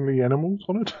done friendly animals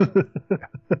on it?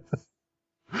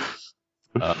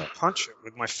 Punch it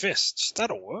with my fists.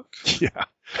 That'll work. Yeah.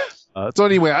 So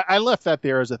anyway, I left that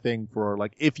there as a thing for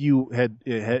like if you had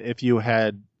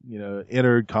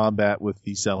entered combat with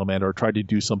the salamander or tried to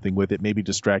do something with it, maybe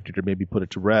distracted or maybe put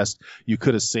it to rest, you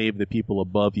could have saved the people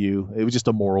above you. It was just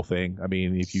a moral thing. I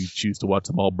mean, if you choose to watch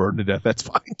them all burn to death, that's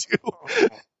fine too.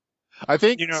 I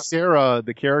think Sarah,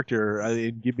 the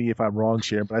character, give me if I'm wrong,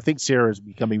 Sharon, but I think Sarah is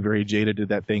becoming very jaded to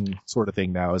that sort of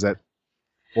thing now. Is that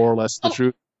more or less the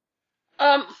truth?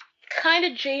 Kind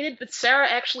of jaded, but Sarah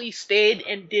actually stayed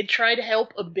and did try to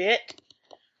help a bit.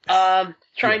 But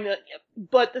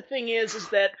the thing is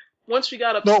that once we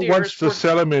got upstairs... Not once the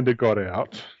salamander got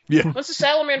out. Yeah. Once the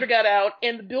salamander got out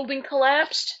and the building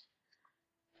collapsed,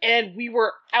 and we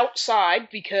were outside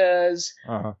because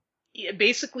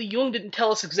basically Jung didn't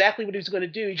tell us exactly what he was going to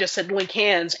do. He just said link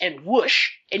hands and whoosh,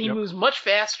 and he moves much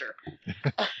faster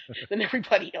than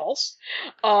everybody else.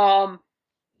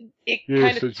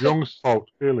 It's Jung's fault,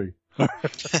 really. No, I'm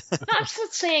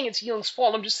not saying it's Jung's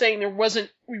fault. I'm just saying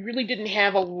we really didn't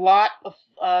have a lot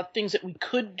of things that we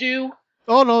could do.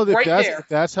 Oh no,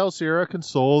 that's how Sarah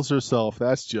consoles herself.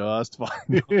 That's just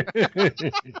fine.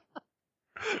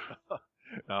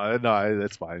 No,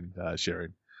 that's fine,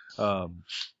 Sharon.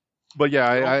 But yeah,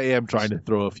 I am trying to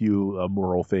throw a few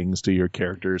moral things to your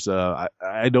characters. I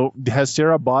don't. Has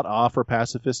Sarah bought off her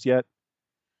pacifist yet?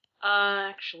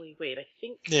 Actually, wait, I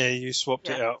think... Yeah, you swapped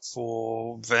it out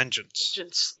for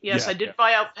Vengeance. Yes, I did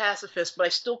buy out Pacifist, but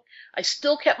I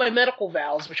still kept my medical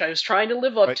vows, which I was trying to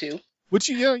live up to. Which,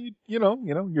 your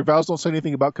vows don't say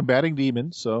anything about combating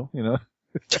demons, so,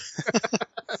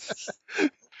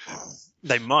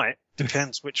 They might.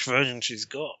 Depends which version she's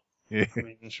got. Yeah,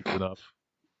 sure enough.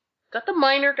 Got the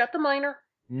minor.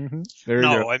 Mm-hmm.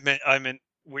 I meant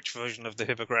which version of the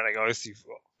Hippocratic Oath you've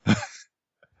got.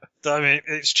 I mean,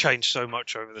 it's changed so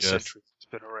much over the centuries it's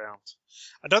been around.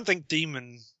 I don't think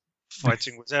demon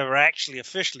fighting was ever actually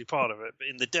officially part of it, but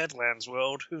in the Deadlands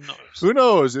world, who knows? Who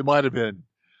knows? It might have been.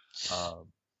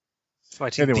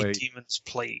 Fighting Anyway. the Demon's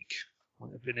Plague.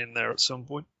 Might have been in there at some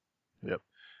point.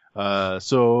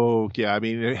 So yeah, I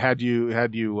mean, had you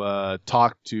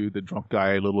talked to the drunk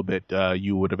guy a little bit,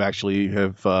 you would have actually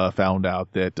have found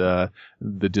out that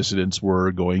the dissidents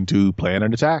were going to plan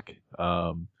an attack.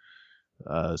 So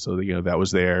that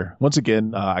was there. Once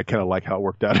again, I kind of like how it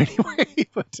worked out anyway,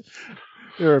 but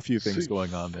there are a few things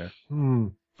going on there.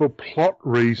 For plot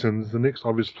reasons, the next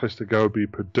obvious place to go would be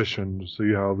Perdition to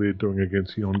see how they're doing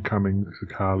against the oncoming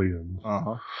Sicalians.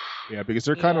 Yeah, because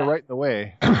they're kind of right in the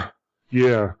way.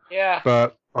 Yeah. Yeah.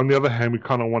 But on the other hand, we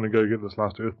kind of want to go get this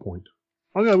last Earth point.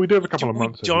 Oh, yeah, we do have a couple of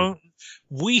months.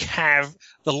 We have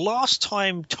the last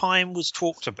time was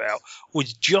talked about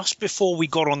was just before we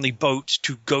got on the boat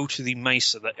to go to the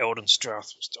mesa that Eldon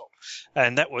Strath was on,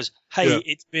 and that was,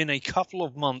 It's been a couple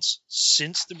of months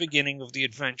since the beginning of the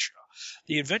adventure.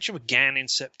 The adventure began in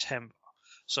September,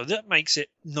 so that makes it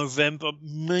November,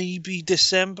 maybe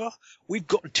December. We've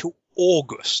got until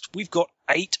August. We've got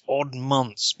 8 odd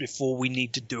months before we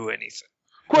need to do anything.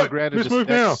 Quick, let's move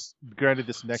now. Granted,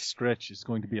 this next stretch is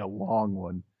going to be a long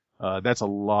one. That's a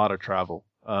lot of travel.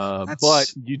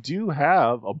 But you do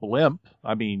have a blimp.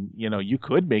 I mean, you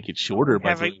could make it shorter.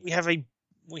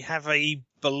 We have a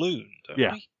balloon, don't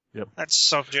we? Yep. That's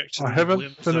subject to I the haven't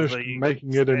blimp finished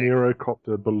making it an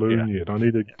aerocopter balloon yet. I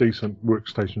need a decent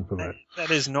workstation for that. That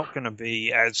is not going to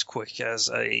be as quick as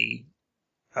a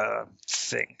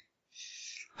thing.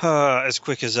 As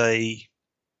quick as a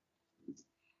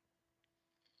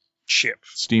ship.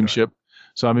 Steamship.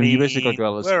 So, I mean, you basically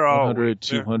got 100, 200,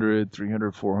 200,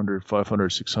 300, 400, 500,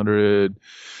 600,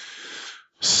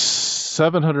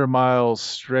 700 miles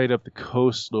straight up the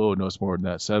coast. Oh, no, it's more than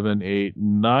that. 7, 8,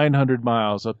 900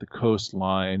 miles up the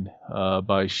coastline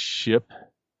by ship.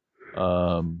 Just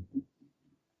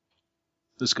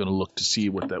going to look to see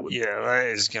what that would be. Yeah, that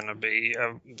is going to be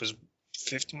it was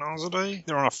 50 miles a day.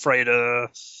 They're on a freighter.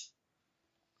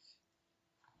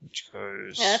 Which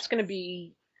goes... Yeah, that's going to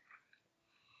be...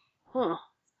 Huh.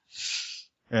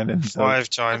 And then 5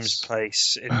 times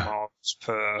pace in miles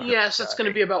per... Yes, that's going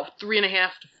to be about 3.5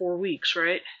 to 4 weeks,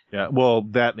 right? Yeah, well,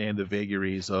 that and the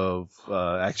vagaries of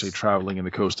actually traveling in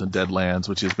the coast and deadlands,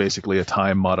 which is basically a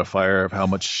time modifier of how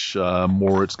much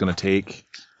more it's going to take.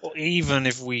 Well, even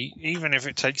if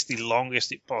it takes the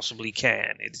longest it possibly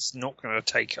can, it's not going to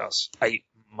take us 8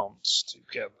 months to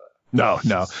get there. No.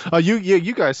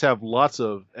 You guys have lots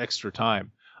of extra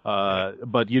time,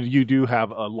 but you do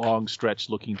have a long stretch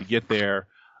looking to get there,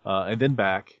 and then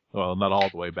back. Well, not all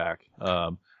the way back,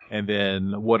 and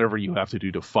then whatever you have to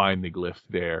do to find the glyph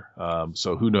there.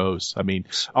 So who knows? I mean,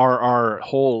 our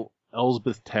whole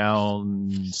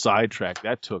Elsbethtown sidetrack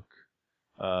that took.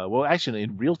 Well, actually,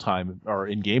 in real time or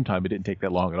in game time, it didn't take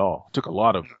that long at all. It took a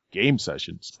lot of game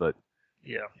sessions, but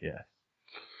yeah.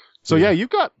 So yeah, you've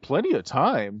got plenty of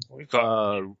time. We've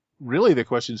got really, the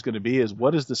question is going to be is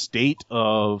what is the state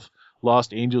of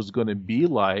Lost Angels going to be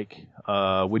like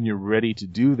when you're ready to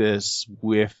do this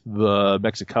with the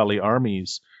Mexicali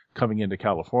armies coming into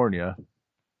California?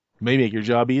 May make your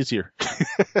job easier.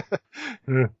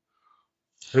 Yeah.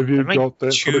 Have you got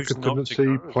that sort of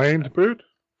contingency planned, Bert?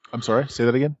 I'm sorry, say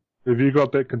that again? Have you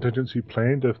got that contingency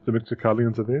planned if the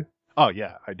Mexicalians are there? Oh,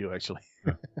 yeah, I do, actually.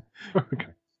 Okay.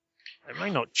 They may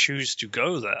not choose to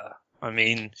go there. I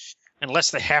mean,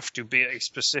 unless they have to be at a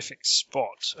specific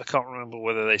spot. I can't remember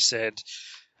whether they said,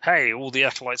 hey, all the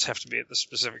acolytes have to be at the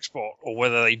specific spot, or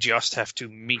whether they just have to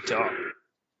meet up.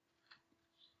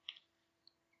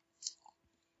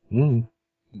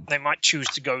 They might choose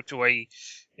to go to a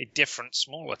different,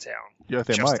 smaller town. Yeah,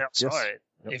 they just might. outside,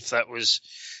 Yes. If that was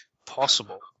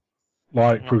possible.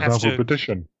 Like, for example,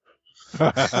 Perdition.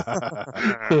 But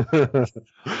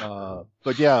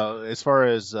yeah, as far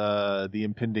as the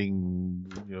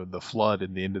impending, the flood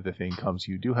and the end of the thing comes,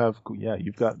 you do have,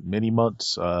 you've got many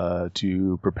months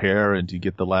to prepare and to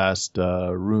get the last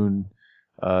rune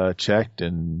checked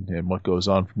and what goes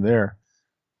on from there.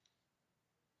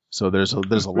 So there's a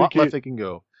lot left they can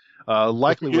go.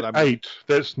 Likely, what I'm 8.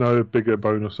 That's no bigger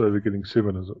bonus over getting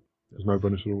 7, is it? There's no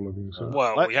bonus at all over getting 7.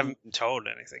 Well, we haven't been told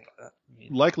anything like that.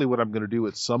 Likely, what I'm going to do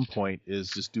at some point is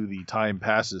just do the time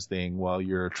passes thing while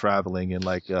you're traveling, and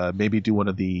maybe do one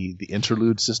of the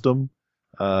interlude system,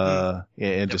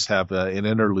 and just have an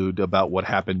interlude about what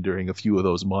happened during a few of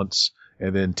those months,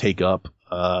 and then take up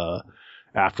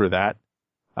after that.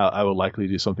 I will likely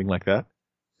do something like that.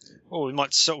 Well, we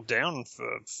might settle down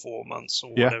for 4 months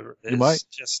or whatever it is, you might.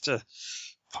 just to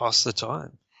pass the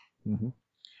time. Mm-hmm.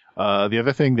 The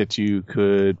other thing that you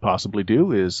could possibly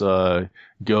do is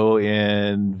go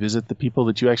and visit the people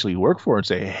that you actually work for and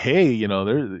say, hey,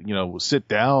 sit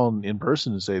down in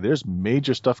person and say, there's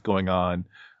major stuff going on.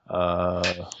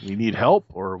 we need help,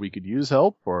 or we could use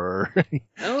help, or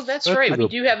Oh, that's right. We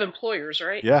do have employers,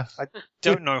 right? yeah. I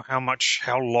don't know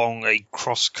how long a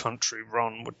cross-country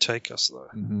run would take us, though.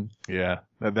 Mm-hmm. Yeah,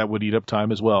 that would eat up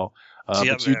time as well.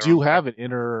 Yeah, But you do have an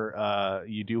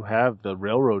you do have the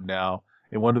railroad now,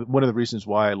 and one of the reasons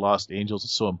why Lost Angels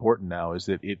is so important now is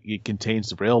that it contains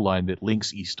the rail line that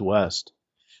links east to west.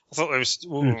 I thought there was.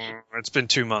 It's been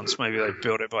 2 months. Maybe they've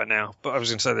built it by now. But I was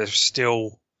going to say there's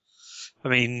still. I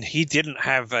mean, he didn't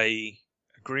have a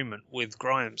agreement with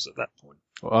Grimes at that point.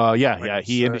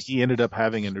 He ended up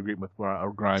having an agreement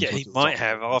with Grimes. Yeah, he might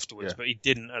have afterwards, but he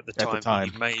didn't at the time.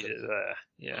 He made it there.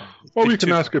 Yeah. Well, you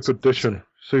can ask a petition.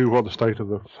 See what the state of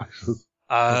the place is.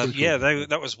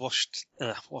 That was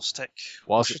Wastech.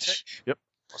 Wasatch. Yep.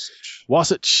 Wasatch.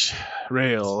 Wasatch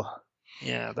Rail.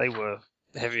 Yeah, they were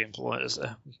heavy employers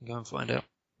there. We can go and find out.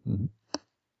 Mm-hmm.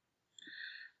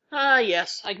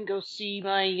 Yes, I can go see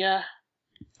my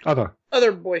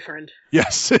other boyfriend.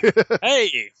 Yes.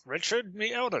 Hey, Richard,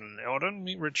 meet Eldon. Eldon,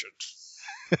 meet Richard.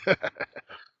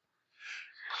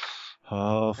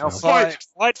 Oh, now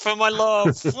fight for my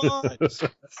love. Fight.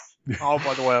 Oh,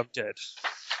 by the way, I'm dead.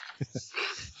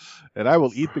 And I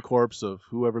will eat the corpse of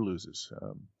whoever loses.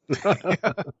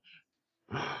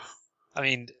 I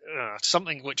mean,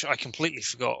 something which I completely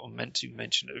forgot or meant to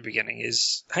mention at the beginning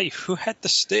is, hey, who had the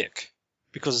stick?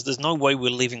 Because there's no way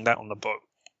we're leaving that on the boat.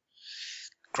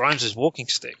 Grimes' walking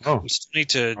stick. Oh. We still need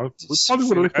to. We probably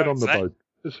would have left it on the boat.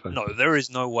 No, there is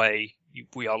no way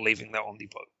we are leaving that on the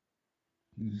boat.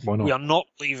 Why not? We are not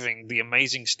leaving the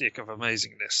amazing stick of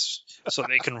amazingness so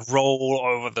they can roll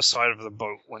over the side of the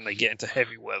boat when they get into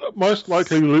heavy weather. Most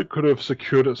likely, Luke could have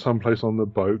secured it someplace on the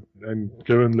boat, and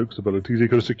given Luke's abilities, he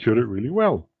could have secured it really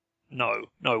well. No,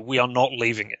 we are not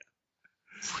leaving it.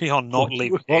 We are not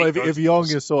leaving it. Well, if Young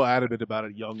is so adamant about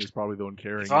it, Young is probably the one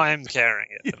carrying it. If I am carrying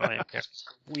it, then I am carrying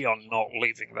it. We are not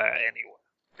leaving that anywhere.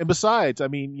 And besides, I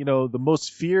mean, the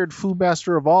most feared food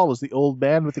master of all is the old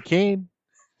man with the cane.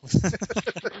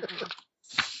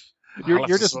 You're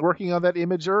just working on that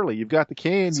image early. You've got the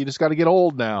cane. You just got to get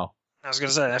old now. I was going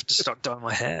to say, I have to start dyeing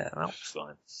my hair. That'll be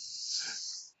fine.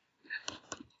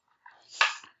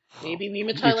 Maybe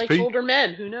Mimatai likes older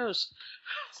men. Who knows?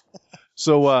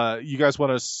 So, you guys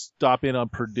want to stop in on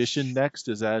Perdition next?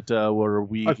 Is that where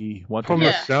we want to From go?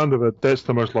 the sound of it, that's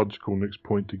the most logical next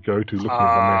point to go to. Looking at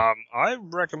the map. I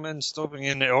recommend stopping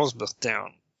in Elsbeth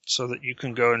Town so that you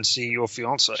can go and see your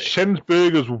fiancée.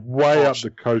 Shensburg is way up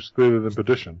the coast further than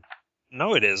Perdition.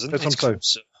 No, it isn't. That's It's what I'm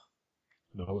closer.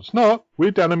 No, it's not. We're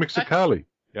down in Mexicali.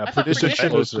 Yeah, I thought Perdition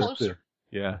Perdition was closer.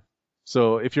 Yeah.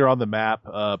 So if you're on the map,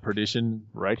 Perdition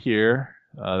right here.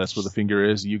 That's where the finger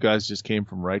is. You guys just came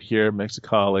from right here,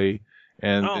 Mexicali,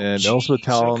 and Elsbeth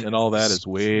Town and all that is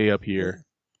way up here.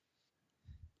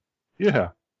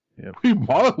 Yeah. Yep. 2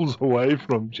 miles away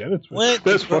from Janet's.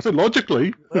 That's right,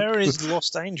 logically. Where is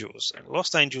Lost Angels?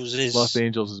 Lost Angels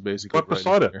is basically right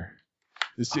beside it.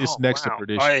 It's next to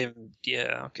Perdition.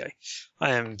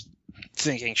 I am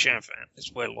thinking Shanfan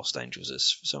is where Lost Angels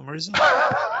is for some reason.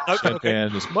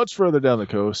 Shanfan is much further down the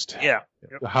coast. Yeah.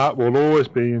 The heart will always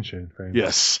be in Shanfan.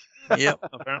 Yes. Yep,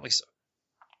 apparently so.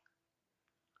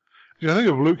 Yeah, I think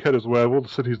if Luke had his way of all the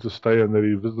cities to stay in that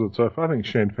he visited so far, I think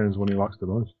Shanfan's one he likes the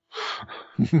most.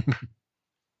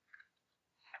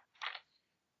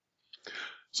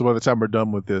 So by the time we're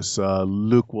done with this,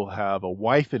 Luke will have a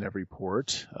wife in every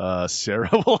port. Sarah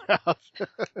will have...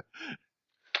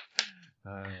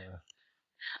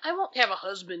 I won't have a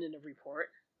husband in every port.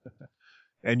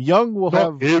 And Young will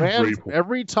Not have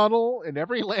every tunnel and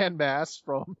every landmass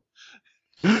from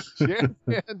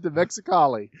Shanfan to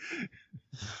Mexicali.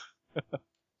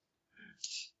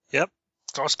 Yep.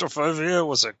 Claustrophobia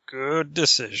was a good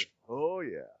decision. Oh,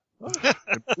 yeah.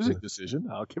 Good decision.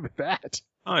 I'll give it that.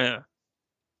 Oh, yeah.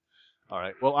 All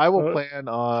right. Well, I will plan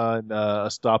on a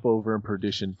stopover in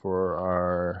Perdition for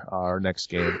our next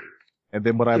game. And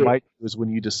then what I might do is when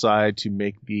you decide to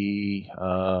make the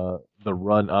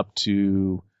run up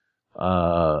to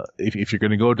if you're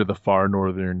going to go to the far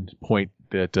northern point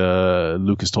that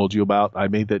Luke has told you about, I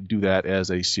may do that as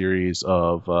a series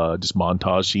of just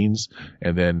montage scenes,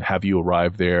 and then have you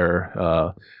arrive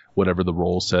there whatever the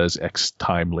roll says X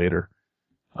time later.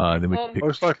 Then we can pick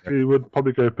most likely would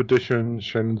probably go Perdition,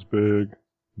 Shensburg,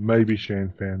 maybe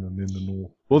Shanfan, and then the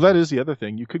north. Well, that is the other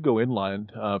thing. You could go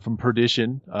inland from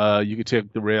Perdition. You could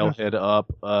take the railhead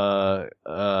up close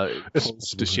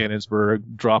to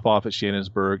Shannonsburg, drop off at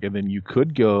Shannonsburg, and then you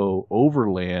could go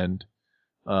overland.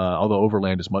 Although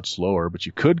overland is much slower, but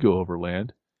you could go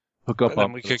overland, hook up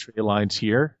the trail lines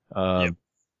here, and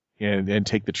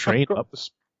take the train up.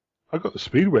 I got the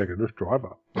speed wagon. Just drive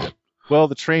up. Well,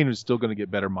 the train is still going to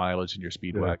get better mileage in your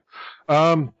Speedwagon.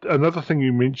 Another thing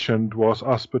you mentioned was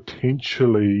us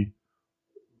potentially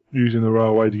using the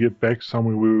railway to get back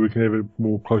somewhere where we can have a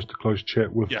more close-to-close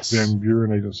chat with Yes. the Van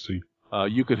Buren Agency.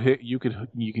 You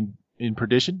can in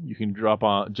Perdition, you can jump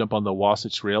on the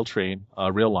Wasatch rail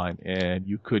line, and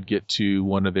you could get to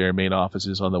one of their main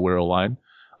offices on the Wirral line.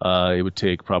 It would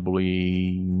take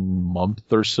probably a month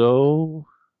or so,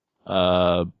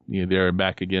 there and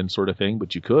back again sort of thing,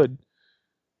 but you could.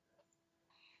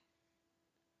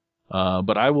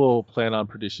 But I will plan on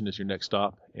Perdition as your next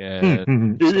stop,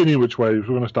 and Any which way, we're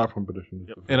going to start from Perdition.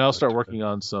 and I'll start working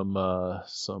on some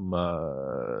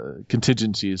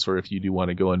contingencies for if you do want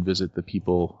to go and visit the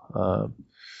people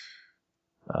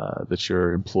that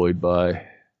you're employed by.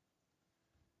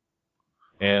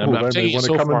 And I'm taking it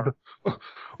so far.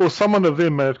 Or someone of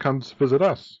them may have come to visit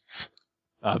us.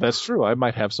 That's true. I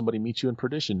might have somebody meet you in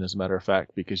Perdition, as a matter of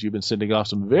fact, because you've been sending off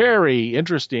some very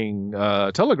interesting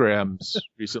telegrams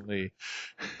recently.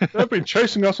 They've been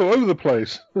chasing us all over the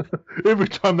place. Every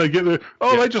time they get there,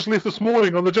 they just left this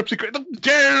morning on the Gypsy Creek.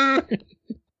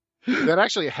 That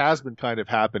actually has been kind of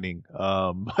happening.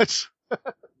 But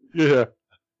yeah.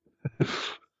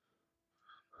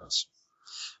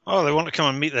 Oh, they want to come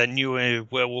and meet their new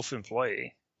werewolf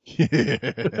employee.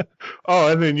 And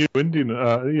then new Indian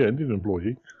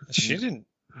employee. She didn't.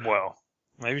 Well,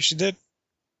 maybe she did.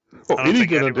 Well, I don't Eddie think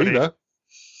didn't anybody- either.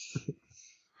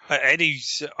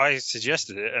 I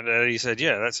suggested it, and Eddie said,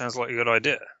 "Yeah, that sounds like a good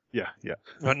idea." yeah.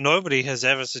 But nobody has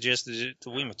ever suggested it to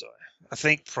Wimatai. I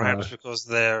think perhaps because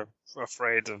they're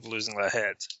afraid of losing their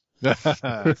heads.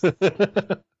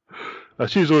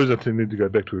 She's always intending to go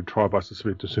back to her tribe, I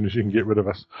suspect, as soon as she can get rid of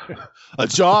us. A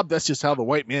job, that's just how the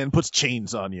white man puts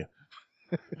chains on you.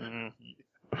 Mm.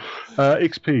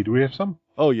 XP, do we have some?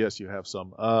 Oh, yes, you have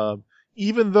some.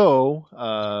 Even though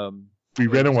We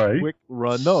ran away. quick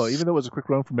run. No, even though it was a quick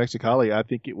run from Mexicali, I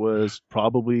think it was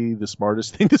probably the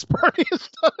smartest thing this party has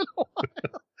done in a while.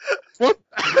 What?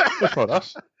 That's not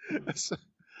us.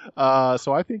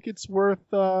 So I think it's worth.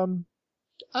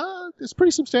 It's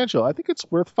pretty substantial. I think it's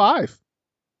worth 5.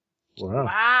 Wow.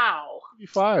 Wow. Maybe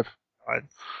 5.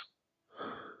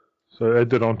 So add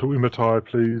that on to Wimatai,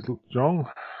 please, John.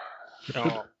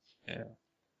 Oh, yeah.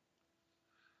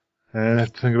 And I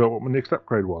have to think about what my next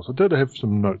upgrade was. I did have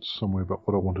some notes somewhere about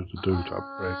what I wanted to do to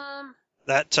upgrade.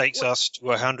 That takes us to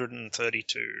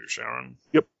 132, Sharon.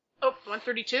 Oh,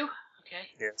 132? Okay.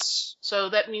 Yes. So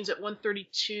that means at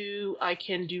 132 I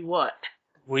can do what?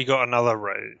 We got another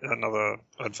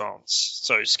advance.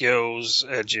 So skills,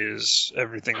 edges,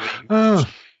 everything that you...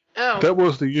 Oh. That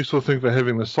was the useful thing for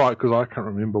having the site, because I can't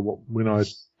remember when I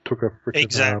took a freaking...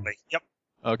 Exactly. Yep.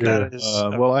 Okay. That is,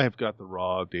 well, I have got the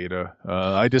raw data.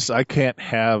 I can't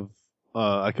have.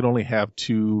 I can only have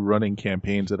 2 running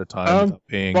campaigns at a time without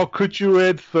paying. Well, could you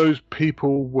add those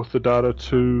people with the data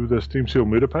to the Steam Seal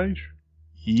Meta page?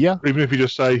 Yeah. Even if you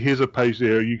just say, here's a page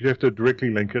there, you have to directly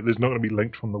link it. There's not going to be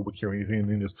linked from the wiki or anything, and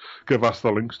then just give us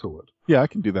the links to it. Yeah, I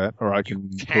can do that, or I can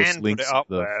post Can links put it up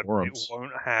to the there, but forums. it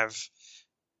won't have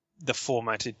the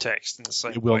formatted text in the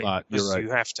same way. It will not, you're because right.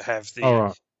 You have to have the... All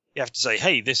right. You have to say,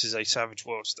 hey, this is a Savage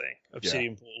Worlds thing.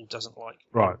 Obsidian Portal doesn't like it.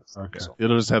 Right, okay. So-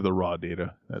 It'll just have the raw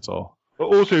data. That's all. But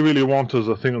all we really want is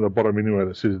a thing at the bottom anyway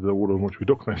that says the order in which we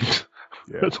took things.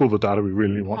 Yeah. That's all the data we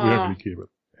really want. We don't really care about.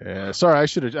 Sorry, I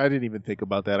didn't even think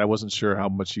about that. I wasn't sure how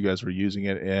much you guys were using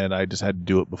it, and I just had to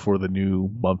do it before the new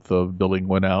month of billing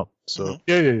went out. So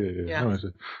Yeah. Yeah. No, I see.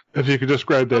 If you could just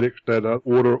grab that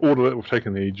order that we've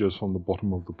taken the edges from the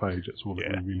bottom of the page, that's all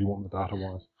that we really want the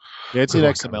data-wise. yeah, it's an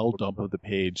Because I can't XML put dump it. of the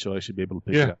page, so I should be able to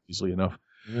pick Yeah. it up easily enough.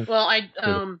 Well,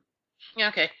 yeah,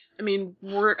 okay. I mean,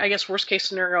 I guess worst case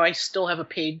scenario, I still have a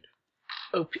paid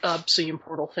Obsidian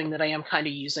Portal thing that I am kind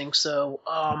of using, so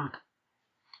I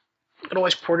can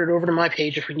always port it over to my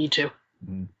page if we need to.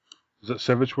 Is it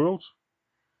Savage Worlds?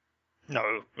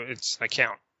 No, it's an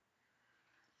account.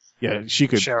 Yeah, she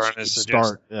could Sharon is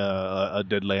start a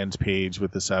Deadlands page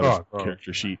with the Savage Right.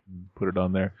 character sheet and put it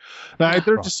on there. Now,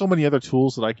 there are just so many other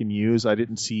tools that I can use. I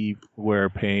didn't see where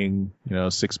paying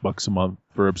 $6 a month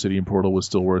for Obsidian Portal was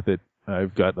still worth it.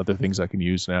 I've got other things I can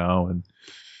use now, and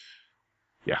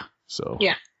yeah, so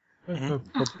Yeah.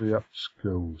 Probably up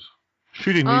skills.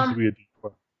 Shooting needs to be a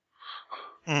D12.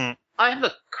 Mm. I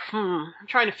have I'm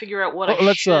trying to figure out what Well, I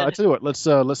let's. should. I tell you what. Let's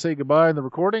say goodbye in the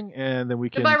recording, and then we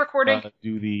can Goodbye, recording.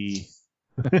 do the.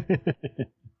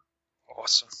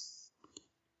 Awesome.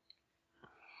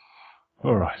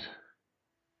 All right.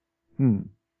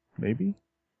 Maybe.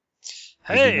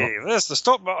 Hey, there's the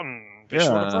stop button. Be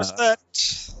sure to press that.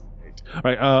 All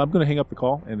right. I'm going to hang up the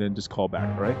call and then just call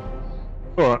back. All right.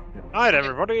 All right. Night,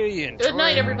 everybody. Good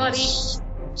night, Enjoy everybody.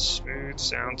 Smooth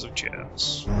sounds of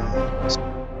jazz.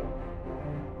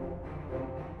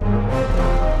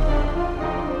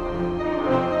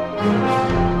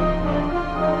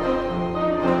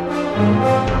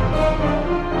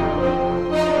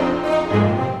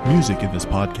 Music in this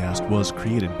podcast was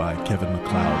created by Kevin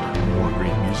MacLeod. More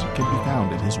great music can be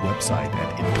found at his website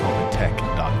at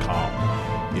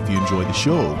incompetech.com. If you enjoy the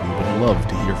show, we would love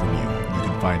to hear from you. You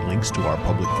can find links to our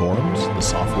public forums, the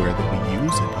software that we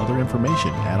use, and other information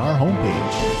at our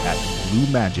homepage at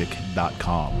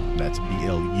bluemagic.com. That's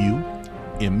BLUMAGIK.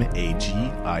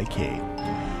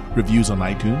 Reviews on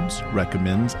iTunes,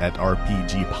 recommends at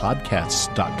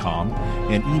rpgpodcasts.com,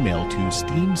 and email to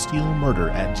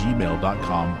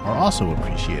steamsteelmurder@gmail.com are also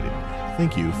appreciated.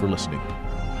 Thank you for listening.